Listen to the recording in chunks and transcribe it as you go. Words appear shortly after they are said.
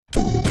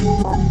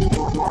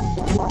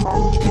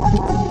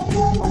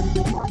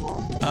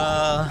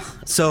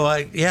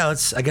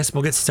I guess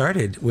we'll get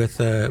started with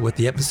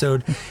the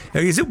episode.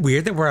 Is it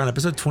weird that we're on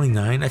episode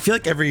 29? I feel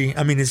like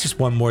it's just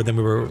one more than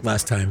we were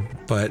last time,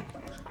 but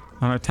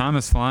time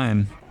is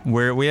flying.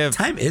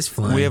 Time is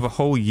flying. We have a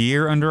whole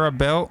year under our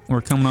belt.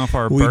 We're coming off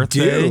our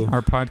birthday,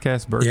 our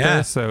podcast birthday.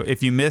 Yeah. So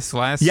if you missed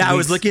last I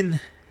was looking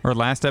or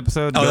last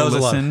episode, go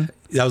listen.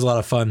 That was a lot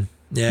of fun.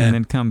 Yeah, and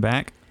then come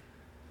back.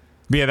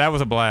 But yeah, that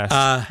was a blast.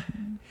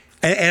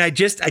 And I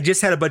just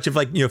had a bunch of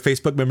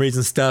Facebook memories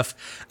and stuff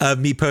of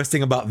me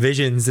posting about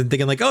visions and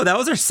thinking that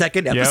was our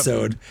second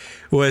episode,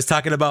 was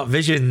talking about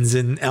visions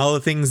and all the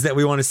things that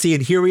we want to see.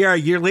 And here we are a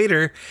year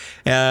later,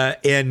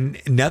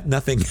 and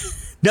nothing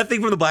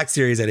from the Black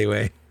Series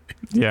anyway.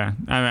 Yeah,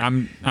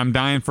 I'm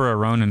dying for a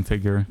Ronin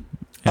figure.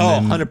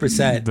 And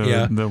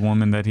 100%. The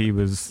woman that he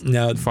was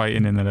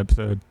fighting in that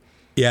episode.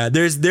 Yeah,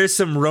 there's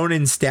some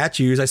Ronin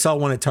statues. I saw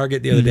one at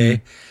Target the other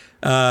day.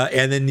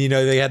 And then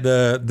they had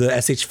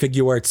the SH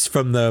figure arts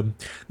from the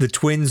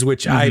twins,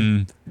 which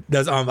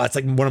that's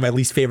like one of my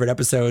least favorite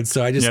episodes.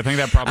 So I think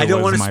that probably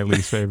was my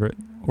least favorite.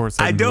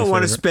 I don't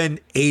want to spend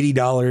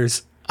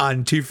 $80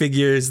 on two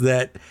figures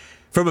that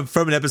from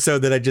an episode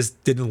that I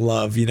just didn't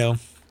love.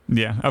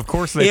 Yeah, of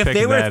course they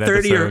picked that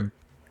 30 episode.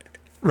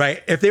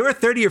 Right, if they were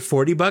 $30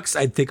 or $40,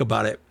 I'd think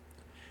about it.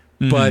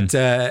 But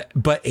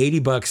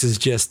 $80 is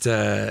just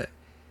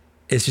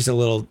it's just a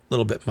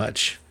little bit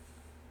much.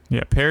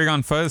 Yeah,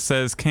 Paragon Fuzz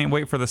says, can't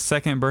wait for the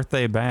second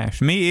birthday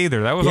bash. Me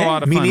either. That was a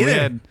lot of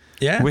fun.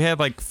 We had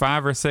like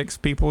 5 or 6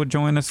 people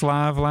join us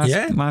live last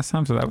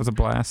time, so that was a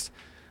blast.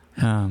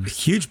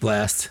 Huge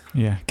blast.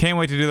 Yeah, can't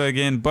wait to do that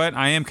again. But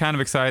I am kind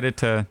of excited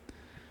to.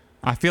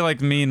 I feel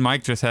like me and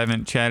Mike just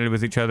haven't chatted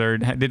with each other.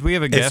 Did we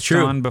have a guest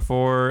on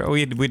before? We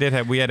had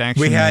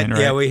Action Man, right?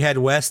 Yeah, we had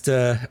West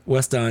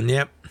on.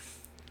 Yep.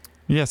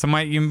 Yeah, so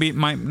might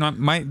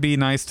be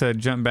nice to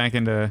jump back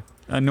into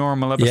a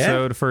normal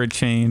episode for a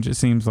change, it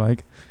seems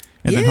like,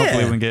 and then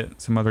hopefully we can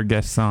get some other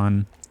guests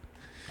on.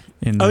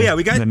 The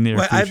near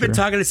future. I've been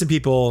talking to some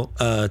people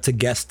to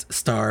guest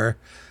star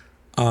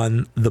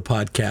on the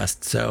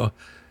podcast, so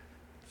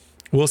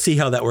we'll see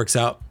how that works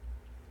out.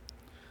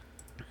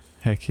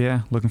 Heck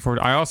yeah, looking forward.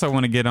 I also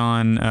want to get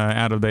on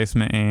Out of the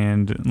Basement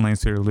and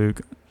Lancer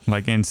Luke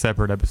like in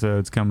separate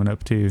episodes coming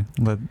up too.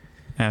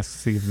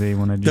 See if they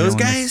want to join those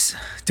guys.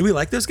 Do we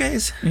like those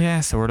guys?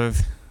 Yeah, sort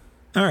of.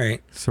 All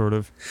right. Sort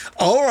of.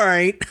 All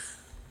right.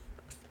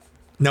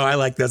 No, I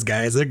like those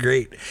guys. They're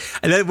great.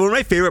 And then one of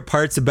my favorite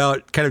parts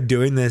about kind of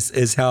doing this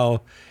is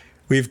how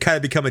we've kind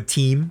of become a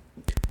team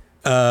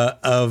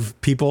of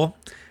people.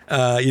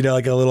 We're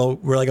like a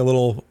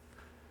little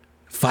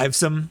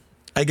fivesome,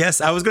 I guess.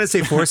 I was going to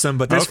say foursome,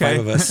 but there's 5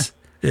 of us.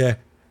 Yeah.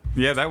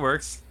 Yeah, that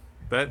works.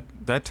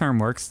 That term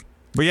works.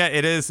 But yeah,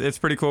 it's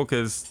pretty cool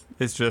because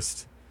it's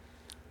just,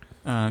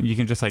 you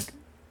can just like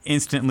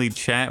instantly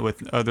chat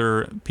with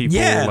other people,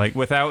 like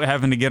without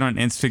having to get on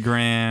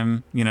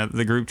Instagram.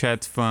 The group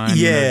chat's fun.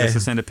 Just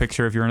to send a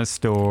picture if you're in a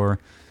store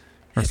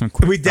or some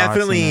quick. We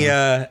definitely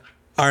are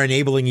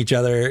enabling each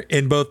other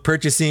in both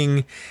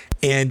purchasing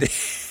and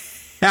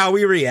how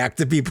we react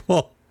to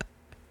people.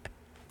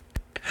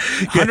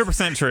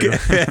 100% true.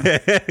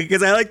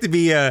 Because I like to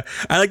be a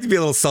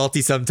little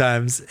salty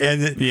sometimes,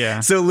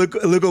 and so Luke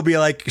will be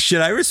like, "Should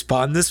I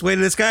respond this way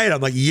to this guy?" And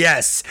I'm like,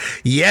 "Yes,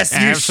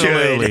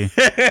 absolutely. You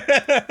should."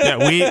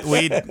 Yeah,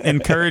 we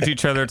encourage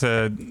each other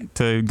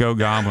to go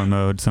goblin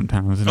mode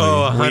sometimes.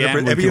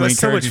 100%. It's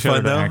so much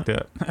fun though.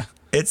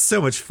 It's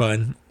so much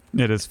fun.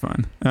 It is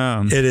fun.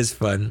 It is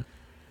fun.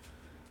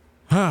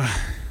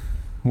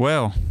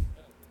 Well.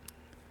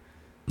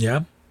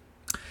 Yeah.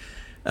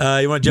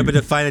 You want to jump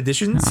into fine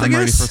editions? I'm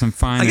ready for some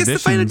fine editions. I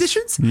guess the fine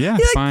editions. Yeah,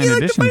 fine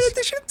editions. Like the fine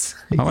editions?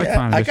 I like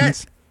fine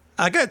editions.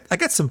 I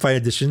got some fine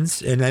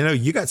editions, and I know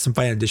you got some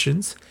fine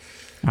editions.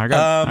 I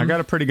got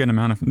a pretty good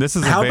amount of. This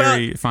is a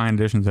very fine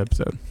editions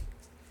episode.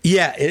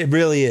 Yeah, it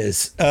really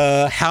is.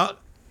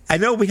 I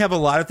know we have a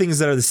lot of things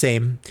that are the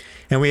same,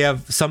 and we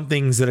have some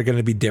things that are going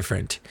to be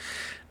different.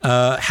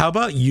 How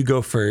about you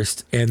go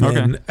first, and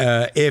then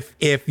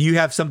if you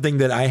have something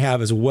that I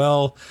have as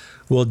well,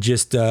 we'll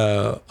just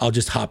I'll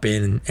just hop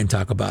in and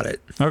talk about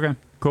it. Okay,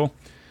 cool.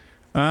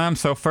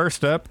 So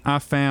first up, I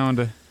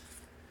found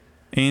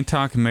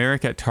Antok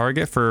Merrick at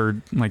Target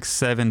for like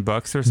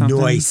 $7 or something.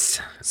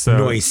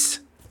 Nice.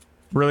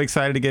 Really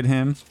excited to get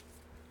him.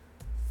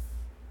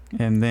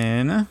 And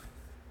then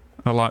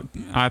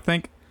I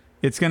think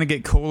it's going to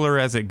get cooler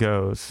as it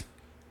goes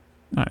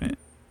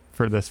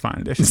for this fine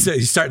edition. So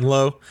you're starting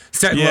low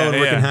and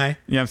working high?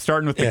 Yeah, I'm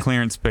starting with the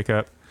clearance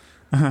pickup.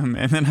 And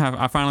then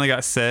I finally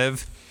got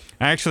Sev.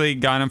 I actually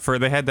got him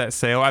they had that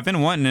sale. I've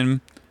been wanting him,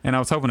 and I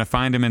was hoping to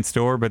find him in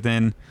store, but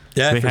then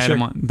they had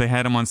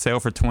him on sale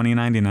for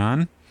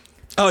 $20.99.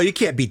 Oh, you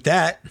can't beat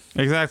that.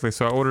 Exactly.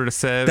 So I ordered a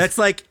Sev. That's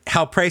like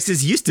how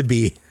prices used to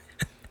be.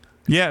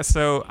 Yeah,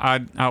 so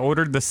I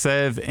ordered the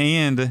Sev,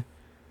 and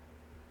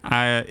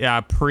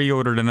I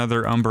pre-ordered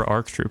another Umbra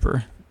Arc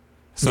Trooper.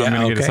 So I'm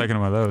going to get a second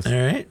one of those.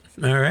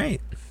 All right.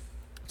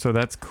 So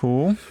that's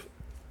cool.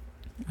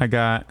 I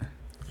got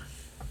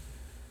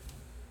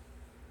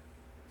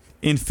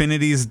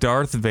Infinity's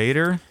Darth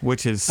Vader,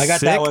 which is I got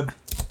sick. that one.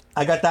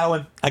 I got that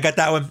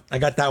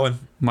one.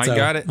 Mike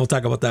got it. We'll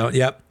talk about that one.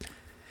 Yep.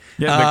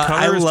 Yeah, the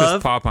colors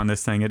just pop on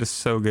this thing. It is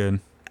so good.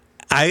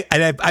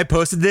 I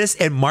posted this,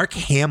 and Mark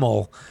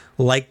Hamill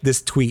liked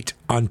this tweet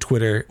on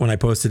Twitter when I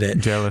posted it.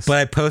 Jealous. But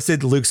I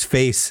posted Luke's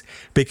face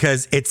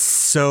because it's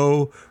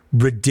so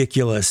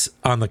ridiculous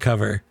on the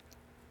cover.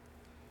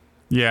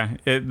 Yeah,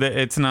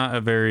 it's not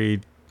a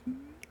very...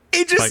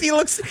 It just it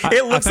looks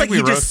like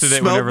he just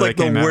smelled like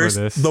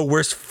the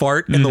worst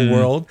fart in the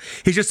world.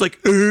 He's just like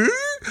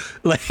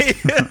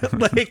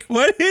like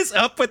what is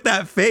up with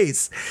that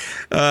face?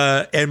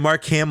 And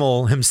Mark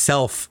Hamill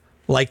himself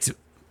liked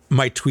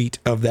my tweet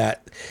of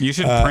that. You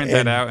should print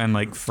that out and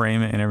like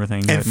frame it and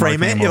everything. And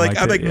frame it.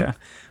 I'm like, yeah.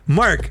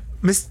 Mark,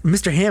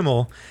 Mr.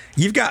 Hamill,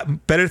 you've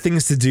got better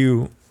things to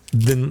do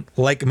than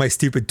like my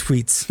stupid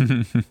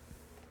tweets.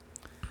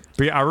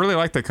 But yeah, I really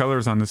like the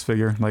colors on this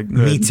figure. Like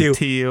Me too. The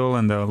teal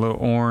and the little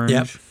orange.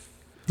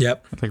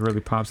 Yep. It like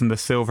really pops, and the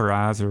silver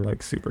eyes are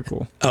like super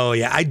cool. Oh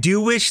yeah, I do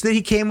wish that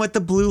he came with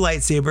the blue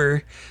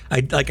lightsaber.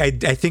 I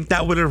think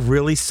that would have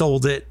really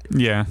sold it.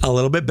 Yeah. A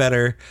little bit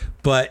better,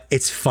 but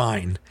it's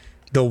fine.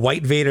 The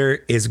white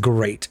Vader is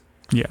great.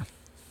 Yeah.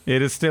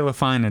 It is still a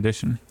fine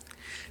addition.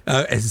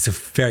 It's a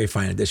very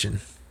fine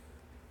addition.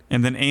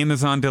 And then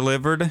Amazon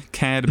delivered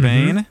Cad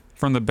Bane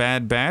from the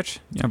Bad Batch.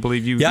 I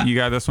believe you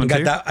got this one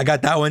too. I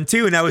got that one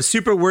too, and I was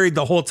super worried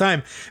the whole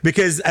time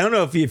because I don't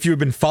know if you've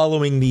been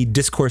following the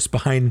discourse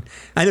behind.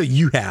 I know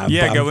you have.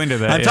 Yeah, go into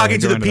that. I'm talking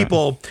to the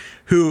people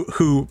who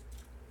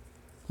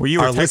well, you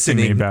were are texting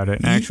listening me about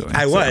it actually.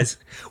 I was.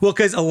 Well,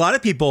 because a lot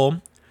of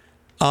people,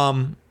 a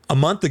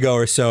month ago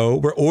or so,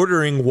 were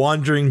ordering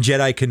Wandering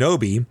Jedi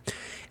Kenobi,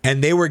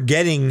 and they were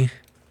getting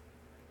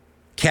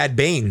Cad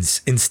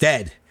Banes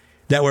instead.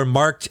 That were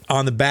marked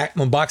on the back.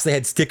 On the box, they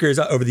had stickers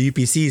over the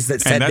UPCs that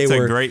said they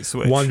were great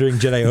switch. Wandering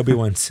Jedi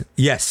Obi-Wans.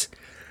 Yes.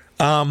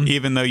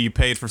 Even though you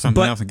paid for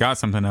something else and got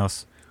something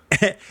else.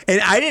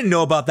 And I didn't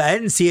know about that. I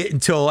didn't see it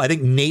until I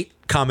think Nate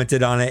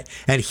commented on it,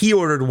 and he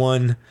ordered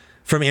one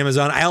from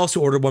Amazon. I also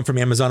ordered one from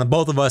Amazon, and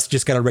both of us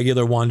just got a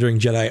regular Wandering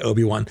Jedi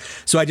Obi-Wan.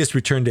 So I just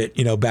returned it,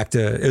 back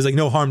to, it was like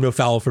no harm, no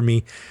foul for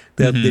me.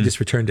 They just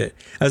returned it.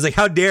 I was like,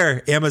 how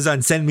dare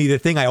Amazon send me the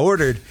thing I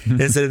ordered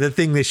instead of the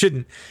thing they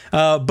shouldn't.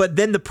 But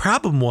then the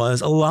problem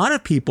was a lot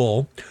of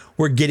people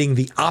were getting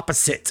the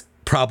opposite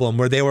problem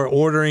where they were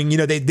ordering,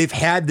 they've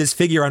had this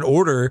figure on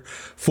order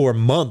for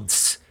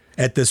months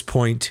at this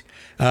point.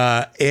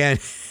 And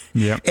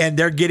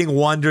they're getting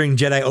Wandering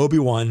Jedi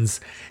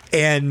Obi-Wans,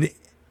 and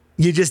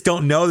you just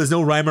don't know. There's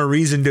no rhyme or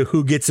reason to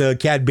who gets a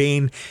Cad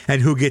Bane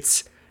and who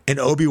gets an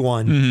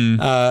Obi-Wan.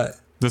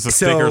 The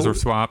stickers were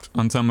swapped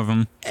on some of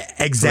them.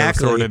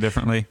 Exactly. Sorted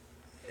differently.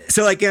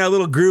 So like in our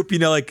little group,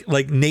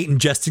 like Nate and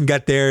Justin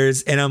got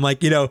theirs, and I'm like,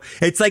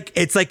 it's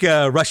like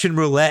a Russian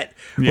roulette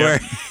where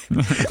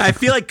I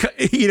feel like,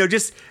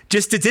 just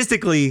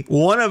statistically,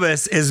 one of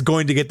us is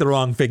going to get the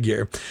wrong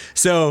figure.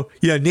 So,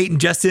 Nate and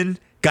Justin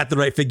got the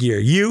right figure.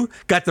 You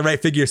got the right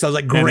figure. So I was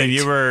like, great. And then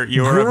you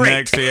were up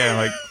next. So yeah,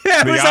 like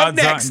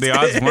the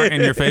odds weren't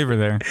in your favor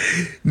there.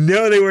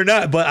 No, they were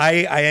not. But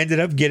I ended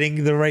up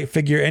getting the right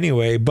figure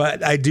anyway.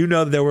 But I do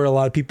know that there were a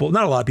lot of people,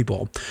 not a lot of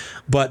people,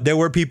 but there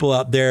were people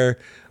out there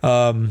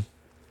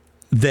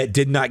that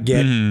did not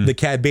get the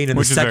Cad Bane. And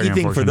the sucky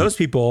thing for those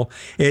people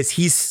is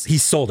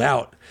he's sold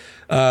out.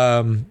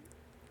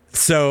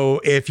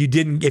 So if you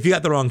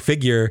got the wrong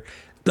figure,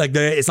 like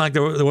it's not like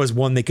there was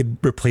one they could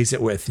replace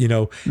it with.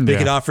 They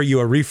could offer you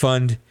a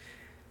refund,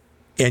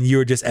 and you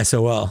were just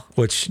SOL,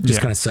 which just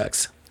kind of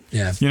sucks.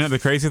 Yeah. The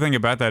crazy thing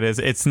about that is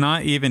it's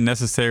not even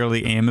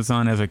necessarily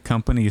Amazon as a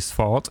company's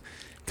fault,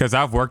 because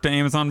I've worked at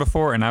Amazon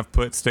before and I've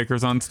put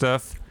stickers on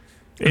stuff.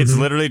 It's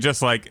literally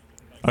just like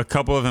a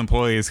couple of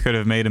employees could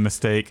have made a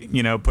mistake,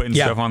 putting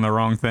stuff on the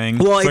wrong thing.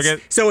 Well,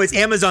 so it's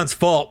Amazon's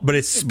fault, but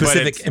it's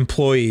specific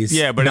employees.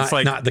 Yeah, but it's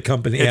like not the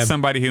company. It's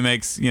somebody who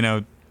makes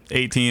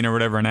 18 or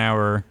whatever an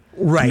hour,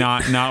 right?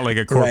 Not like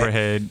a corporate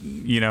head,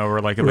 or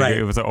like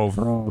it was an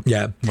overall.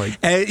 Yeah, like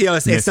and,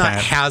 it's not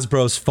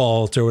Hasbro's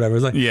fault or whatever.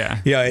 It's like,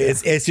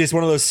 it's just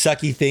one of those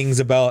sucky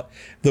things about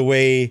the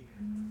way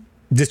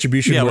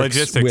distribution works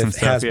with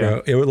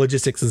Hasbro.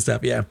 Logistics and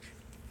stuff. Yeah.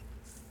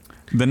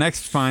 The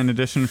next fine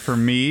addition for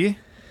me,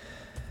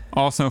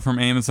 also from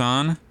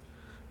Amazon,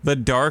 the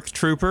Dark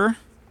Trooper.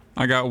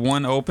 I got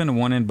one open,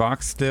 one in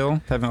box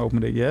still. Haven't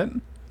opened it yet.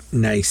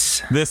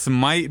 Nice. This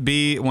might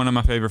be one of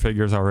my favorite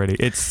figures already.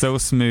 It's so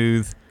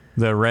smooth.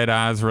 The red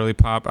eyes really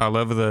pop. I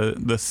love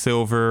the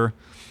silver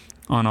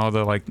on all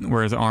the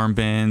where his arm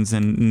bends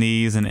and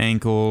knees and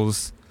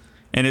ankles.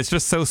 And it's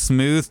just so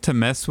smooth to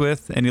mess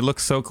with, and he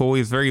looks so cool.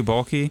 He's very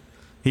bulky.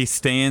 He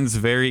stands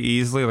very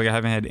easily. I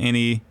haven't had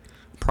any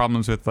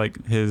problems with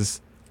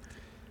his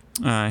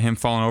him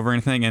falling over or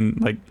anything.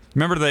 And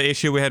remember the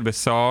issue we had with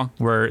Saw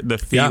where the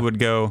feet would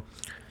go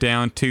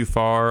down too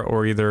far,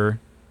 or either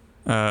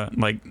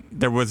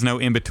there was no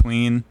in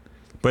between,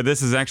 but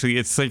this is actually,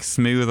 it's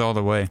smooth all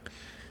the way.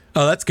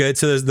 Oh, that's good.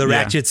 So the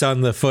ratchets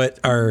on the foot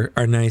are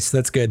nice.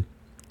 That's good.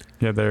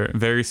 Yeah, they're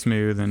very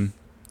smooth, and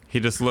he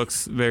just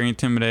looks very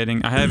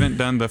intimidating. I haven't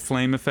done the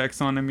flame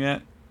effects on him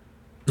yet.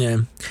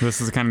 Yeah.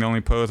 This is kind of the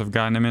only pose I've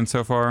gotten him in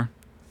so far.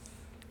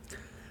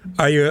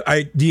 Do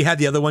you have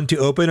the other one to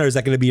open, or is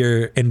that going to be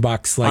your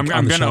inbox? Like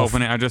I'm going to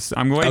open it.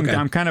 I'm waiting. Okay.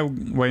 I'm kind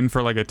of waiting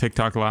for like a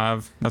TikTok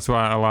live. That's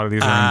why a lot of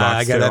these are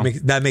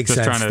inbox. That makes just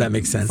sense. Trying to That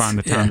makes sense. Find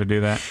the time to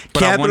do that. But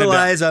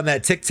capitalize on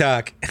that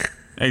TikTok.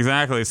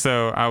 Exactly.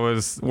 So I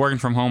was working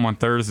from home on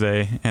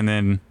Thursday, and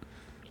then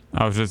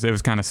it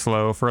was kind of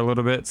slow for a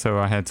little bit, so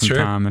I had some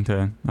time,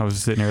 and I was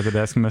just sitting here at the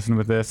desk messing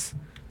with this.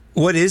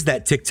 What is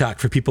that TikTok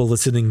for people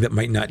listening that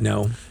might not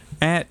know?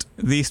 At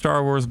the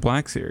Star Wars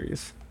Black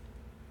Series.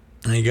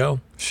 There you go.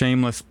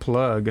 Shameless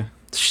plug.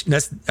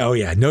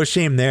 No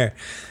shame there.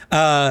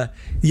 So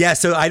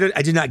I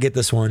did not get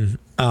this one.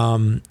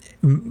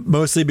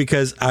 Mostly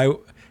because I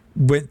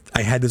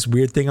had this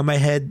weird thing on my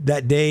head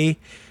that day.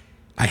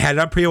 I had it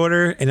on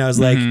pre-order, and I was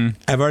like,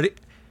 I've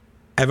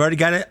already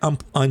got it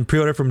on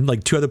pre-order from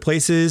like 2 other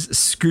places.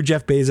 Screw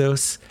Jeff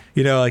Bezos.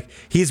 Like,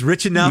 he's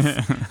rich enough.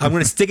 I'm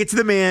going to stick it to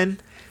the man.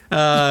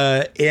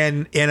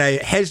 And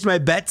I hedged my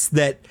bets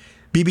that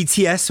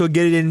BBTS will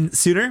get it in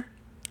sooner.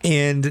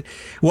 And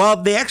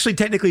while they actually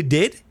technically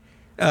did,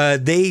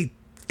 they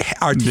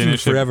are teaming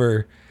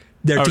forever.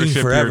 They're teaming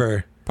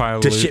forever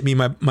to ship me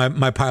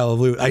my pile of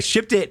loot. I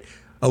shipped it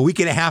a week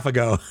and a half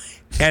ago,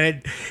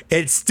 and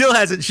it still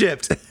hasn't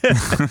shipped.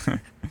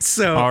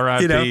 So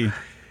R.I.P.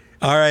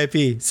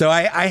 R.I.P. So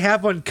I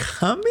have one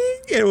coming.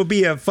 It will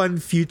be a fun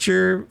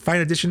future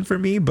fine edition for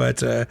me, but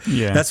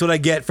that's what I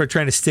get for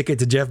trying to stick it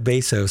to Jeff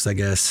Bezos, I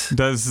guess.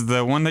 Does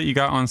the one that you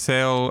got on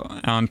sale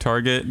on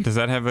Target, does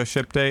that have a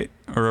ship date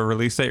or a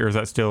release date, or is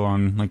that still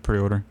on like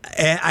pre-order?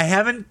 I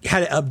haven't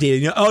had it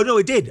updated. Oh no,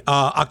 it did.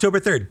 October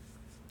 3rd.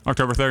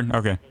 October 3rd.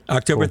 Okay.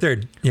 October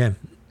 3rd. Yeah.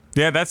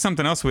 Yeah, that's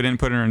something else we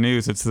didn't put in our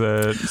news. It's some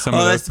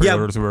of those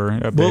pre-orders were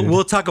updated.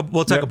 We'll talk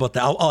about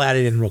that. I'll add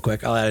it in real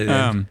quick. I'll add it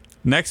in.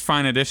 Next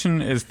fine edition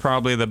is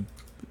probably the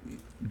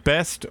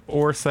best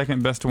or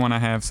second best one I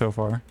have so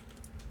far.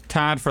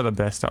 Tied for the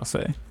best, I'll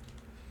say.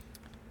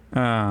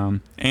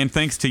 And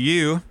thanks to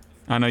you,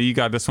 I know you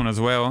got this one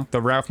as well.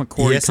 The Ralph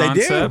McQuarrie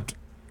concept. I do.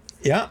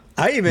 Yeah,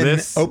 I even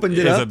opened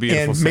it up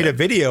and made a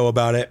video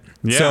about it.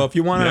 Yeah. So if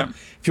you want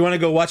to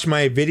go watch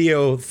my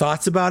video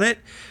thoughts about it,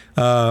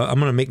 I'm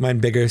gonna make mine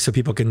bigger so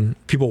people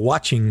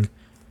watching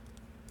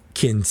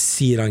can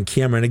see it on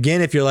camera. And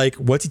again, if you're like,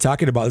 what's he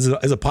talking about? This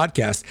is a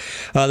podcast.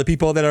 The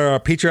people that are our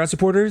Patreon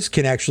supporters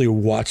can actually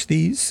watch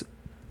these.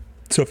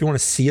 So if you want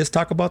to see us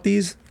talk about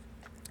these,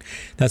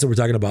 that's what we're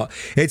talking about.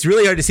 It's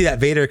really hard to see that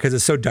Vader because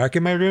it's so dark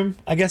in my room,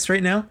 I guess,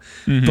 right now.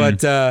 Mm-hmm.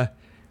 But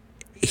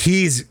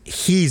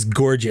he's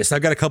gorgeous.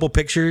 I've got a couple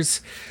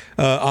pictures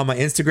on my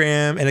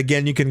Instagram. And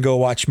again, you can go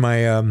watch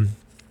my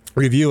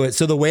review it.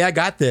 So the way I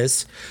got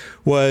this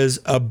was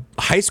a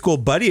high school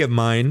buddy of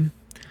mine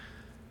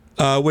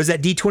was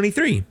at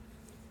D23,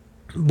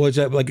 was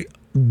like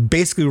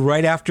basically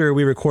right after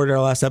we recorded our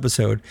last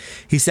episode.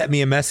 He sent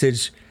me a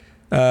message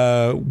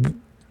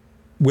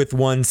with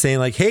one saying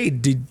like, hey,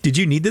 did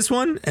you need this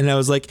one? And I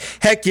was like,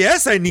 heck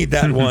yes, I need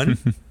that one.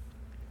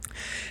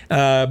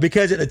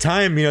 Because at the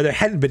time, there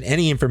hadn't been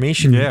any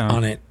information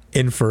on it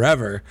in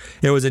forever.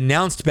 It was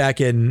announced back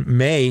in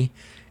May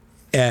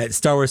at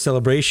Star Wars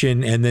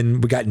Celebration, and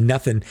then we got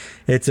nothing.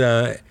 It's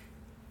a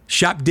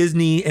Shop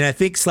Disney and I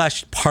think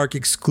 / park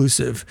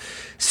exclusive.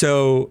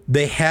 So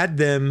they had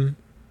them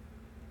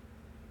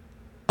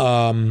at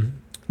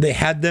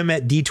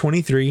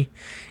D23,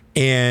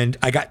 and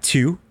I got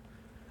 2.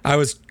 I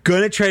was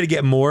gonna try to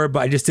get more, but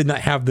I just did not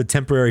have the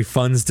temporary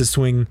funds to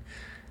swing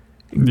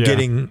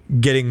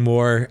getting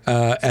more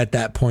at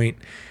that point.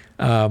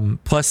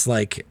 Plus,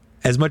 like,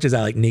 as much as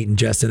I like Nate and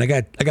Justin, I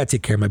got to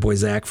take care of my boy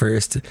Zach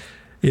first.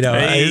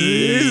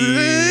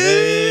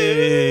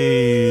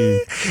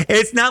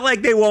 It's not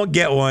like they won't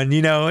get one,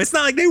 It's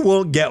not like they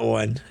won't get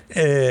one.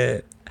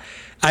 I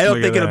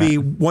don't think it'll be,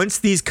 once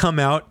these come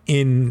out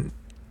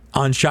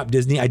on Shop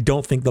Disney, I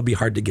don't think they'll be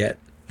hard to get.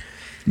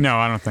 No,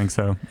 I don't think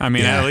so. I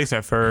mean, at least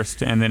at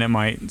first, and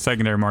then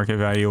secondary market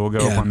value will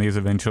go up on these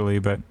eventually,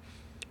 but.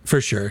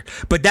 For sure.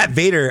 But that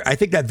Vader, I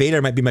think that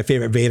Vader might be my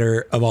favorite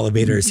Vader of all the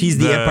Vaders. He's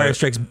the Empire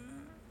Strikes.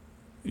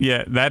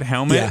 Yeah, that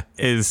helmet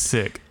is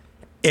sick.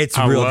 It's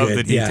real good. I love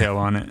the detail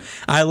on it.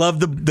 I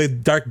love the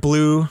dark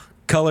blue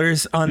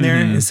colors on there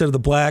instead of the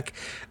black.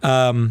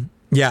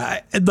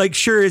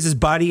 Sure, is his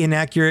body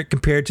inaccurate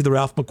compared to the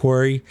Ralph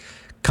McQuarrie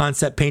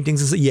concept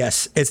paintings?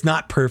 Yes, it's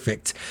not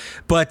perfect.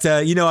 But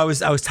I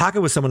was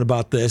talking with someone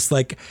about this.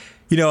 Like,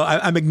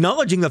 I'm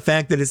acknowledging the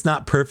fact that it's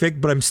not perfect,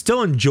 but I'm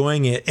still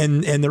enjoying it.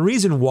 And the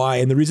reason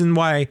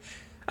why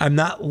I'm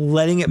not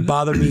letting it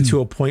bother me to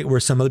a point where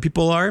some other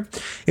people are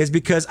is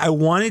because I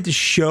wanted to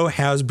show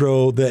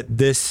Hasbro that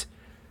this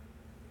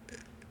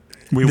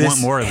We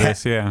want more of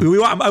this, yeah.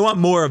 I want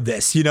more of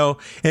this, you know.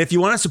 And if you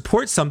want to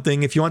support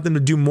something, if you want them to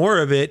do more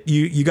of it,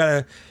 you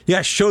gotta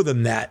show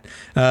them that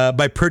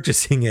by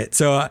purchasing it.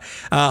 So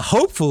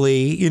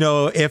hopefully, you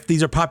know, if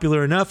these are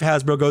popular enough,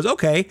 Hasbro goes,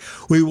 okay,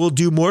 we will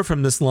do more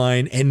from this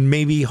line, and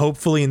maybe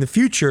hopefully in the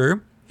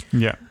future,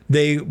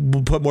 they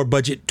will put more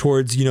budget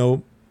towards, you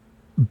know,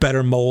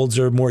 better molds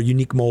or more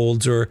unique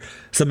molds or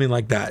something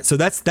like that. So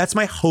that's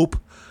my hope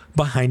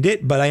behind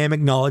it, but I am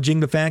acknowledging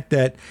the fact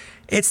that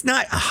it's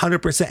not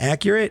 100%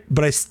 accurate,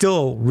 but I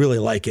still really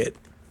like it.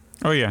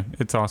 Oh yeah,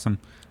 it's awesome.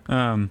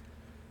 I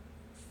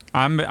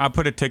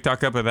put a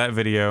TikTok up of that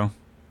video.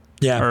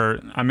 Yeah.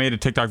 Or I made a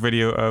TikTok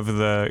video of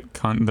the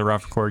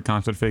Ralph McCord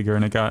concept figure,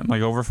 and it got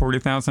like over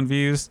 40,000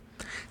 views.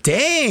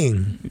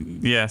 Dang.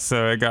 Yeah,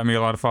 so it got me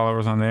a lot of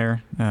followers on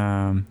there.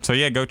 So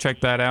yeah, go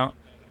check that out.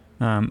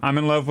 I'm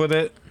in love with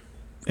it.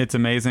 It's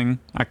amazing.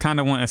 I kind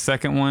of want a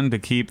second one to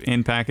keep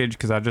in package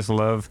because I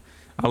love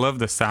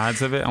the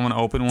sides of it. I want to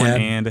open one,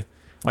 and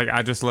like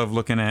I just love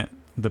looking at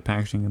the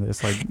packaging of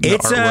this. Like the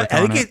artwork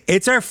I think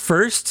it's our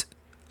first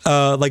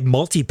like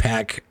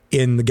multi-pack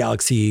in the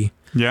Galaxy.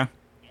 Yeah.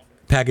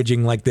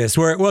 Packaging like this,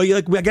 where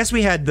I guess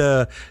we had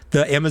the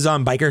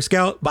Amazon Biker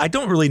Scout, but I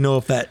don't really know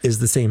if that is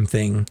the same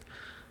thing.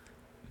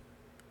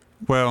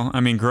 Well, I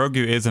mean,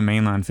 Grogu is a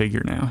mainline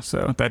figure now,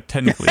 so that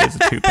technically is a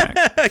 2-pack.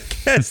 I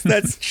guess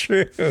that's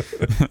true.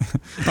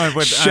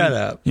 Shut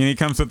up. You know, he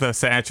comes with a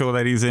satchel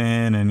that he's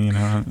in, and you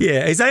know.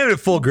 Yeah, he's not even a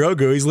full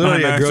Grogu. He's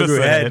literally a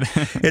Grogu head.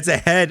 It's a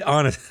head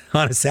on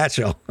a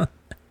satchel.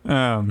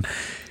 But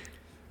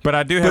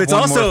I do have. But it's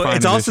also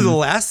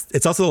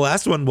the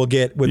last one we'll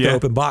get with the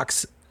open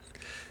box.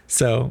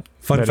 So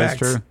fun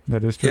fact.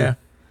 That is true. Yeah.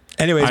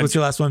 Anyways, what's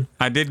your last one?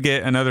 I did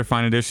get another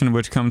fine edition,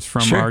 which comes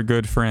from our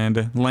good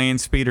friend Lane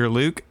Speeder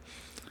Luke.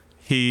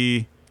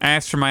 He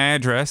asked for my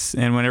address,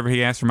 and whenever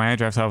he asked for my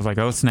address, I was like,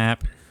 "Oh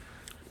snap,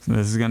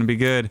 this is gonna be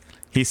good."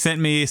 He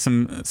sent me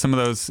some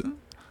of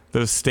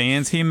those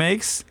stands he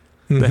makes,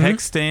 the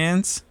hex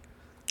stands.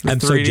 I'm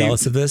 3D. So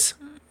jealous of this.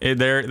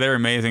 They're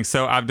amazing.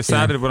 So I've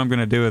decided what I'm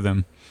gonna do with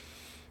them.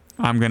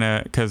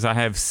 Because I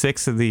have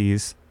 6 of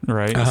these,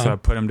 right? So I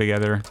put them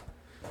together.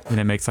 And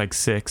it makes like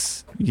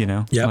 6, you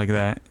know, like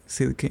that.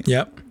 See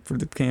the for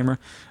the camera.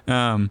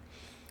 I'm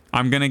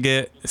gonna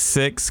get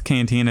 6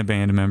 Cantina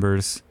band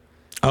members.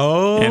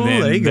 Oh, and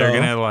then there you they're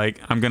go.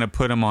 I'm gonna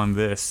put them on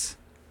this,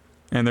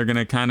 and they're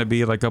gonna kind of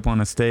be like up on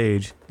a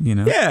stage, you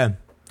know. Yeah,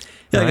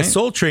 like a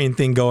Soul Train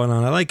thing going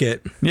on. I like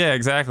it. Yeah,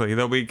 exactly.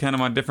 They'll be kind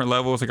of on different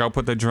levels. Like I'll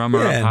put the drummer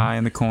up high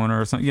in the corner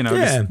or something, you know.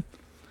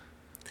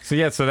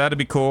 Yeah. So that'd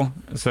be cool.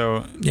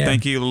 So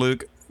thank you,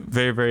 Luke.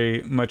 Very,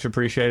 very much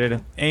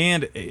appreciated.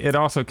 And it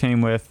also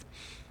came with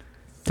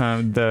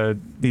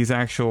these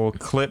actual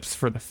clips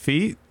for the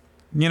feet.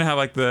 You know how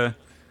like the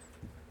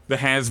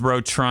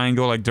Hasbro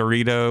triangle, like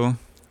Dorito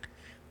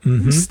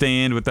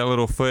stand with that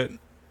little foot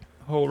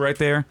hole right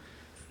there?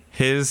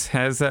 His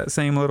has that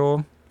same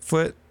little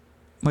foot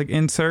like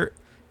insert,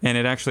 and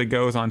it actually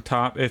goes on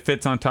top. It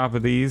fits on top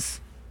of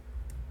these,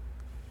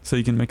 so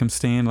you can make them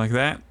stand like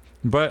that.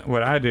 But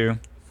what I do,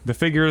 the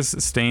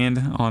figures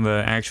stand on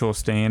the actual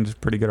stand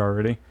pretty good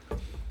already.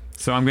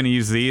 So I'm going to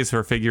use these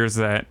for figures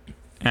that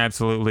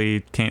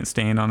absolutely can't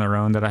stand on their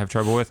own that I have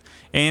trouble with.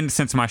 And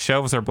since my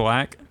shelves are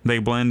black, they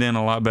blend in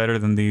a lot better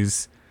than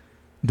these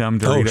dumb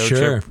Dorito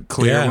chip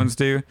clear ones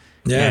do.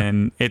 Yeah.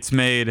 And it's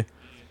made,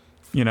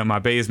 you know, my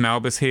Baze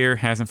Malbus here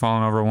hasn't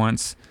fallen over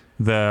once.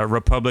 The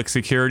Republic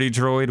Security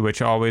Droid,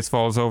 which always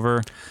falls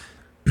over,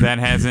 that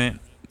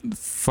hasn't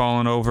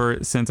fallen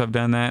over since I've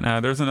done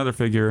that. There's another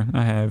figure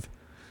I have.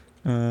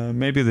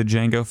 Maybe the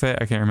Jango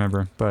Fett, I can't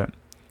remember, but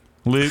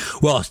Luke,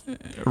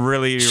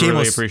 really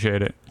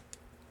appreciate it.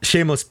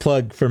 Shameless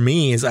plug for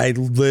me is I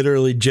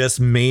literally just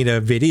made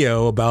a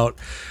video about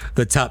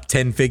the top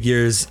 10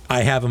 figures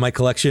I have in my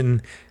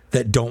collection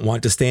that don't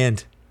want to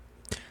stand.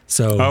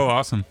 So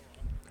awesome.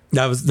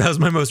 That was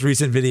my most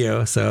recent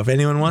video. So if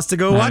anyone wants to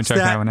go watch that,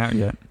 I haven't checked that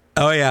one out yet.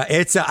 Oh yeah,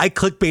 it's I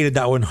clickbaited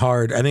that one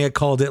hard. I think I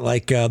called it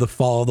like the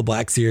Fall of the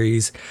Black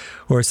series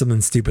or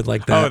something stupid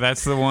like that. Oh,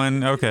 that's the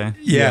one. Okay.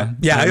 Yeah.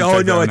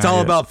 Oh no, it's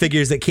all about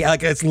figures that can't.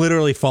 Like it's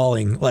literally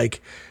falling.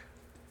 Like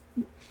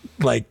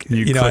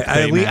you know,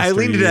 I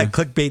leaned into that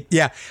clickbait.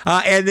 Yeah.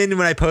 And then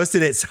when I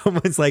posted it,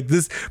 someone's like,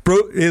 "This bro,"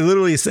 it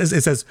literally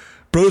says.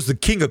 Bro's the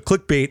king of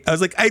clickbait. I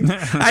was like,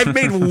 I've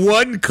made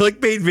one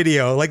clickbait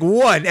video, like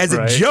one, as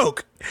a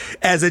joke,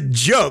 as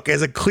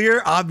a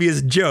clear,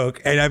 obvious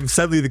joke, and I'm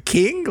suddenly the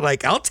king.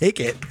 Like, I'll take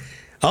it.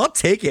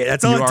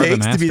 That's all it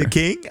takes to be the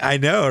king. I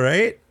know,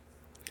 right?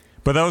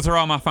 But those are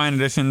all my fine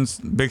editions.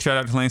 Big shout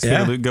out to Lane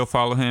Speeder Luke. Go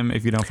follow him.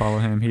 If you don't follow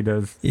him, he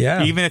does.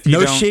 Yeah. Even if you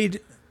don't. Shade.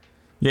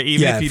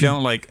 Yeah. If you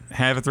don't like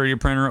have a 3D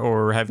printer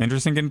or have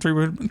interest in getting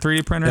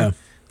 3D printer. Yeah.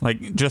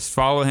 Like, just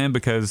follow him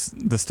because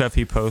the stuff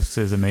he posts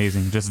is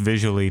amazing, just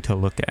visually to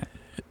look at.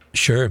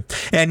 Sure.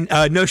 And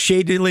no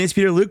shade to Lane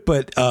Speeder Luke,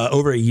 but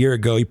over a year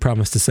ago, he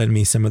promised to send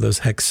me some of those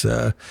hex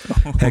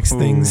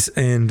things,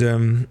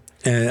 and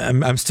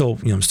I'm still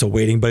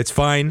waiting, but it's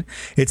fine.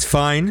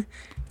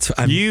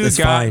 You it's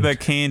got fine. the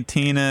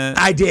Cantina.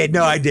 I did.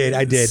 No, I did.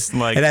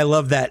 Like, and I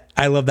love that.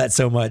 I love that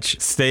so much.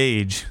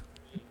 Stage.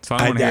 So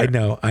I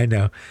know.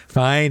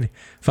 Fine.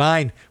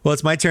 Well,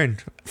 it's my turn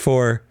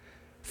for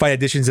Fight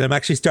Editions, and I'm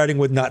actually starting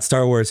with not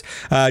Star Wars,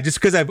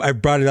 just because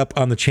I've brought it up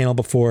on the channel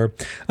before.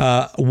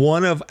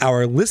 One of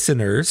our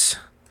listeners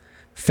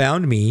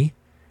found me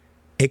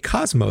a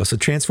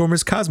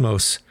Transformers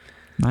Cosmos.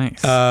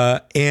 Nice.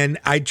 And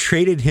I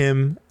traded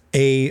him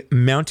a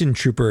Mountain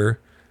Trooper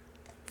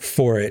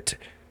for it.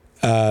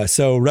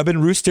 So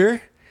Rubbin'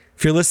 Rooster,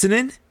 if you're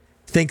listening,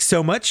 thanks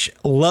so much.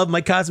 Love my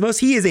Cosmos.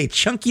 He is a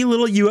chunky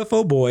little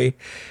UFO boy,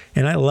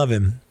 and I love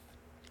him.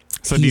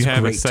 So do you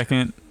have a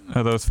second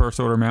of those First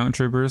Order Mountain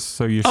Troopers?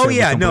 So you? Oh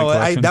yeah, no,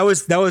 that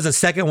was a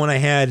second one I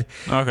had.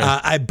 Okay.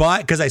 I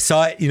bought because I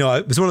saw it.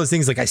 It was one of those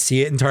things like I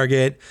see it in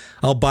Target,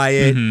 I'll buy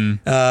it,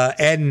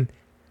 and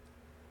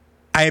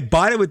I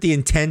bought it with the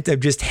intent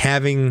of just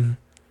having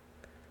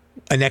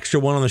an extra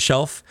one on the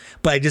shelf,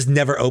 but I just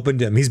never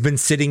opened him. He's been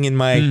sitting in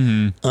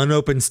my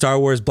unopened Star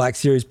Wars Black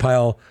Series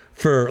pile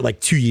for like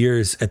 2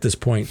 years at this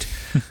point.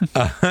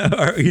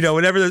 Or,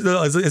 whenever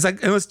it's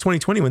like, it was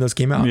 2020 when those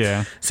came out.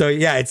 Yeah. So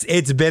yeah,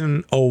 it's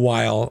been a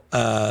while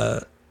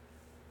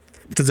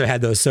since I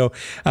had those. So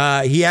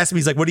he asked me,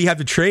 he's like, what do you have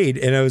to trade?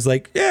 And I was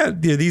like, yeah,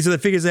 these are the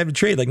figures I have to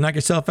trade. Like, knock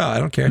yourself out. I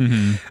don't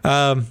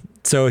care.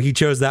 So he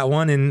chose that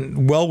one,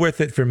 and well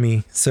worth it for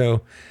me.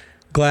 So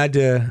glad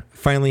to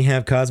finally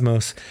have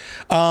Cosmos.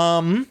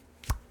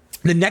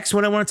 The next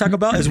one I want to talk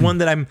about is one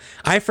that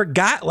I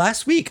forgot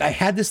last week. I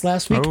had this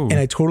last week, and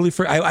I totally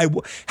forgot. I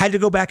had to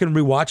go back and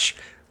rewatch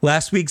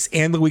last week's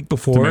and the week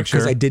before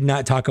because I did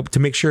not to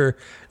make sure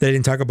that I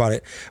didn't talk about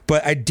it.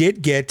 But I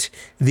did get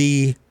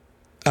the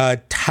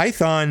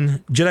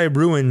Tython Jedi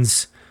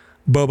Ruins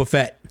Boba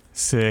Fett.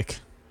 Sick.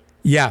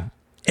 Yeah.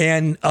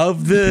 And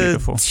of the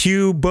Beautiful.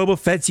 2 Boba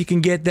Fetts you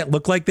can get that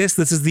look like this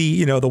is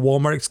the the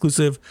Walmart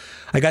exclusive.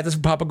 I got this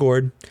from Papa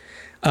Gord.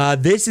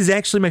 This is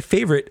actually my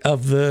favorite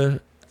of the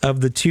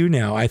 2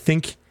 now. I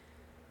think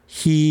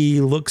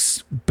he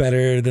looks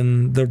better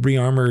than the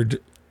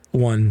rearmored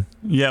one.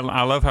 Yeah,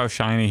 I love how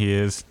shiny he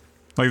is.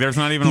 Like, there's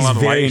not even a lot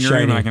of light in your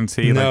room. I can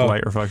see like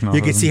light reflection off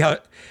You can see how.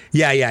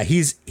 Yeah.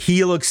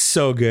 He looks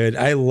so good.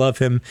 I love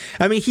him.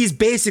 I mean, he's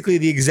basically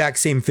the exact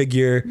same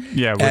figure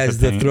as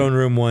the throne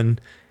room one.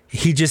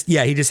 He just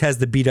has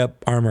the beat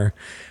up armor.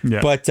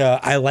 Yeah. But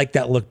I like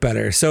that look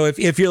better. So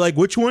if you're like,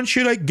 which one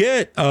should I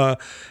get?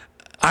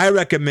 I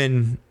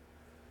recommend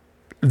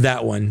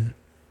that one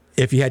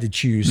if you had to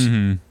choose.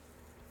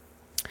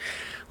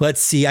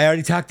 Let's see. I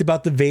already talked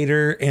about the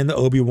Vader and the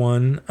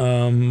Obi-Wan.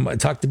 I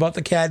talked about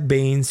the Cad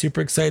Bane.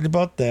 Super excited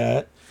about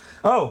that.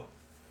 Oh,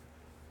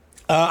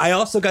 I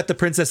also got the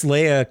Princess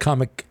Leia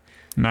comic.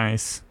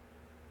 Nice.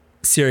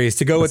 Series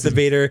to go with the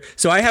Vader.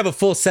 So I have a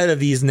full set of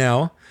these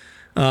now.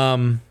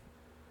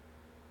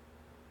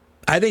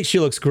 I think she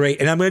looks great,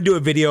 and I'm going to do a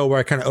video where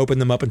I kind of open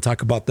them up and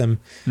talk about them.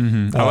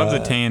 I love the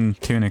tan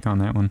tunic on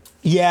that one.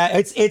 Yeah,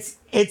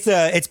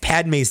 it's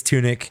Padme's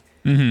tunic.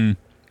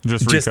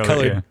 Just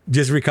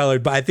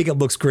recolored, but I think it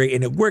looks great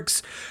and it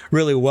works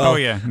really well. Oh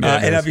yeah,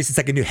 and obviously it's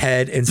like a new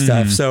head and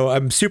stuff. So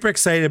I'm super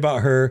excited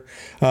about her.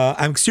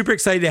 I'm super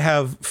excited to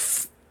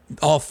have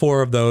all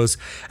 4 of those,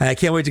 and I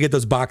can't wait to get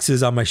those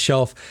boxes on my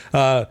shelf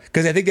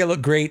because I think they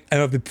look great. I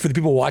don't know, for the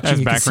people watching,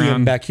 you can see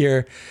them back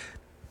here.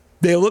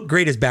 They look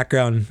great as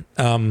background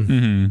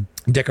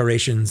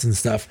decorations and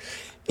stuff.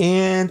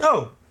 And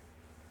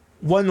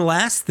one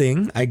last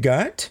thing I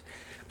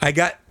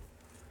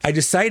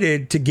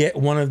decided to get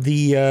one of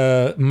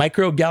the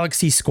Micro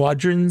Galaxy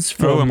Squadrons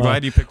from. I'm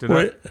glad you picked it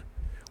up.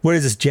 What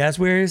is this?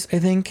 Jazzwares, I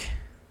think.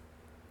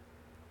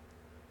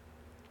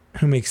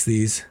 Who makes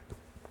these?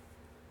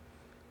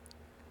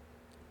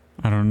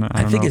 I don't know.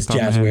 I think it's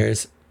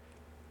Jazzwares.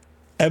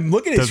 I'm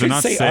looking at it. Does it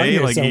not say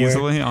like somewhere.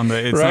 Easily on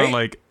the? It's right? not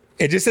like.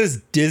 It just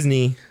says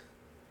Disney.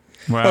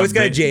 Wow, it's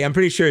got a J. I'm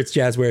pretty sure it's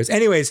Jazzwares.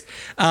 Anyways,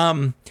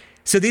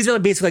 so these are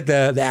basically like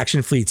the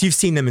action fleets. You've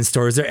seen them in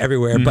stores. They're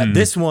everywhere. But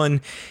this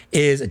one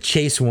is a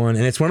chase one.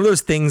 And it's one of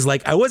those things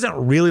like I wasn't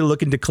really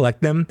looking to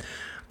collect them.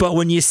 But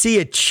when you see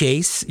a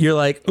chase, you're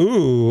like,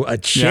 ooh, a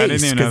chase. Yeah, I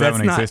didn't even know that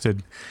one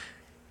existed.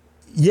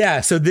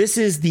 Yeah, so this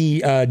is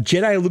the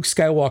Jedi Luke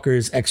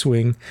Skywalker's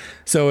X-Wing.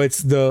 So it's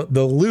the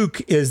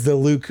Luke is the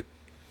Luke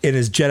in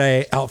his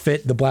Jedi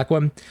outfit, the black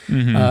one.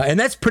 And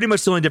that's pretty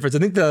much the only difference. I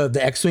think the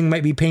X-Wing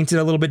might be painted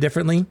a little bit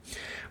differently,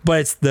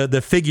 but it's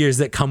the figures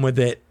that come with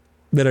it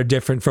that are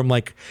different from,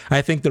 like,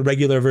 I think the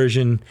regular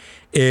version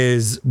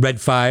is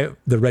the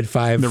Red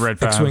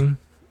 5 X-Wing.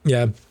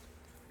 Yeah.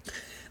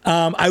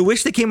 I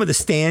wish they came with a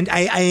stand.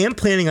 I am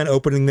planning on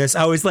opening this.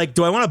 I was like,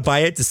 do I want to buy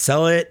it to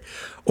sell it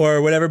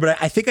or whatever? But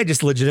I think I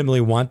just legitimately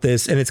want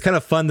this. And it's kind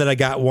of fun that I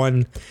got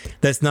one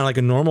that's not like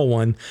a normal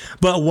one.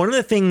 But one of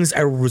the things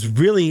I was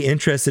really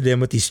interested in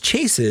with these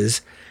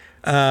chases,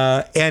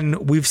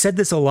 and we've said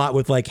this a lot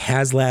with like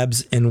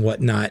HasLabs and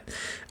whatnot.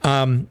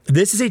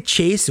 This is a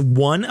chase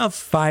 1 of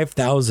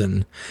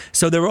 5,000.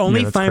 So there were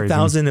only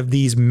 5,000 of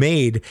these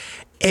made.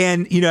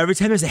 And, you know, every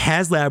time there's a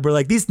HasLab, we're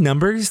like, these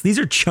numbers, these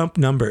are chump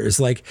numbers.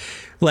 Like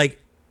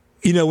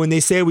when they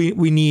say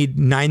we need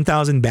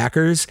 9,000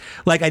 backers,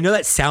 like I know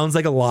that sounds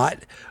like a lot,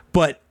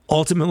 but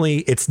ultimately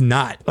it's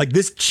not. Like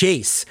this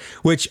chase,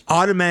 which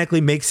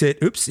automatically makes it,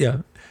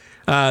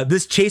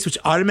 this chase, which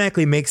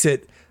automatically makes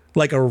it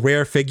like a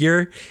rare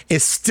figure,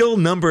 is still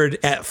numbered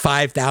at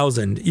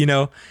 5,000,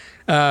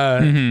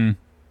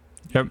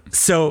 Yep.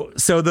 So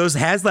those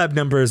HasLab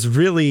numbers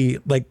really,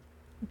 like,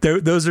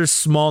 those are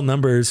small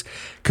numbers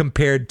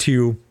compared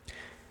to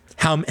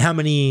how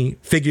many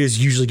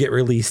figures usually get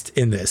released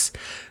in this.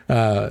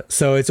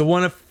 So it's a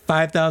 1 of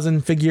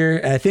 5,000 figure.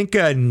 And I think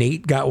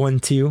Nate got one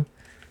too,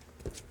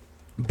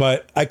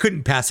 but I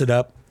couldn't pass it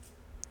up.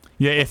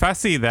 Yeah, if I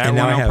see that one,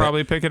 I'll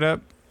probably pick it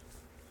up.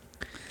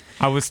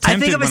 I was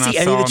tempted when I saw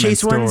any of the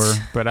Chase them in ones,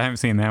 store, but I haven't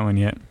seen that one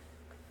yet.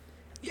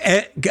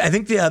 I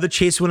think the other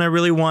Chase one I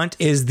really want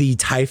is the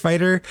TIE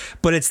Fighter,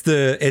 but it's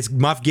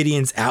Moff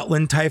Gideon's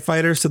Outland TIE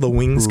Fighter, so the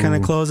wings kind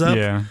of close up.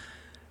 Yeah.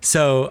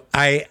 So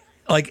I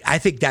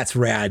think that's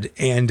rad,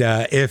 and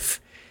if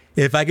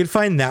I could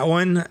find that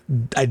one,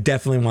 I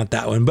definitely want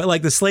that one. But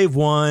like the Slave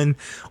One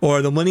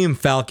or the Millennium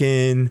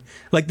Falcon,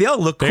 like they all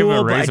look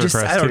cool, but I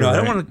don't know. I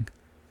don't want to.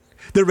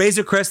 The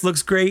Razor Crest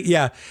looks great.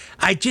 Yeah.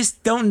 I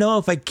just don't know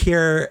if I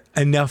care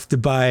enough to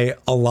buy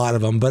a lot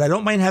of them, but I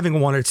don't mind having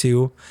one or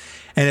two.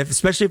 And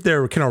especially if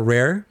they're kind of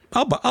rare,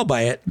 I'll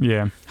buy it.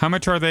 Yeah. How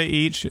much are they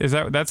each?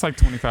 That's like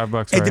 $25,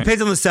 right? It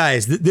depends on the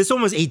size. This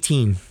one was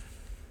 18.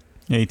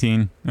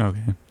 18. Okay.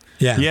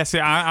 Yeah. Yeah. See,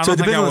 I don't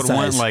think I would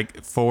want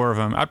like 4 of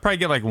them. I'd probably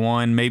get like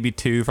 1, maybe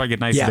 2 if I get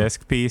a nice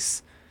desk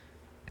piece.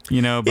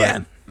 But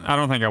I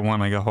don't think I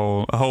want like a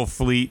whole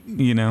fleet,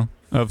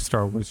 of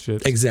Star Wars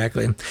shit.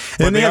 Exactly. And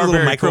then they have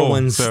little micro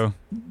ones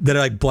that are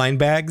like blind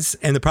bags,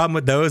 and the problem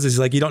with those is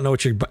like you don't know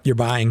what you're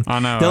buying. I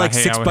know. They're like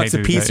 $6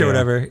 a piece or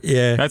whatever.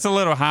 Yeah. That's a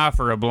little high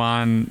for a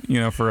blind.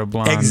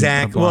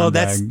 Exactly. Well,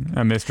 that's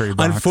a mystery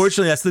box.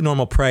 Unfortunately, that's the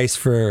normal price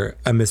for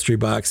a mystery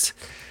box.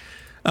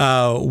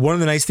 One of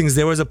the nice things,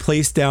 there was a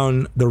place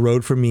down the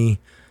road from me.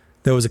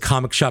 There was a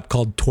comic shop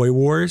called Toy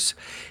Wars,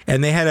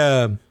 and they had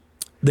a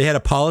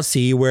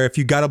policy where if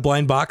you got a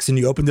blind box and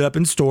you opened it up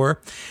in store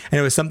and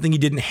it was something you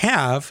didn't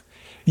have,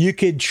 you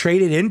could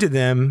trade it into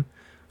them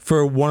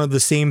for one of the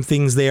same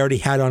things they already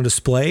had on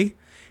display,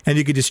 and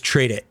you could just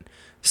trade it.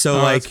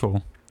 So that's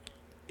cool.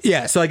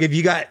 Yeah. So like if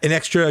you got an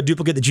extra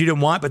duplicate that you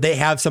didn't want, but they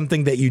have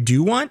something that you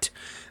do want,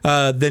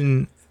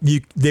 then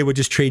they would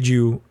just trade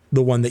you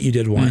the one that you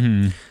did want.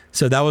 Mm-hmm.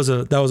 So that was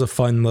a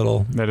fun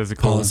little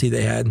policy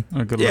they had.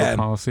 A good little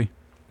policy.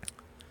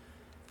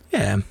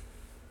 Yeah.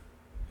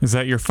 Is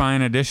that your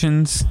fine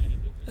editions?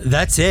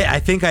 That's it. I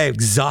think I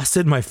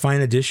exhausted my fine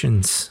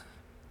editions.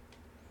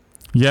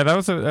 Yeah, that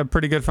was a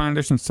pretty good fine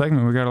editions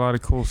segment. We got a lot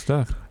of cool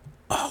stuff.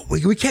 Oh,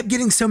 we kept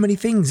getting so many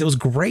things. It was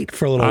great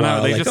for a little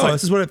while.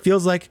 This is what it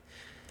feels like.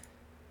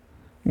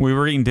 We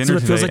were eating dinner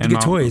today,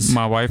 and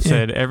my wife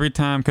said every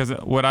time, because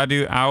what I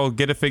do, I'll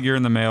get a figure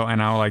in the mail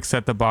and I'll like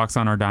set the box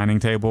on our dining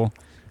table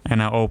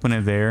and I'll open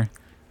it there.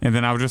 And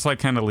then I would just like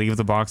kind of leave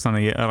the box on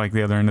the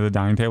the other end of the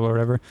dining table or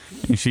whatever.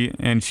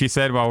 And she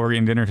said while we were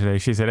eating dinner today,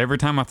 she said every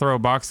time I throw a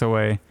box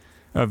away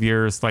of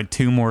yours, like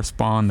 2 more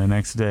spawn the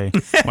next day.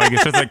 Like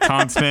it's just a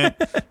constant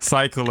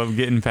cycle of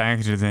getting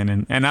packages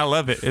in, and I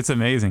love it. It's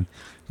amazing.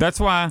 That's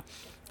why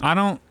I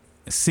don't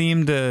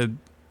seem to.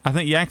 I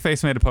think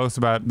Yakface made a post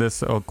about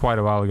this quite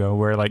a while ago,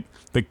 where like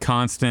the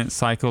constant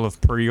cycle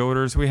of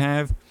pre-orders we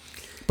have.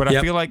 But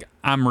I feel like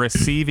I'm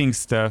receiving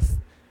stuff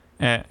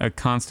at a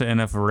constant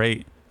enough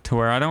rate to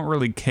where I don't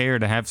really care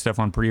to have stuff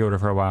on pre-order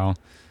for a while,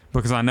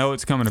 because I know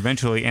it's coming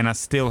eventually, and I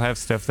still have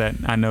stuff that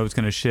I know is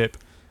going to ship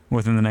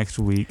within the next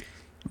week,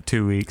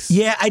 2 weeks.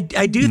 Yeah, I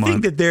do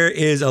think that there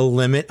is a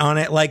limit on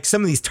it. Like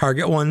some of these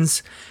Target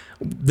ones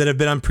that have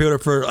been on pre-order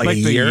for like a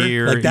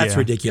year, like that's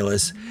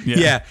ridiculous.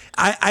 Yeah.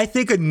 I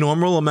think a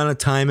normal amount of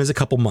time is a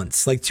couple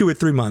months, like 2 or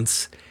 3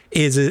 months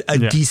is a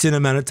decent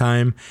amount of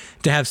time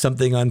to have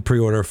something on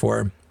pre-order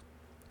for.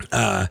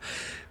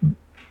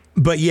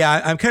 But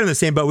yeah, I'm kind of the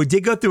same. But we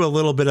did go through a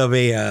little bit of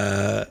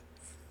a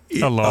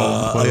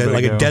lull,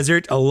 a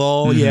desert, a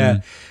lull. Mm-hmm.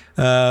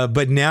 Yeah.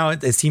 But now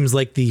it seems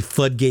like the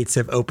floodgates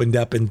have opened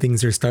up and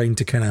things are starting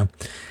to kind of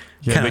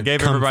they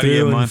gave everybody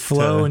a month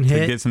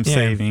to get some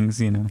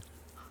savings,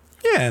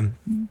 Yeah.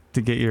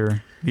 To get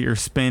your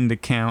spend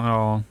account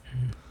all,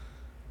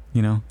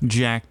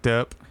 jacked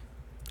up.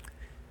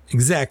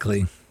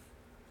 Exactly.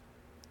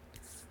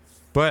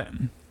 But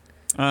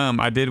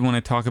I did want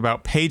to talk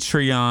about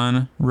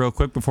Patreon real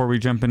quick before we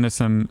jump into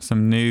some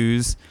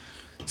news.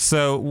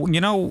 So,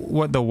 you know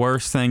what the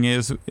worst thing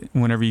is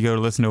whenever you go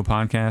to listen to a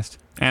podcast?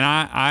 And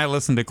I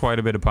listen to quite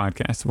a bit of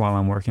podcasts while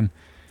I'm working.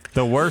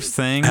 The worst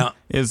thing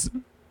is,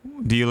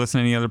 do you listen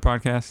to any other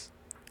podcasts?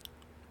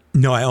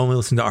 No, I only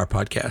listen to our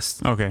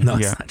podcast. Okay. No,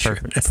 that's not true.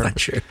 That's not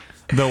true.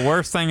 The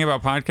worst thing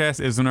about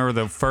podcasts is whenever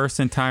the first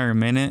entire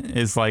minute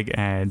is like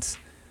ads.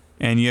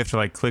 And you have to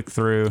like click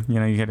through,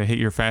 you got to hit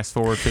your fast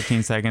forward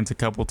 15 seconds a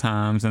couple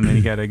times, and then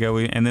you got to go,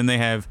 and then they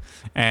have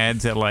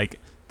ads at like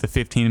the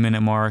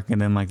 15-minute mark, and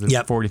then like the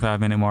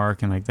 45-minute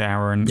mark, and like the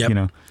hour, and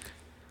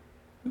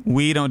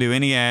We don't do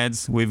any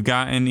ads. We've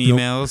gotten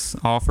emails,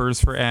 offers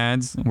for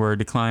ads. We're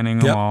declining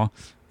them all.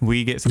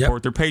 We get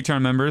support through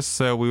Patreon members,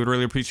 so we would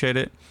really appreciate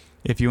it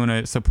if you want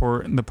to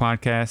support the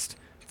podcast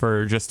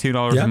for just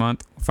 $2 a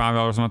month,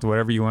 $5 a month,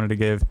 whatever you wanted to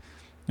give.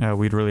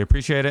 We'd really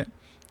appreciate it.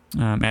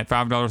 At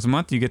 $5 a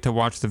month, you get to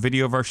watch the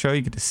video of our show.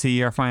 You get to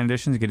see our fine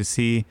editions. You get to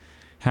see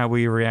how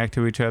we react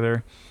to each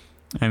other.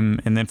 And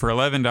then for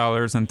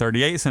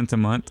 $11.38 a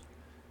month,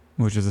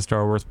 which is a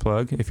Star Wars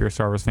plug, if you're a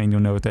Star Wars fan,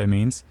 you'll know what that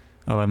means.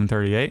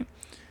 $11.38.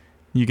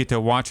 You get to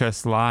watch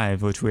us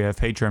live, which we have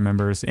Patreon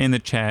members in the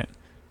chat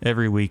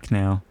every week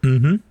now.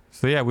 Mm-hmm.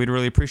 So yeah, we'd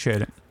really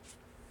appreciate it.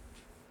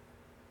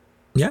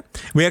 Yeah,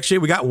 we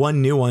got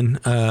one new one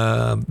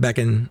back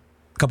in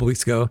a couple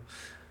weeks ago.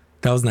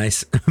 That was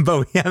nice, but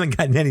we haven't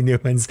gotten any new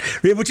ones,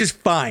 which is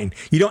fine.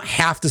 You don't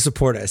have to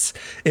support us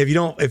if you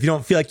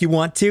don't feel like you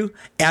want to.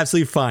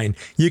 Absolutely fine.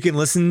 You can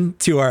listen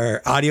to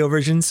our audio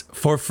versions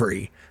for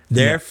free.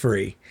 They're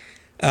free.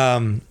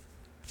 And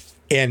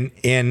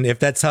if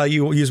that's how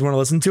you just want to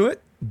listen to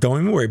it,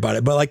 don't even worry about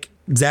it. But like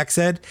Zach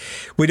said,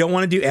 we don't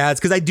want to do ads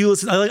because I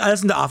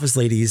listen to Office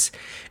Ladies,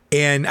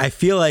 and I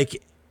feel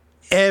like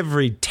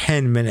every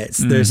 10 minutes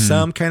there's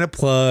some kind of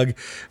plug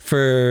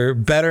for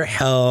better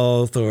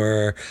health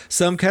or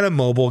some kind of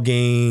mobile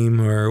game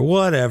or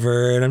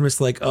whatever, and I'm just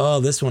like, oh,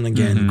 this one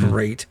again,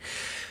 great.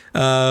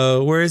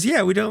 Whereas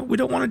we don't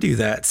want to do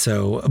that.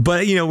 So,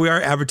 but we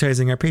are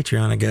advertising our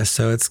Patreon, I guess.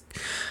 So it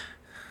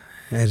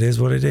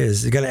is what it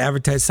is. You got to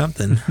advertise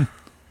something.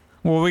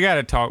 Well, we got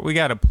to talk. We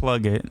got to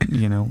plug it.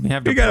 We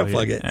have to. We got to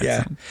plug it.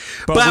 Yeah.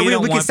 But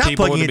we can stop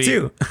plugging it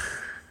too.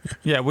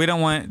 Yeah, we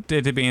don't want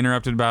it to be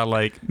interrupted by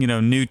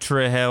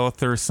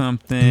NutriHealth or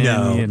something.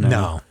 No,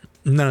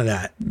 none of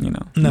that. None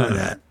of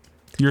that.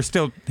 You're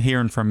still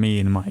hearing from me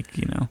and Mike.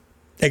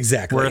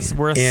 Exactly.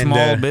 We're a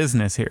small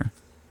business here.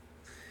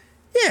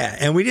 Yeah,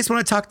 and we just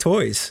want to talk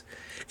toys.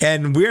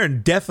 And we're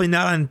definitely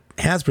not on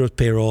Hasbro's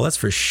payroll, that's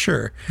for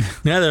sure.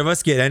 Neither of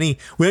us get any.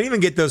 We don't even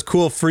get those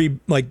cool free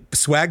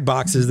swag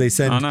boxes they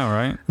send. I know,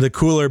 right? The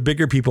cooler,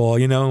 bigger people.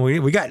 We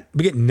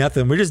get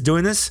nothing. We're just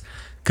doing this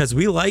because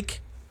we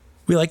like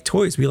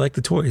toys. We like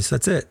the toys.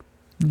 That's it.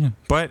 Yeah.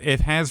 But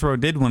if Hasbro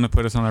did want to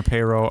put us on their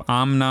payroll,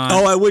 I'm not.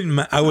 Oh, I wouldn't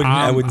say I would no.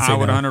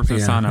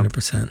 100% sign up.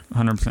 100%.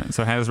 100%.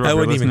 So Hasbro, I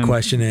wouldn't even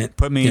question it.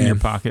 Put me in your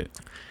pocket.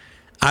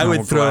 I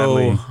would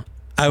throw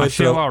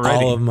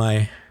all of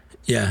my.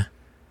 Yeah.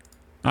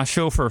 I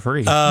show for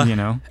free, I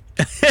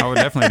would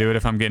definitely do it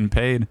if I'm getting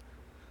paid.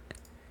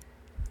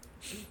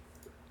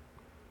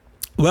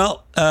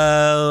 Well,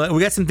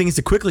 we got some things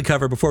to quickly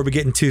cover before we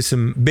get into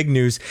some big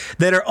news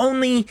that are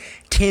only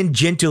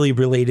tangentially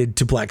related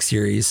to Black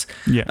Series.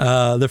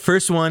 Yeah. The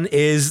first one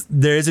is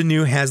there is a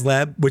new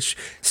HasLab, which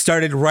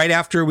started right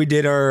after we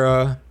did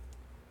our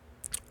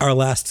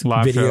last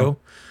video.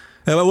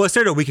 Well, it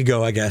started a week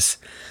ago, I guess.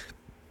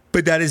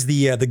 But that is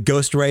the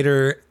Ghost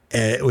Rider.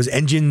 It was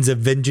Engines of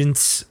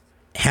Vengeance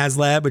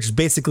HasLab, which is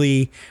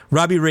basically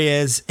Robbie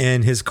Reyes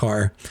and his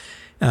car.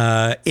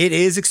 It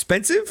is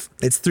expensive.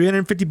 It's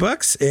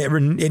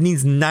 $350. It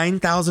needs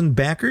 9,000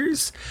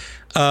 backers.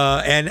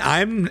 And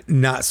I'm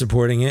not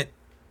supporting it,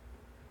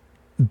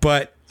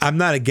 but I'm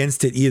not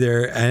against it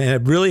either. And I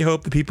really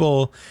hope the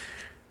people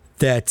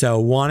that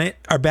want it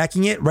are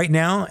backing it right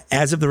now.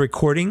 As of the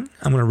recording,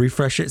 I'm going to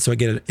refresh it so I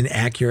get an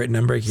accurate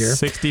number here.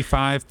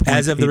 65.84%.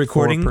 As of the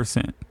recording,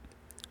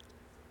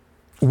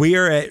 we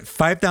are at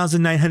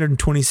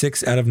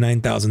 5,926 out of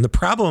 9,000. The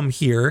problem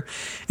here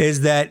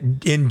is that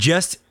in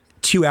just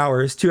 2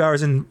 hours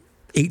and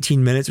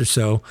 18 minutes or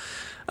so,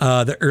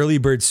 the early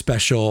bird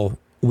special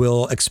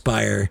will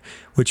expire,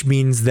 which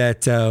means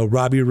that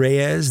Robbie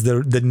Reyes,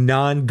 the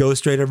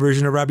non-Ghost Rider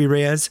version of Robbie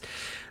Reyes,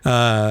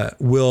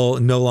 will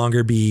no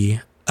longer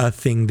be a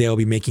thing they'll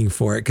be making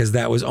for it, because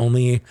that was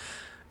only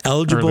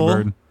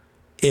eligible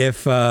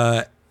if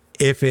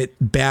it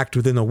backed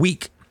within a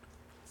week.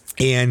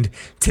 And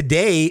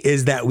today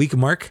is that week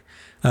mark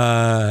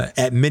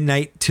at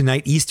midnight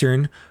tonight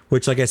Eastern,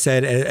 which, like I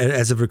said,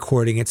 as of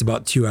recording, it's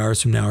about 2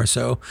 hours from now or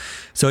so.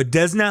 So it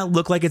does not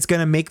look like it's going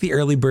to make the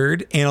early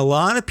bird. And a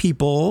lot of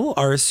people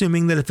are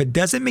assuming that if it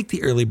doesn't make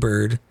the early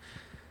bird,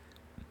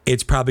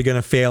 it's probably going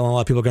to fail and a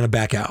lot of people are going to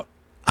back out.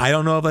 I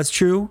don't know if that's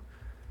true.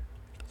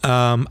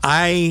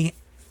 I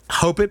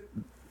hope it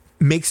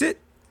makes it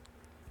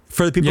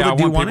for the people that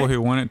do want it. Yeah, I want people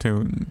who want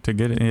it to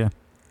get it, yeah.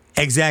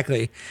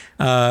 Exactly.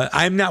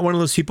 I'm not one of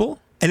those people.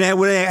 And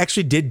what I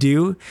actually did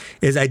do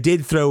is I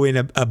did throw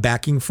in a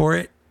backing for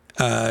it,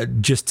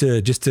 just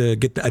to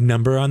get a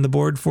number on the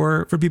board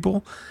for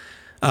people.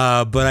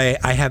 But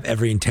I have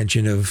every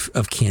intention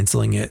of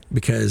canceling it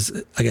because,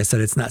 like I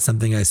said, it's not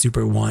something I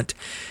super want.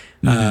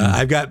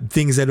 I've got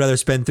things I'd rather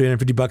spend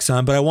 $350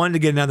 on, but I wanted to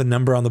get another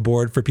number on the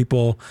board for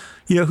people,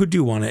 who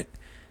do want it.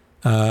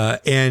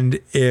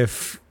 And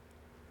if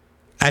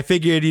I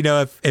figured,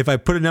 if I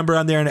put a number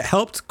on there and it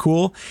helped,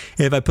 cool.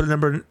 If I put a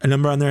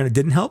number on there and it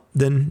didn't help,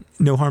 then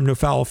no harm, no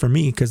foul for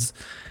me, because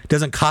it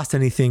doesn't cost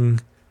anything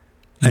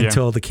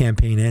until the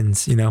campaign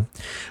ends,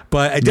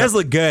 but it does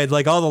look good.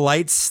 Like all the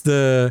lights,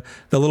 the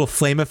little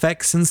flame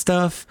effects and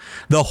stuff,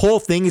 the whole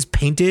thing is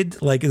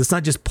painted. Like it's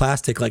not just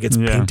plastic, like it's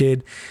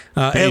painted.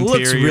 It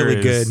looks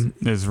really good.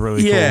 It's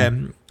really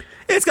cool.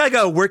 It's got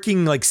like a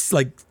working like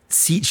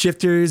seat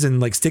shifters and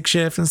like stick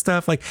shift and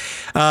stuff. Like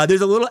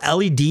there's a little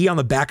LED on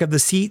the back of the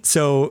seat,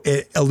 so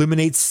it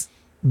illuminates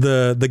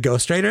the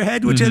Ghost Rider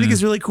head, which I think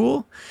is really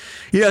cool.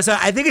 So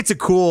I think it's a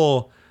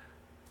cool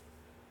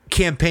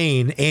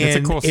campaign, and it's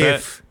a cool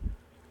set.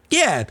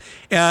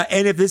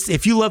 And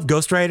if you love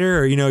Ghost Rider,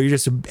 or you're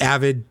just an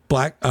avid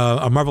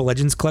a Marvel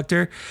Legends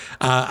collector,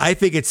 I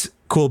think it's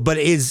cool, but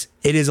it is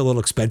a little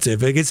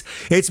expensive. Like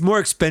it's more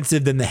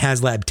expensive than the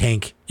HasLab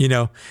tank,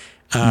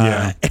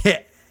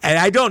 and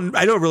I don't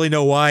really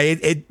know why.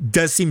 It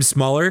does seem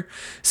smaller,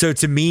 so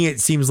to me it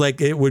seems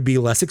like it would be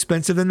less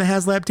expensive than the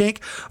HasLab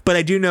tank. But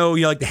I do know,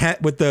 like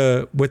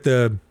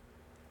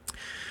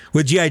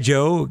with G.I.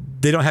 Joe,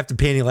 they don't have to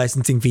pay any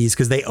licensing fees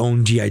because they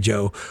own G.I.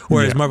 Joe.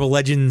 Whereas Marvel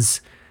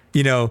Legends,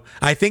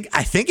 I think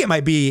it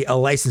might be a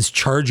licensed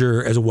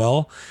charger as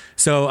well.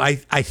 So I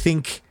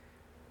think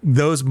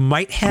those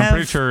might have. I'm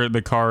pretty sure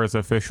the car is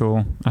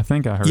official. I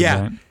think I heard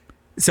that.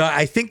 So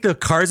I think the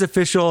car is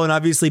official, and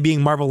obviously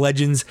being Marvel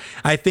Legends,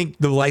 I think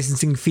the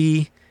licensing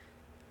fee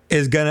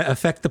is going to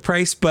affect the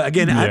price. But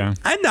again,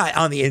 I'm not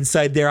on the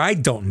inside there. I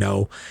don't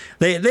know.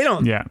 They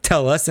don't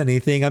tell us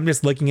anything. I'm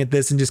just looking at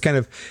this and just kind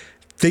of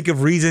think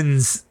of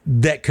reasons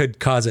that could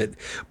cause it.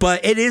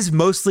 But it is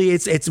mostly,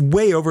 it's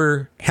way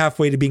over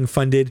halfway to being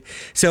funded.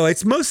 So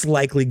it's most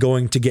likely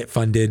going to get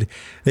funded.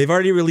 They've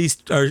already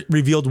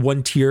revealed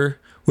one tier,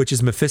 which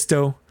is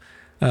Mephisto.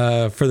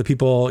 For the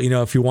people,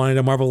 if you wanted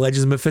a Marvel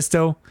Legends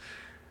Mephisto,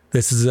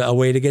 this is a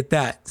way to get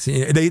that. So,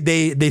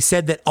 they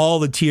said that all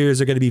the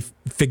tiers are going to be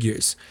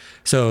figures.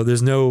 So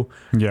there's no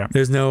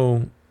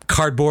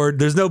cardboard,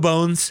 there's no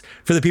bones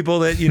for the people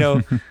that,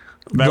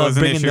 that was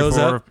an issue those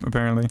up.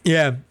 Apparently.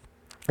 Yeah.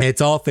 It's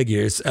all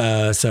figures.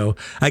 So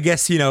I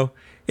guess,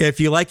 if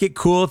you like it,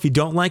 cool. If you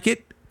don't like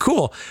it,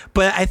 cool.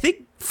 But I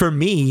think for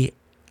me,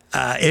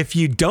 if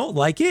you don't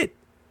like it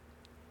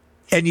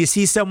and you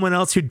see someone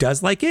else who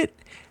does like it,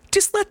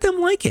 just let them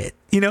like it.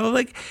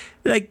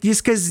 Like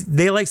just because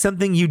they like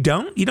something you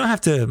don't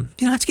have to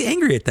get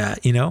angry at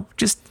that.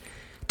 Just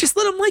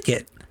let them like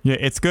it. Yeah,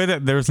 it's good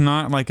that there's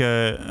not like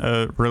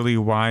a really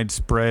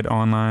widespread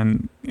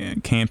online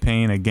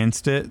campaign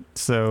against it.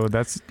 So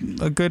that's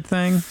a good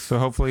thing. So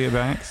hopefully it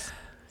backs.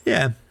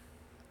 Yeah.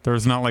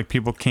 There's not like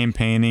people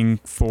campaigning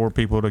for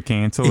people to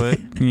cancel it,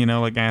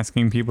 like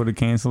asking people to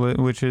cancel it,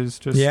 which is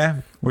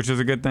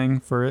a good thing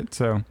for it.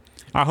 So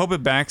I hope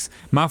it backs.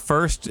 My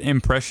first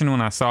impression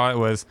when I saw it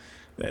was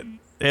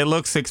it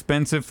looks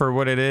expensive for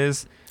what it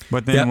is.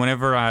 But then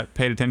whenever I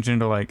paid attention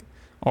to like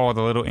all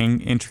the little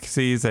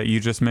intricacies that you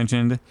just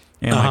mentioned,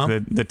 and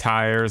like the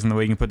tires and the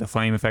way you can put the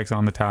flame effects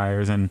on the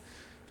tires and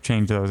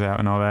change those out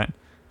and all that,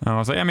 I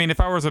was like, I mean, if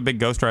I was a big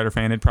Ghost Rider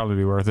fan, it'd probably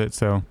be worth it.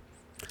 So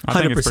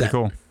I think it's pretty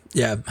cool.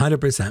 Yeah,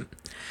 100%.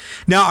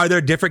 Now, are there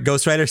different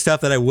Ghost Rider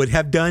stuff that I would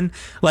have done?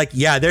 Like,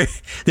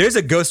 there's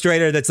a Ghost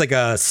Rider that's like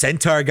a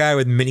centaur guy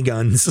with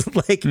miniguns.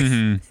 Like,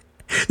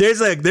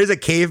 there's a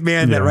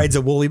caveman that rides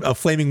a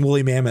flaming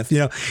woolly mammoth.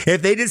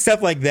 If they did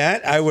stuff like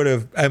that,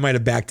 I might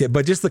have backed it.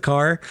 But just the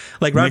car,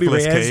 like Robbie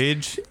Nicolas Reyes,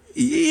 Cage.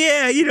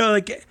 Yeah,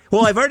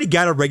 I've already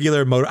got a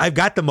regular motor. I've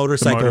got the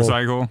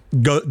motorcycle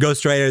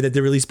Ghost Rider that they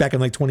released back in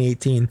like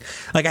 2018.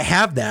 Like I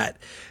have that.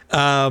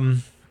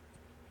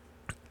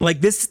 Like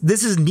this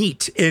is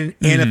neat, and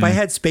if I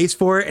had space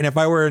for it, and if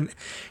I were an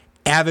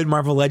avid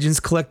Marvel Legends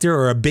collector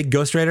or a big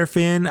Ghost Rider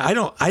fan, I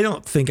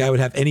don't think I would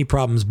have any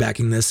problems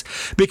backing this,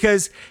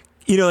 because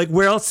like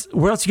where else are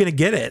you gonna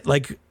get it?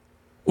 Like,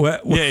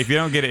 what? Yeah, if you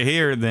don't get it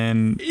here,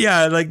 then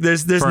like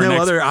there's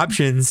no other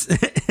options.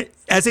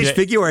 SH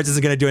Figuarts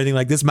isn't gonna do anything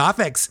like this.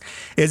 Mafex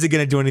isn't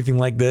gonna do anything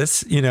like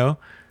this.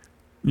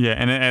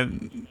 Yeah,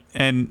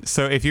 and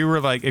so if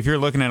you're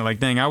looking at it like,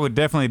 dang, I would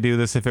definitely do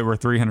this if it were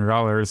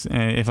 $300,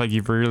 and if like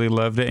you really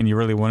loved it and you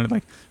really wanted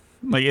like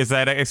is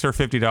that extra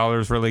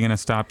 $50 really going to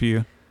stop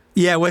you?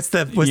 Yeah, what's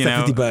that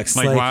 $50?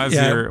 Like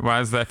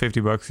why is that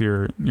 $50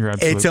 your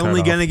absolute It's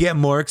only going to get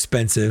more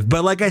expensive.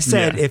 But like I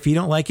said, if you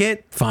don't like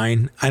it,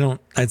 fine.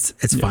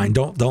 It's fine.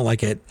 Don't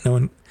like it. No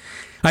one.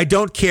 I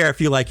don't care if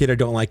you like it or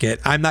don't like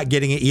it. I'm not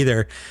getting it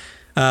either.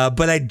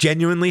 But I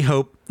genuinely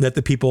hope that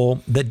the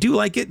people that do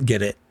like it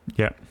get it.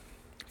 Yeah,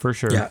 for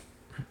sure. Yeah.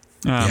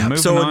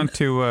 Moving on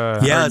to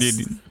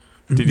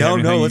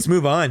let's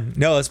move on.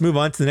 No, let's move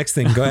on to the next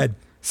thing. Go ahead.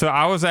 So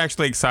I was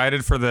actually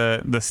excited for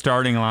the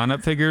starting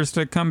lineup figures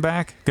to come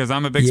back, because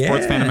I'm a big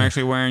sports fan. I'm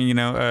actually wearing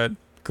a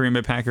Green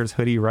Bay Packers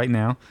hoodie right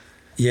now.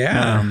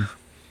 Yeah.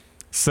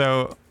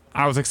 So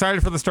I was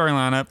excited for the starting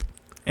lineup.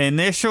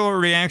 Initial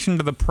reaction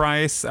to the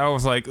price, I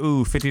was like,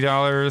 ooh, $50.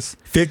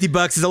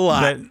 $50 is a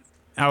lot.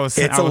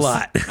 It's a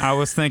lot. I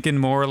was thinking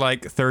more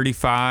like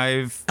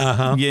 35,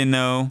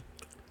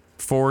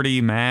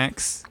 40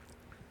 max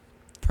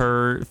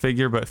per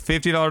figure, but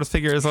 $50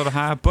 figure is a little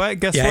high. But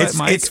guess what,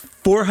 Mike? It's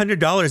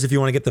 $400 if you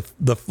want to get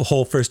the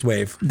whole first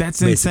wave. That's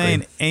basically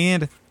insane.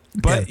 And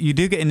But you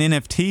do get an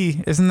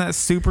NFT. Isn't that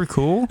super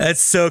cool?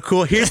 That's so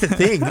cool. Here's the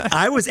thing.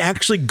 I was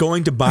actually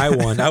going to buy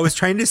one. I was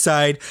trying to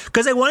decide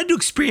because I wanted to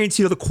experience,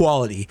 the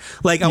quality.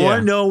 Like, I want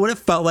to know what it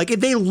felt like.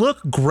 And they look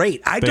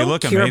great. I don't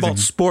care about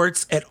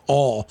sports at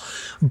all.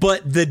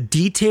 But the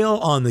detail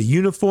on the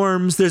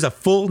uniforms, there's a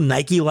full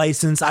Nike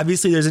license.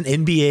 Obviously, there's an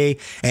NBA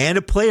and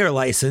a player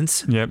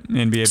license. Yep,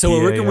 NBA. So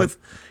we're working with,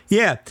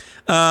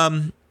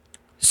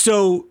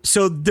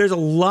 So there's a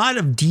lot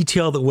of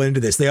detail that went into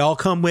this. They all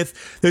come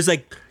with, there's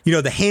like,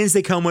 the hands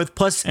they come with,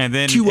 plus and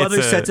then 2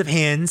 other sets of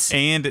hands.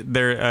 And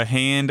they're a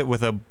hand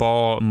with a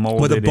ball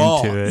molded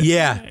into it.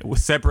 Yeah.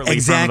 Separately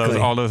from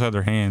all those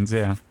other hands.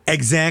 Yeah.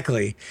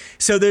 Exactly.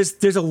 So there's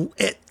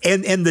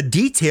and the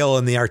detail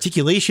and the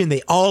articulation,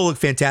 they all look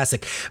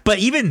fantastic. But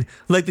even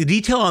like the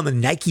detail on the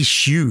Nike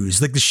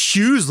shoes, like the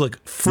shoes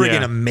look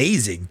friggin'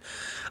 amazing.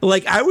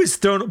 Like I was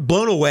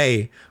blown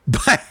away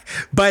by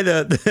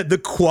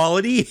the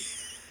quality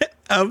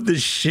of the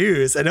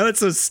shoes. I know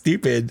it's so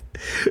stupid,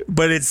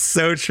 but it's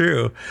so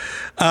true.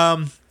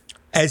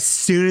 As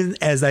soon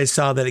as I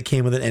saw that it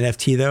came with an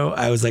NFT, though,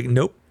 I was like,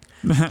 nope.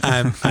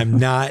 I'm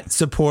not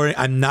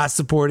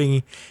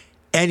supporting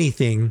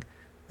anything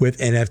with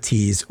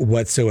NFTs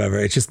whatsoever.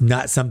 It's just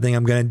not something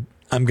I'm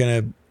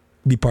gonna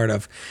be part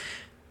of.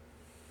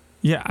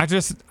 Yeah,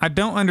 I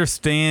don't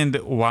understand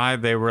why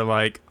they were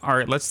like, all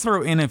right, let's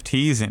throw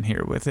NFTs in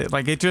here with it.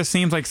 Like, it just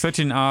seems like such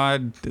an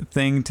odd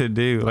thing to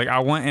do. Like, I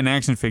want an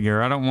action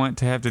figure. I don't want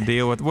to have to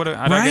deal with do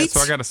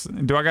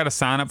I got to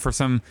sign up for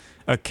some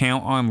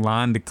account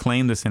online to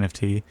claim this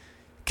NFT?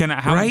 Can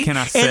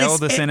I sell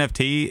this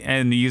NFT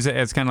and use it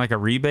as kind of like a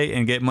rebate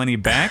and get money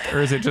back,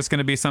 or is it just going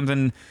to be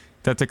something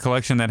that's a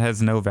collection that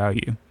has no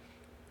value?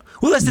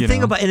 Well, that's the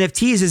thing about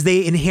NFTs is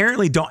they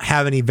inherently don't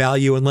have any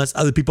value unless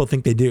other people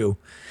think they do.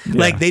 Yeah.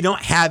 Like they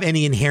don't have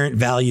any inherent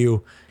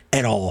value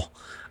at all.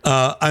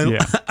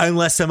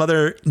 Unless some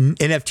other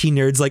NFT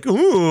nerds like,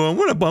 oh, I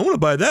want to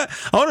buy that.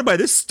 I want to buy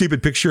this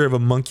stupid picture of a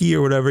monkey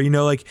or whatever.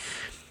 Like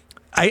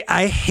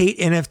I hate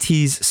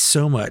NFTs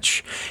so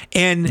much.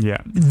 And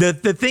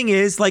the thing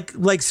is like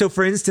so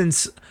for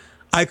instance,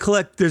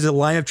 there's a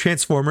line of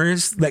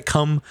Transformers that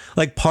come,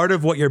 like part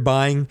of what you're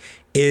buying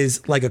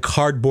is like a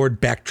cardboard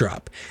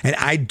backdrop. And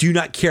I do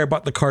not care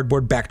about the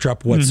cardboard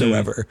backdrop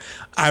whatsoever.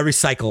 I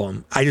recycle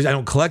them. I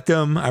don't collect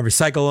them. I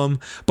recycle them,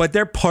 but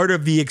they're part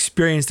of the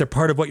experience. They're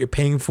part of what you're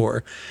paying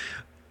for.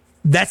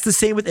 That's the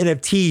same with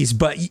NFTs,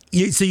 but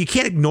so you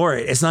can't ignore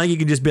it. It's not like you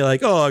can just be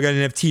like, oh, I got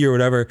an NFT or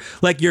whatever.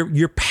 Like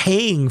you're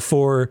paying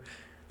for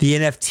the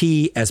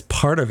NFT as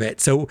part of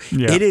it. So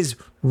it is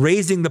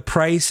raising the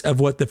price of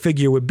what the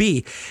figure would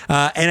be.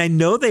 And I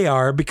know they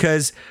are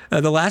because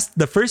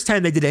the first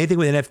time they did anything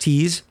with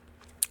NFTs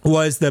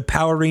was the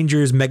Power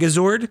Rangers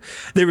Megazord.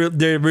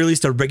 They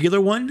released a regular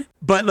one,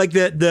 but like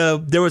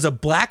there was a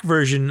black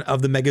version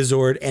of the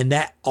Megazord, and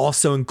that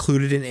also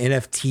included an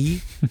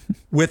NFT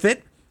with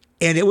it,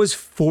 and it was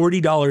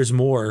 $40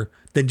 more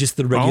than just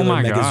the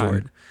regular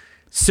Megazord. God.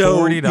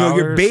 So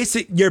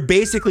 $40? You're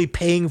basically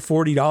paying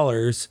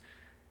 $40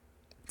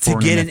 to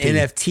get an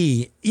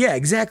NFT. Yeah,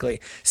 exactly.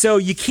 So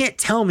you can't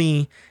tell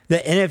me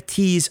that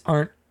NFTs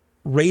aren't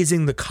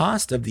raising the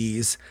cost of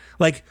these.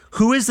 Like,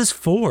 who is this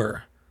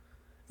for?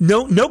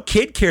 No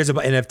kid cares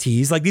about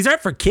NFTs. Like, these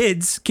aren't for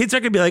kids. Kids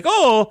aren't gonna be like,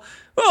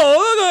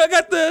 I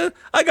got the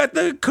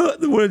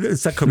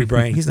it's not Kobe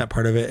Bryant. He's not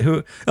part of it.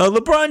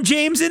 LeBron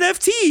James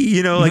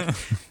NFT. Like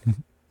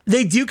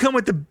they do come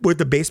with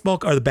the baseball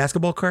or the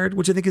basketball card,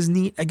 which I think is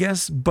neat, I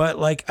guess. But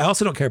like, I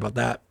also don't care about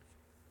that.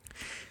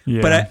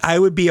 Yeah. But I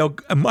would be.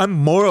 I'm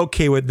more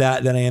okay with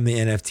that than I am the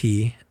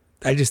NFT.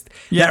 I just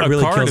that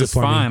really kills it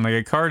for me. A card is fine. Like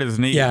a card is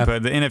neat,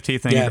 but the NFT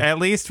thing, at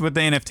least with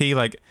the NFT,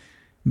 like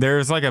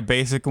there's like a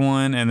basic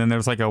one, and then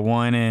there's like a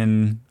one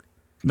in.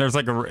 There's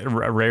like a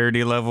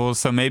rarity level,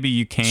 so maybe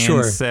you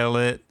can sell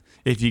it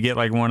if you get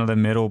like one of the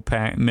middle of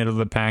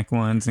the pack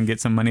ones and get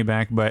some money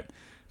back. But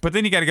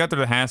then you got to go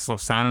through the hassle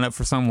of signing up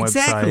for some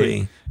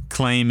website,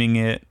 claiming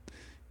it.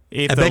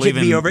 I bet you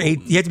you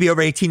have to be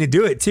over 18 to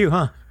do it too,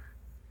 huh?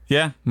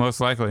 Yeah, most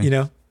likely.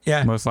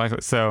 Most likely.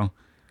 So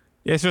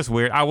it's just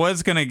weird. I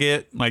was gonna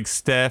get like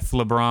Steph,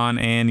 LeBron,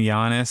 and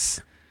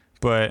Giannis,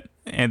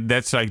 and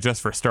that's like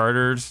just for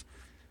starters.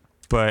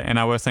 And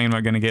I was thinking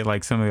about gonna get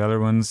like some of the other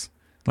ones,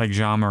 like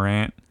Ja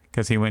Morant,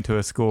 because he went to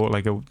a school,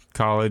 like a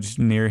college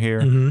near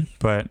here.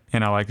 Mm-hmm.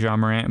 And I like Ja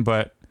Morant.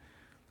 But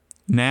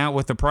now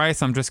with the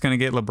price, I'm just gonna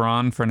get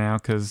LeBron for now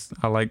because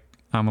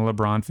I'm a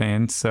LeBron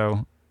fan.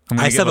 So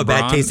I still have a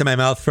bad taste in my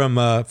mouth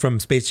from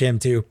Space Jam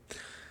 2.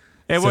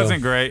 It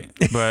wasn't great,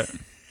 but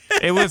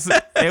it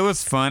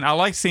was fun. I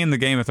like seeing the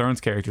Game of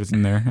Thrones characters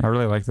in there. I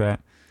really like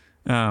that.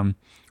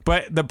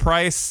 But the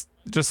price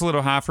just a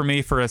little high for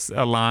me for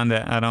a line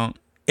that I don't.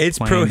 It's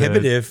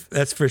prohibitive,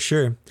 that's for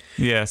sure.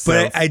 Yeah, so.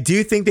 But I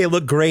do think they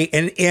look great.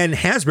 And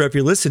Hasbro, if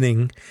you're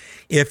listening,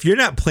 if you're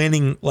not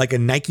planning like a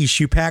Nike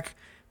shoe pack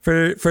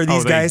for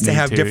these guys to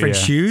have different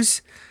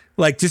shoes,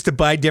 like just to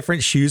buy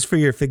different shoes for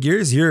your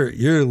figures,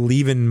 you're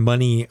leaving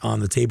money on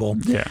the table.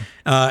 Yeah.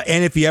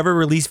 And if you ever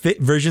release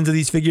versions of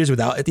these figures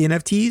without the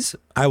NFTs,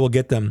 I will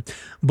get them.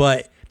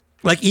 But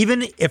like,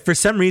 even if for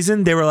some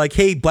reason they were like,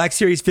 hey, Black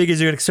Series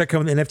figures are going to start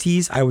coming with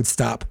NFTs, I would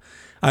stop.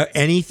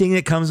 Anything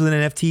that comes with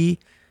an NFT,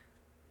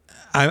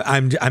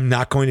 I'm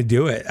not going to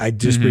do it. I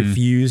just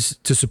refuse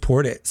to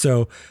support it.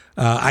 So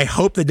I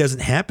hope that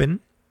doesn't happen,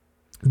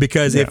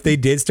 because if they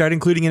did start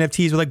including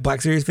NFTs with like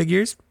Black Series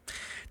figures,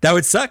 that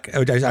would suck.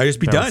 I'd just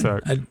be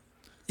done.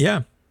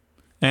 Yeah.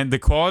 And the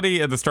quality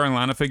of the starting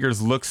lineup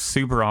figures looks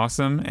super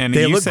awesome. And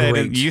they look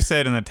great. You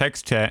said in the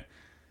text chat,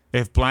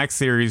 if Black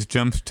Series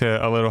jumps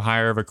to a little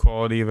higher of a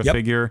quality of a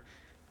figure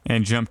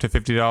and jumped to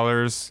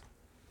 $50,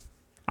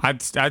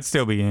 I'd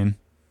still be in.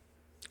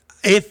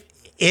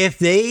 If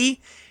they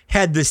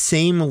had the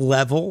same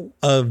level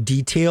of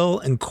detail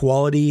and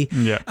quality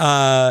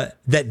that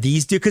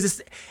these do,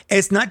 because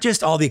it's not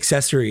just all the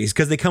accessories,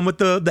 because they come with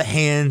the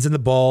hands and the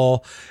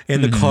ball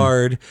and the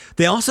card.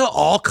 They also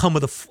all come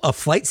with a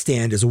flight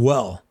stand as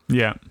well.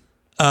 Yeah.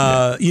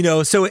 You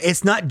know, so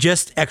it's not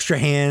just extra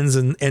hands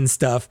and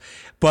stuff,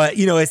 but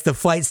you know, it's the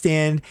flight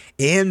stand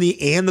and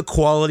the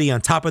quality on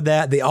top of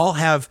that. They all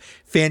have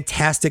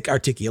fantastic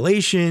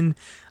articulation.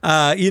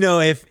 You know,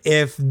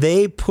 if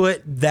they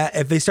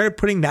started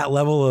putting that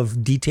level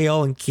of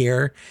detail and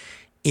care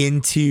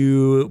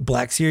into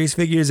Black Series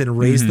figures and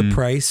raise the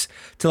price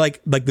to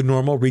like the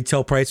normal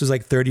retail price was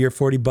like $30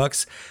 or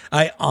 $40,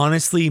 I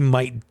honestly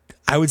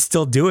I would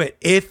still do it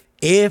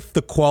if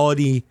the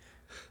quality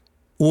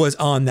was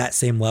on that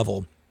same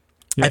level.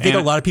 Yeah, I think a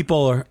lot of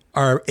people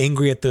are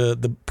angry at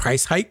the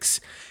price hikes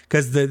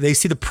because they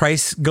see the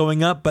price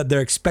going up, but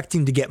they're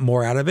expecting to get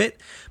more out of it.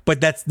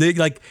 But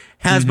like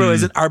Hasbro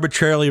isn't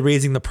arbitrarily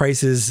raising the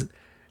prices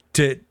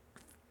to,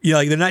 you know,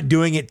 like they're not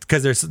doing it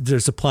because they're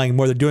supplying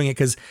more. They're doing it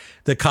because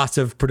the cost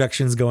of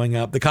production is going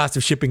up, the cost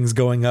of shipping is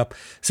going up.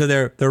 So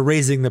they're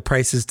raising the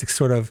prices to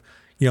sort of,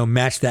 you know,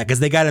 match that, because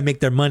they got to make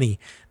their money.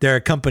 They're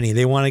a company.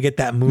 They want to get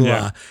that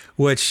moolah,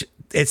 which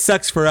it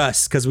sucks for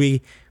us because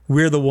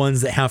we're the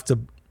ones that have to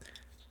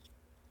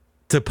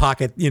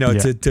pocket, you know,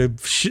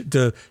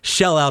 to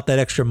shell out that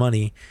extra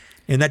money.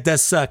 And that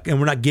does suck. And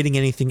we're not getting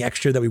anything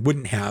extra that we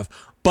wouldn't have.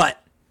 But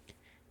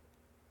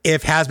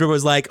if Hasbro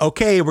was like,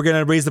 okay, we're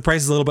going to raise the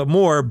prices a little bit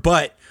more,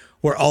 but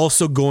we're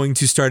also going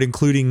to start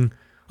including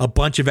a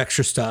bunch of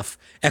extra stuff,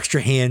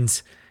 extra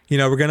hands, you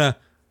know, we're going to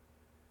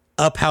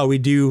up how we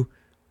do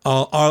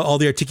all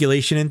the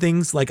articulation and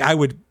things, like I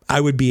would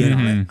be in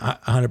on it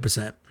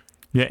 100%.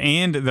 Yeah,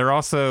 and they're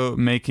also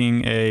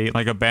making a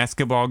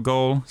basketball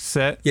goal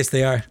set. Yes,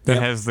 they are.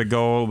 That has the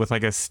goal with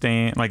like a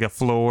stand, like a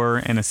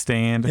floor and a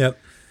stand. Yep.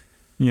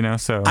 You know,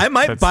 so I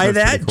might buy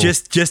that cool.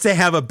 just to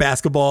have a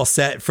basketball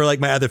set for like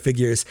my other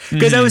figures,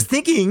 because I was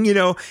thinking, you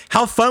know,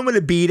 how fun would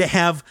it be to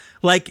have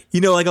like,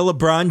 you know, like a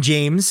LeBron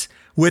James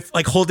with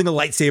like holding a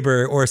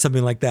lightsaber or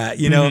something like that,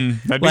 you know,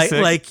 that'd be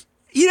sick. Like,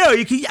 you know,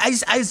 you could.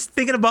 I was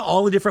thinking about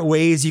all the different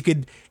ways you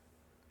could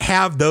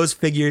have those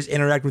figures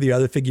interact with your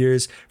other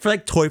figures for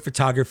like toy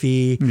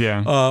photography,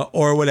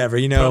 or whatever,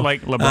 you know, put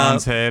like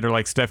LeBron's head or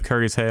like Steph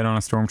Curry's head on a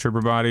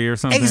stormtrooper body or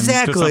something.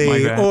 Exactly,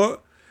 like that.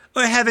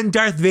 or having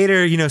Darth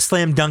Vader, you know,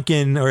 slam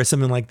dunking or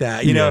something like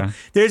that. You know,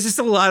 there's just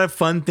a lot of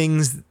fun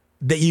things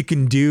that you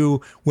can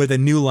do with a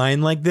new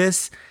line like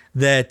this.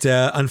 That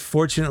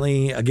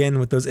unfortunately, again,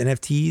 with those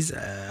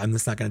NFTs, I'm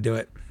just not going to do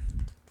it.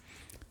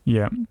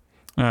 Yeah,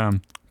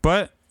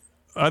 but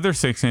other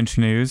 6-inch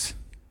news.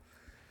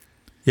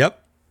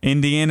 Yep.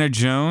 Indiana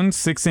Jones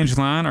 6-inch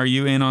line. Are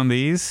you in on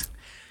these?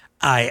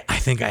 I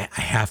think I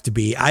have to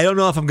be. I don't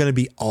know if I'm going to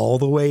be all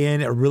the way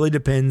in. It really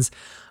depends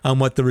on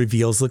what the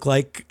reveals look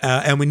like.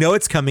 And we know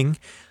it's coming,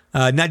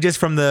 not just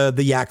from the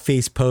Yak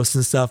Face posts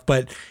and stuff,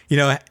 but, you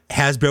know,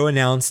 Hasbro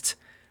announced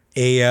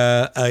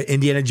a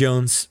Indiana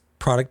Jones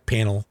product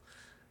panel.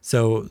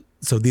 So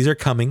these are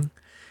coming.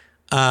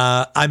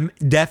 I'm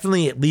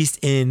definitely at least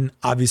in,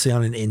 obviously,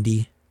 on an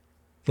indie.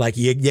 Like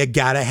you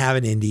gotta have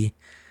an indie.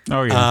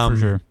 Oh yeah, for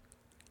sure.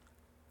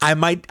 I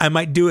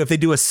might do, if they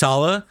do a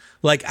Sala,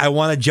 like I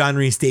want a John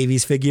Rhys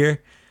Davies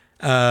figure,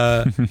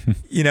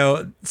 you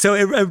know. So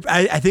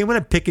I think I'm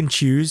gonna pick and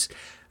choose.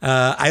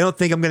 I don't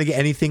think I'm gonna get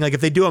anything. Like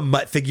if they do a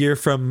Mutt figure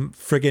from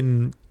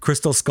friggin'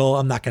 Crystal Skull,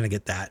 I'm not gonna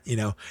get that. You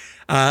know,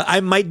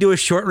 I might do a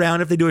short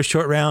round if they do a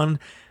short round.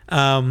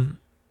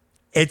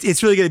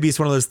 It's really gonna be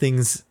one of those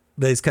things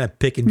that is kind of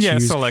pick and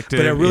choose. Selective,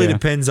 but it really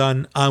depends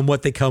on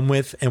what they come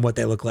with and what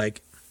they look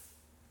like.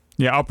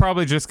 Yeah, I'll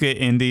probably just get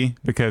Indy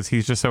because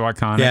he's just so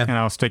iconic, and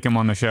I'll stick him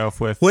on the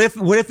shelf with. What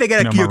if they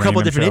got a couple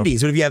of different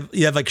indies? What if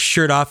you have like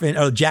shirt off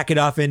or jacket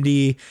off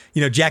Indy,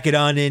 you know, jacket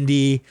on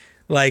Indy,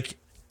 like,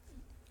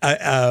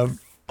 are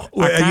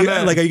you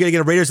gonna get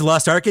a Raiders of the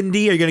Lost Ark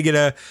Indy? Are you gonna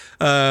get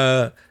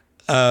a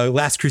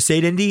Last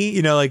Crusade Indy?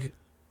 You know, like.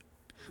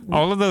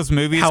 All of those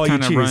movies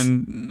kind of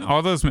run.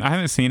 I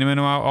haven't seen them in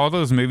a while. All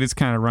those movies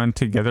kind of run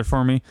together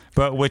for me.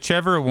 But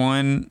whichever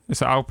one,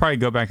 so I'll probably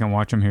go back and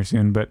watch them here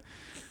soon. But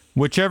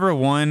Whichever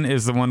one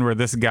is the one where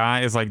this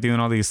guy is like doing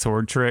all these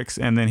sword tricks,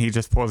 and then he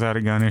just pulls out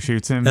a gun and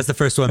shoots him. That's the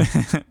first one.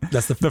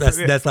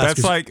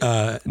 That's like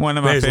one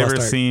of my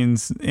favorite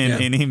scenes in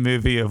any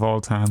movie of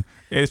all time.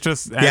 It's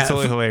just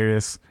absolutely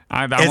hilarious.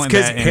 I want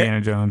that Indiana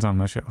Jones on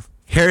my shelf.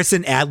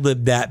 Harrison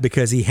ad-libbed that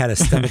because he had a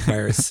stomach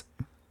virus.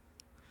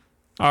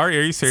 Are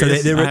you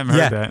serious? So I haven't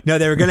heard that. No,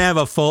 they were gonna have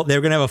a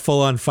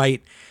full-on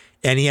fight,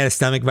 and he had a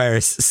stomach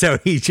virus, so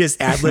he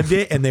just ad-libbed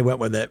it, and they went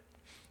with it.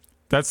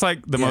 That's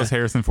like the most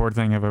Harrison Ford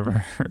thing I've ever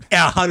heard.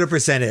 Yeah,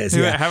 100% is.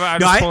 Yeah. How about I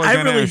just pull a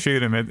gun out and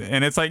shoot him,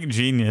 and it's like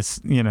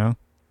genius, you know.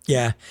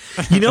 Yeah.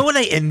 You know what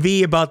I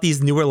envy about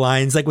these newer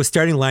lines, like with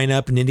starting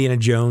lineup and Indiana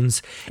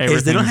Jones,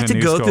 is they don't have to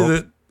go through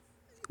the.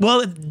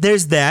 Well,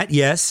 there's that,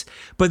 yes,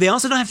 but they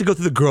also don't have to go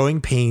through the growing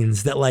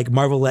pains that like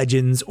Marvel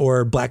Legends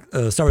or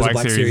Star Wars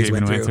Black Series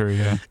went through.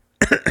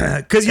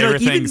 Because you know,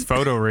 everything's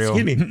photoreal.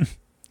 Excuse me.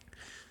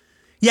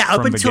 Yeah,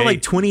 up until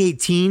like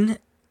 2018.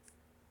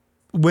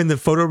 When the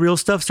photoreal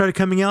stuff started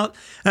coming out,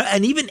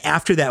 and even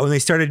after that, when they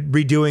started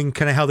redoing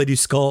kind of how they do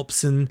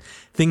sculpts and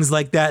things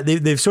like that,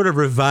 they've sort of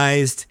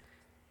revised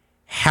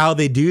how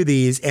they do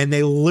these, and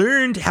they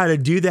learned how to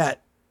do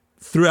that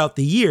throughout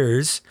the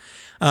years.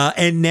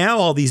 And now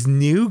all these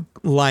new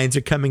lines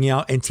are coming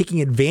out and taking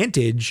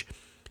advantage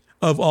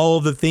of all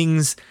of the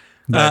things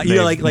that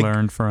like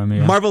learned from.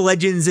 Yeah. Marvel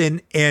Legends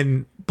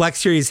and Black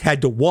Series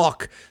had to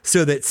walk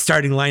so that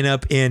starting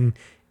lineup in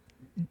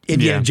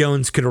Indiana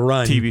Jones could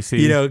run, TBC,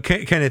 you know,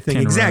 kind of thing.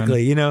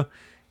 Exactly, run. You know,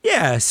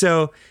 yeah.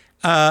 So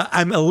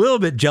I'm a little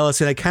bit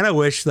jealous, and I kind of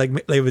wish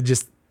like they would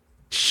just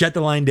shut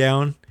the line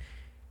down,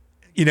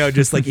 you know,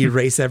 just like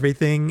erase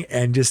everything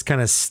and just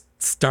kind of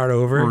start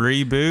over,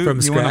 reboot from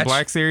scratch. Want a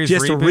Black Series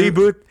just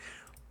reboot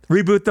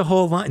the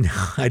whole line.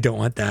 No, I don't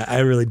want that. I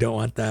really don't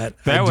want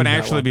that. That would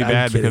actually be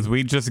bad because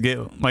we just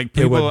get like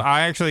people.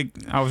 I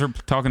was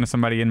talking to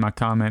somebody in my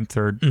comments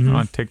or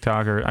on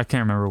TikTok or I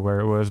can't remember where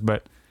it was,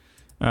 but.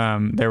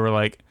 They were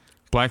like,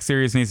 Black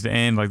Series needs to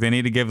end. Like they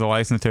need to give the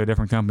license to a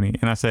different company.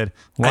 And I said,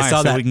 why?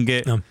 So that.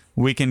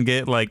 we can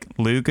get like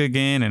Luke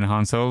again and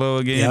Han Solo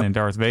again and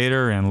Darth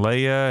Vader and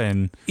Leia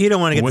and you don't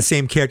want to get the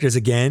same characters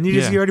again.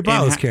 You already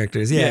bought those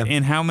characters. Yeah.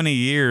 In how many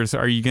years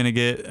are you going to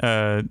get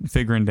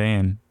Figrin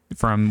D'an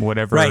from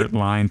whatever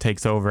line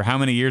takes over? How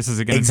many years is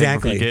it going to take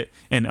before you get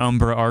an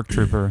Umbra ARC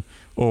Trooper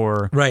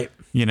or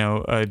you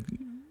know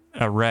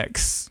a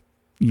Rex,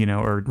 you know,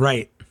 or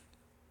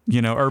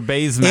you know, or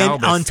Baze Malbus.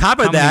 And on top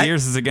of how that, many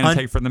years is it going to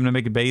take for them to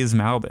make a Baze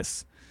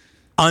Malbus?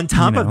 On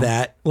top of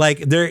that, like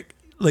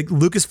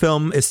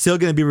Lucasfilm is still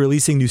going to be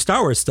releasing new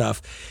Star Wars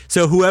stuff.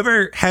 So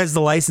whoever has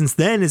the license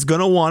then is going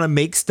to want to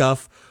make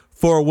stuff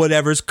for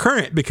whatever's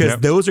current because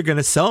those are going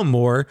to sell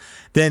more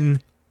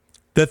than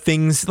the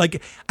things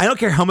like I don't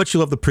care how much you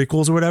love the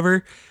prequels or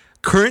whatever.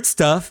 Current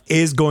stuff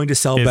is going to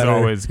sell better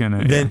always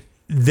gonna,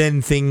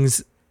 than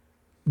things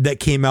that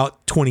came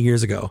out 20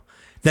 years ago.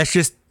 That's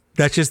just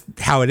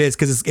how it is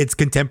because it's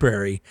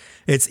contemporary.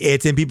 It's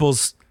in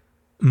people's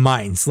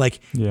minds. Like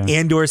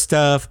Andor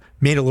stuff,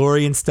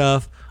 Mandalorian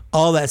stuff,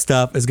 all that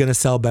stuff is going to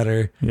sell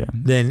better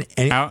than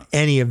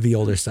any of the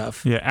older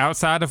stuff. Yeah,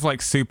 outside of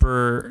like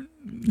super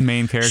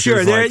main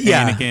characters like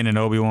Anakin and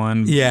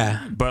Obi-Wan.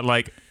 Yeah. But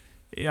like,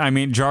 I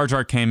mean, Jar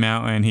Jar came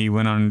out and he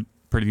went on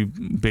pretty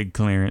big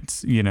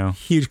clearance, you know.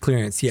 Huge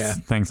clearance, yeah.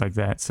 Things like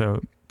that.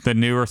 So the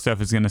newer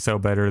stuff is going to sell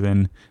better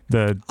than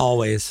the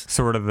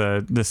sort of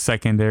the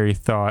secondary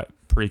thought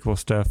prequel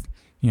stuff,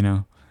 you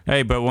know.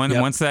 Hey, but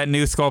once that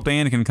new sculpt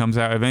Anakin comes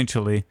out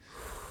eventually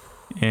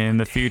in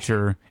the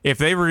future, if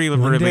they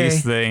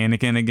release the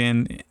Anakin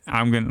again,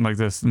 I'm gonna like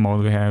this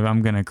mold we have.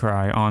 I'm gonna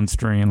cry on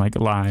stream, like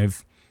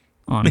live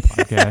on a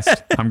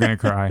podcast. I'm gonna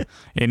cry.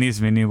 It needs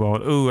to be a new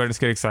mold. Ooh, I just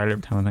get excited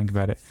every time I think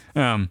about it.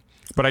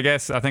 But I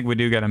think we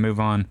do got to move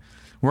on.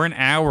 We're an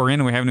hour in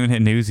and we haven't even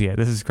hit news yet.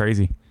 This is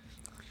crazy.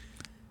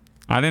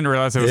 I didn't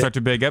realize it was such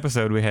a big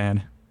episode we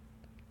had.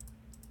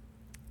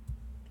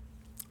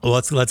 Well,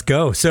 let's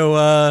go. So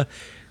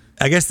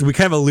I guess we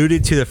kind of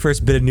alluded to the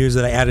first bit of news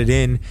that I added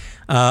in.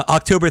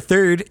 October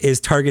 3rd is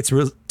Target's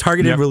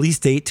targeted release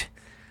date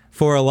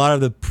for a lot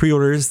of the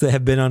pre-orders that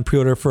have been on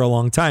pre-order for a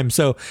long time.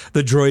 So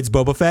the Droids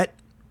Boba Fett.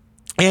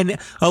 And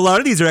a lot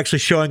of these are actually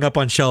showing up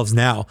on shelves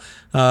now.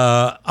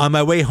 On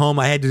my way home,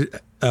 I had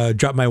to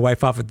drop my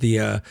wife off at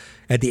the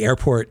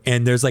airport,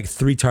 and there's like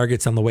 3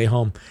 Targets on the way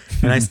home.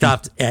 And I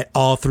stopped at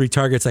all 3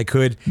 Targets I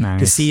could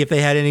to see if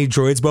they had any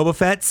Droids Boba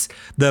Fett's.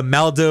 The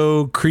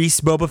Maldo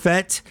Kreese Boba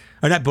Fett,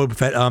 or not Boba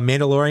Fett,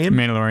 Mandalorian.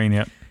 Mandalorian,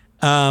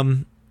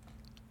 yep.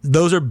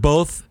 Those are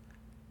both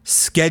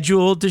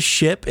scheduled to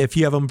ship if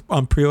you have them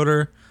on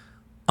pre-order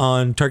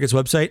on Target's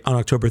website on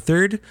October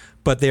 3rd,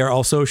 but they are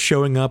also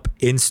showing up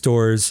in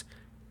stores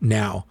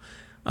now.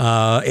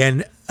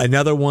 And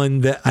another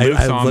one that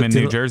I saw them in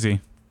New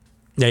Jersey.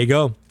 There you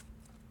go.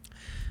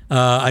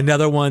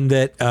 Another one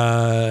that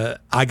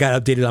I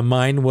got updated on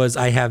mine was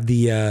I have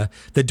the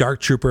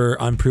Dark Trooper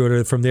on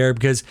pre-order from there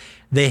because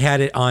they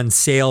had it on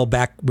sale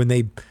back when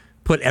they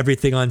put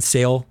everything on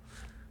sale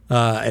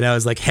And I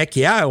was like, heck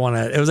yeah, I want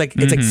to. It was like,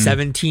 it's like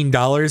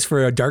 $17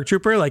 for a Dark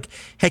Trooper. Like,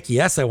 heck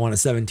yes, I want a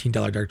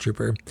 $17 Dark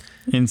Trooper.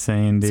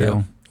 Insane deal.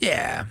 So,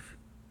 yeah.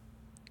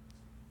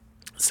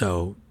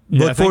 So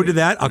look forward to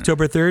that.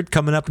 October 3rd,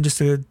 coming up in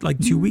just like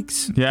 2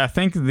 weeks. Yeah, I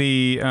think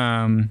the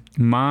I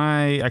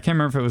can't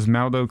remember if it was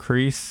Maldo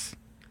Kreese.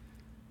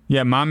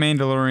 Yeah, my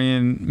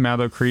Mandalorian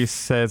Maldo Kreese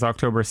says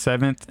October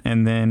 7th,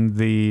 and then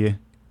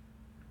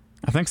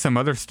I think some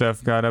other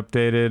stuff got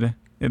updated.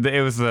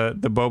 It was the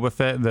Boba